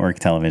episode of network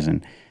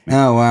television.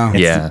 Oh, wow.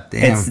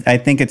 I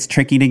think it's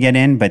tricky to get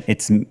in, but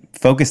it's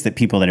focused at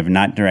people that have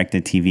not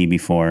directed TV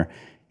before.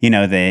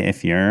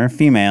 If you're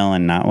female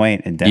and not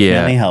white, it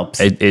definitely helps.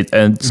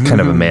 It's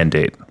kind of a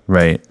mandate,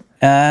 right?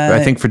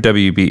 I think for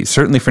WB,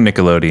 certainly for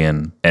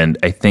Nickelodeon, and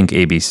I think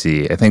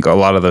ABC, I think a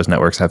lot of those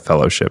networks have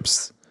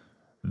fellowships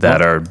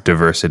that are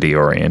diversity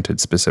oriented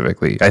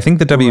specifically. I think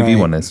the WB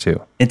one is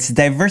too. It's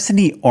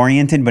diversity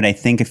oriented, but I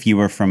think if you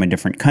were from a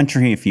different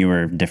country, if you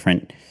were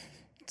different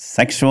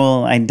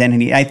sexual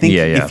identity, I think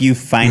if you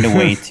find a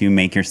way to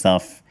make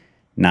yourself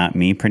not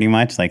me, pretty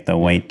much, like the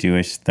white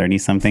Jewish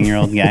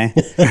 30-something-year-old guy,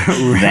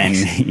 then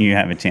you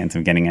have a chance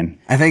of getting in.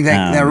 I think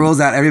that rules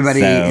out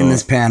everybody in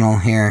this panel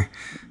here.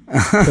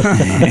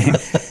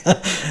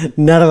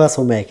 None of us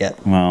will make it.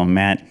 Well,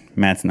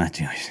 Matt's not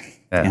Jewish.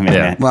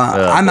 Matt.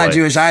 Well, I'm not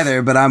Jewish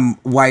either, but I'm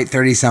white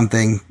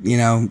 30-something,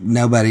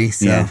 nobody.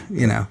 So,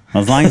 Well,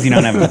 as long as you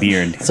don't have a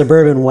beard.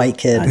 Suburban white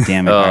kid. Oh,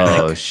 damn it.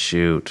 Oh,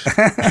 shoot.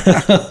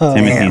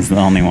 Timothy's the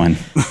only one.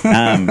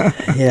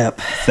 Yep.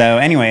 So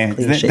anyway,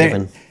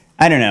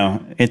 I don't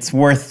know. It's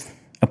worth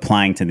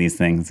applying to these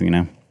things,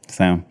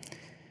 So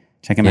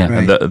check them out.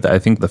 Right. I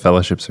think the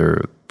fellowships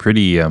are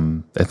pretty, I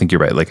think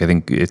you're right. Like, I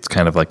think it's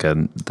kind of like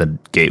the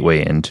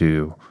gateway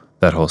into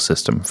that whole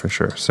system for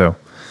sure. So,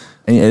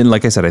 and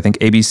like I said, I think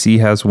ABC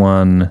has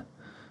one,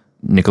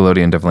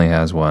 Nickelodeon definitely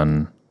has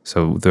one.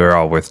 So they're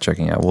all worth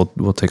checking out.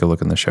 We'll take a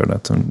look in the show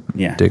notes and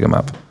dig them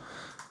up.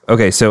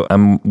 Okay, so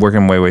I'm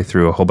working my way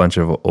through a whole bunch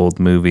of old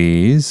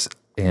movies,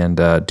 and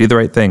Do the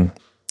Right Thing.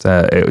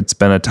 It's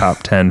been a top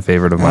 10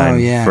 favorite of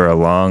mine for a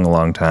long,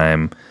 long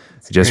time.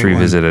 I just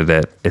revisited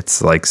it.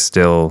 It's like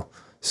still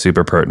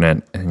super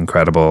pertinent and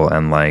incredible,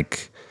 and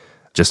like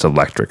just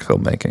electric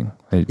filmmaking.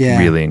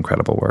 Really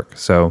incredible work.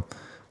 So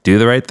Do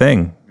the Right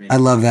Thing. I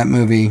love that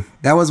movie.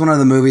 That was one of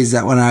the movies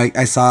that when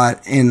I saw it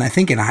in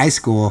high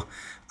school,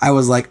 I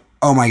was like,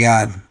 oh my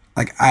God,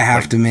 like I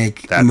have to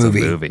make a movie.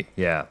 That's a movie.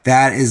 Yeah.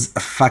 That is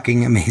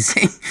fucking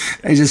amazing.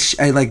 I just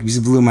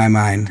blew my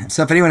mind.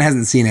 So if anyone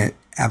hasn't seen it,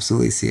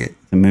 absolutely see it.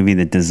 It's a movie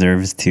that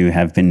deserves to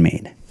have been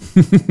made.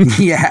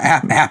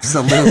 Yeah,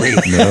 absolutely.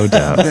 No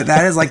doubt.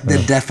 That is like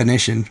the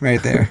definition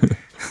right there.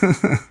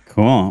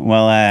 Cool.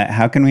 Well,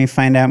 how can we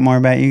find out more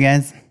about you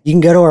guys? You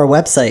can go to our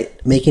website,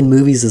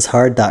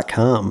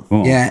 makingmoviesishard.com.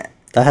 Cool. Yeah.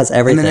 That has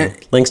everything.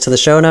 Links to the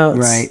show notes,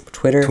 right?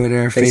 Twitter,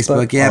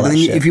 Facebook. Yeah, but then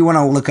if you want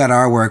to look at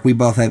our work, we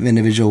both have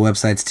individual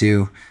websites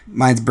too.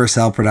 Mine's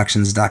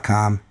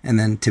BurcellProductions.com, and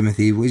then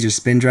Timothy, was your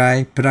Spin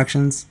Dry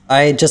Productions?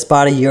 I just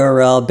bought a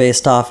URL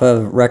based off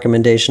of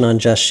recommendation on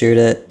Just Shoot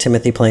It,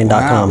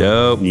 TimothyPlane.com.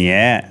 Nope.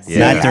 Yeah.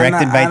 Not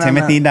directed by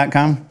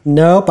Timothy.com?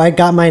 Nope, I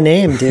got my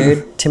name,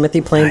 dude.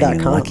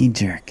 TimothyPlane.com. Lucky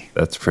jerk.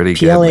 That's pretty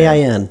good.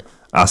 PLAIN.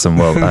 Awesome.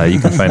 Well, you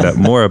can find out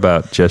more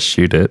about Just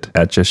Shoot It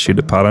at Just Shoot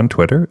It Pod on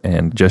Twitter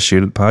and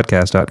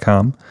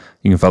justshootitpodcast.com.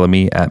 You can follow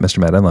me at Mr.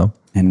 Matt Enlow.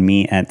 And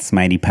me at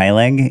Smitey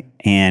Pyleg.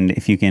 And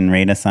if you can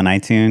rate us on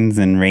iTunes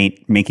and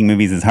rate Making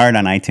Movies is Hard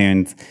on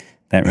iTunes,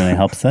 that really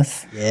helps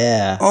us.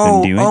 Yeah.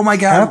 Oh my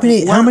God.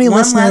 How many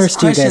listeners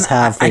do you guys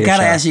have for I your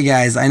gotta show? ask you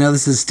guys, I know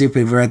this is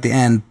stupid, we're at the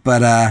end,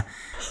 but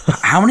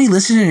how many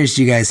listeners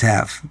do you guys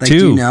have? Like, 2.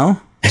 Do you know?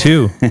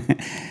 2.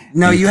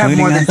 No, you have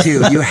more than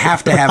 2. You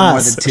have to have more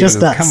than 2.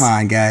 Just us. Come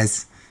on,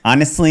 guys.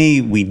 Honestly,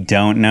 we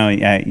don't know.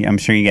 I'm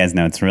sure you guys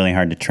know it's really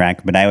hard to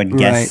track, but I would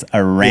guess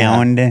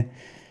around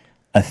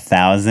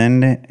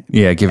 1,000.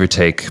 Yeah, give or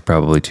take,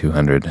 probably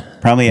 200.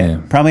 Probably How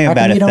about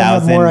come you 1,000. don't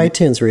have more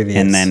iTunes reviews?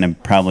 And then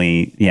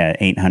probably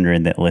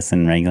 800 that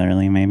listen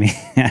regularly, maybe.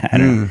 I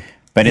don't know.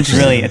 But it's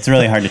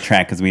really hard to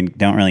track because we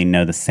don't really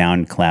know the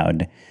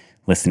SoundCloud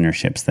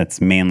listenerships.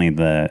 That's mainly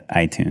the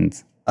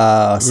iTunes.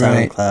 Oh,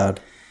 SoundCloud.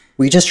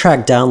 We just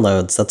track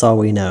downloads. That's all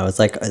we know. It's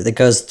like it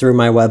goes through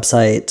my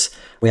website.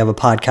 We have a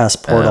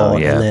podcast portal,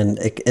 and then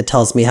it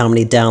tells me how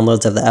many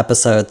downloads of the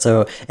episode.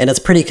 So, and it's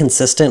pretty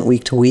consistent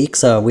week to week.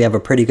 So we have a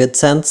pretty good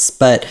sense,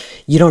 but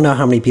you don't know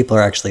how many people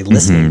are actually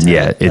listening to it.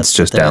 Yeah, it's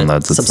just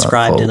downloads. It's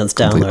subscribed not and it's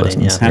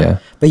downloading. Yeah.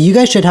 But you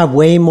guys should have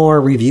way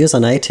more reviews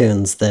on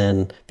iTunes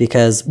than,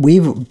 because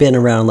we've been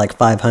around like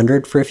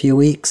 500 for a few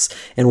weeks,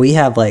 and we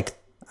have like,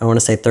 I want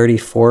to say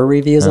 34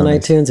 reviews on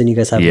iTunes, and you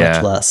guys have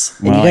much less.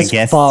 And well, you guys I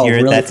guess fall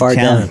really that's far a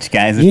challenge,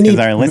 down. guys. It's because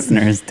our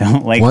listeners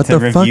don't like to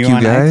review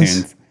on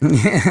iTunes.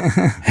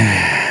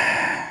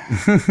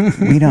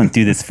 We don't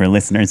do this for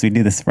listeners. We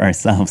do this for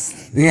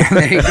ourselves. Yeah,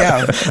 there you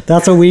go.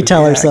 That's what we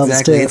tell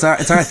ourselves too. It's our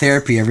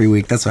therapy every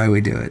week. That's why we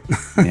do it.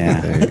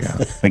 Yeah, there you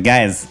go. But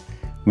guys,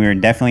 we're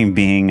definitely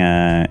being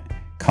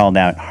called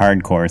out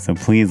hardcore, so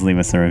please leave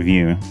us a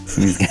review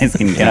so these guys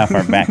can get off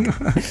our back.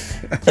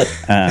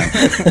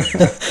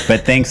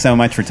 But thanks so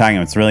much for talking.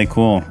 It's really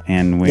cool,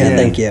 and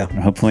thank you.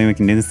 Hopefully we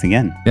can do this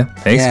again. Yeah,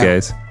 thanks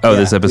guys.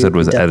 This episode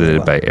was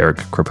edited by Eric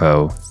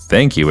Crepeau.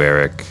 Thank you,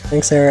 Eric.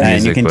 Thanks, Eric.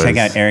 And you can check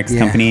out Eric's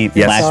company,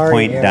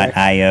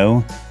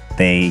 Flashpoint.io.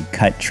 They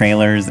cut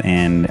trailers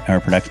and are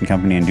a production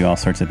company and do all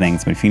sorts of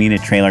things. But if you need a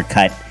trailer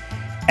cut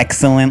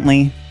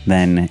excellently,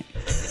 then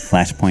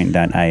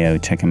Flashpoint.io.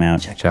 Check them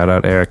out. Shout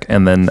out, Eric.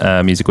 And then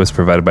music was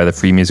provided by the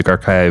Free Music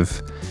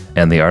Archive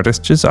and the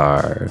artist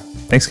Jazar.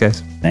 Thanks,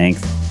 guys.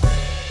 Thanks.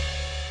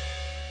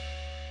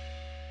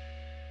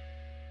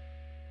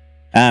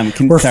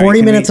 We're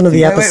 40 minutes into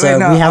the episode.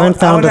 We haven't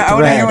found a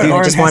thread.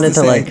 I just wanted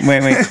to like...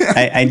 Wait.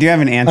 I do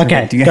have an answer.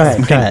 Okay, do you guys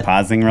mind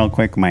pausing real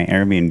quick? My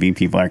Airbnb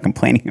people are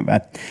complaining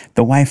about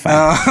the Wi-Fi.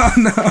 Oh,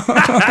 no.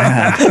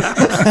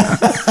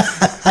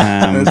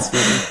 That's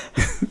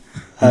funny.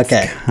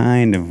 Okay. It's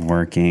kind of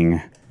working.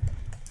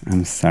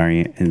 I'm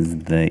sorry. Is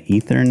the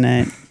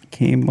Ethernet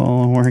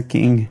cable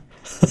working?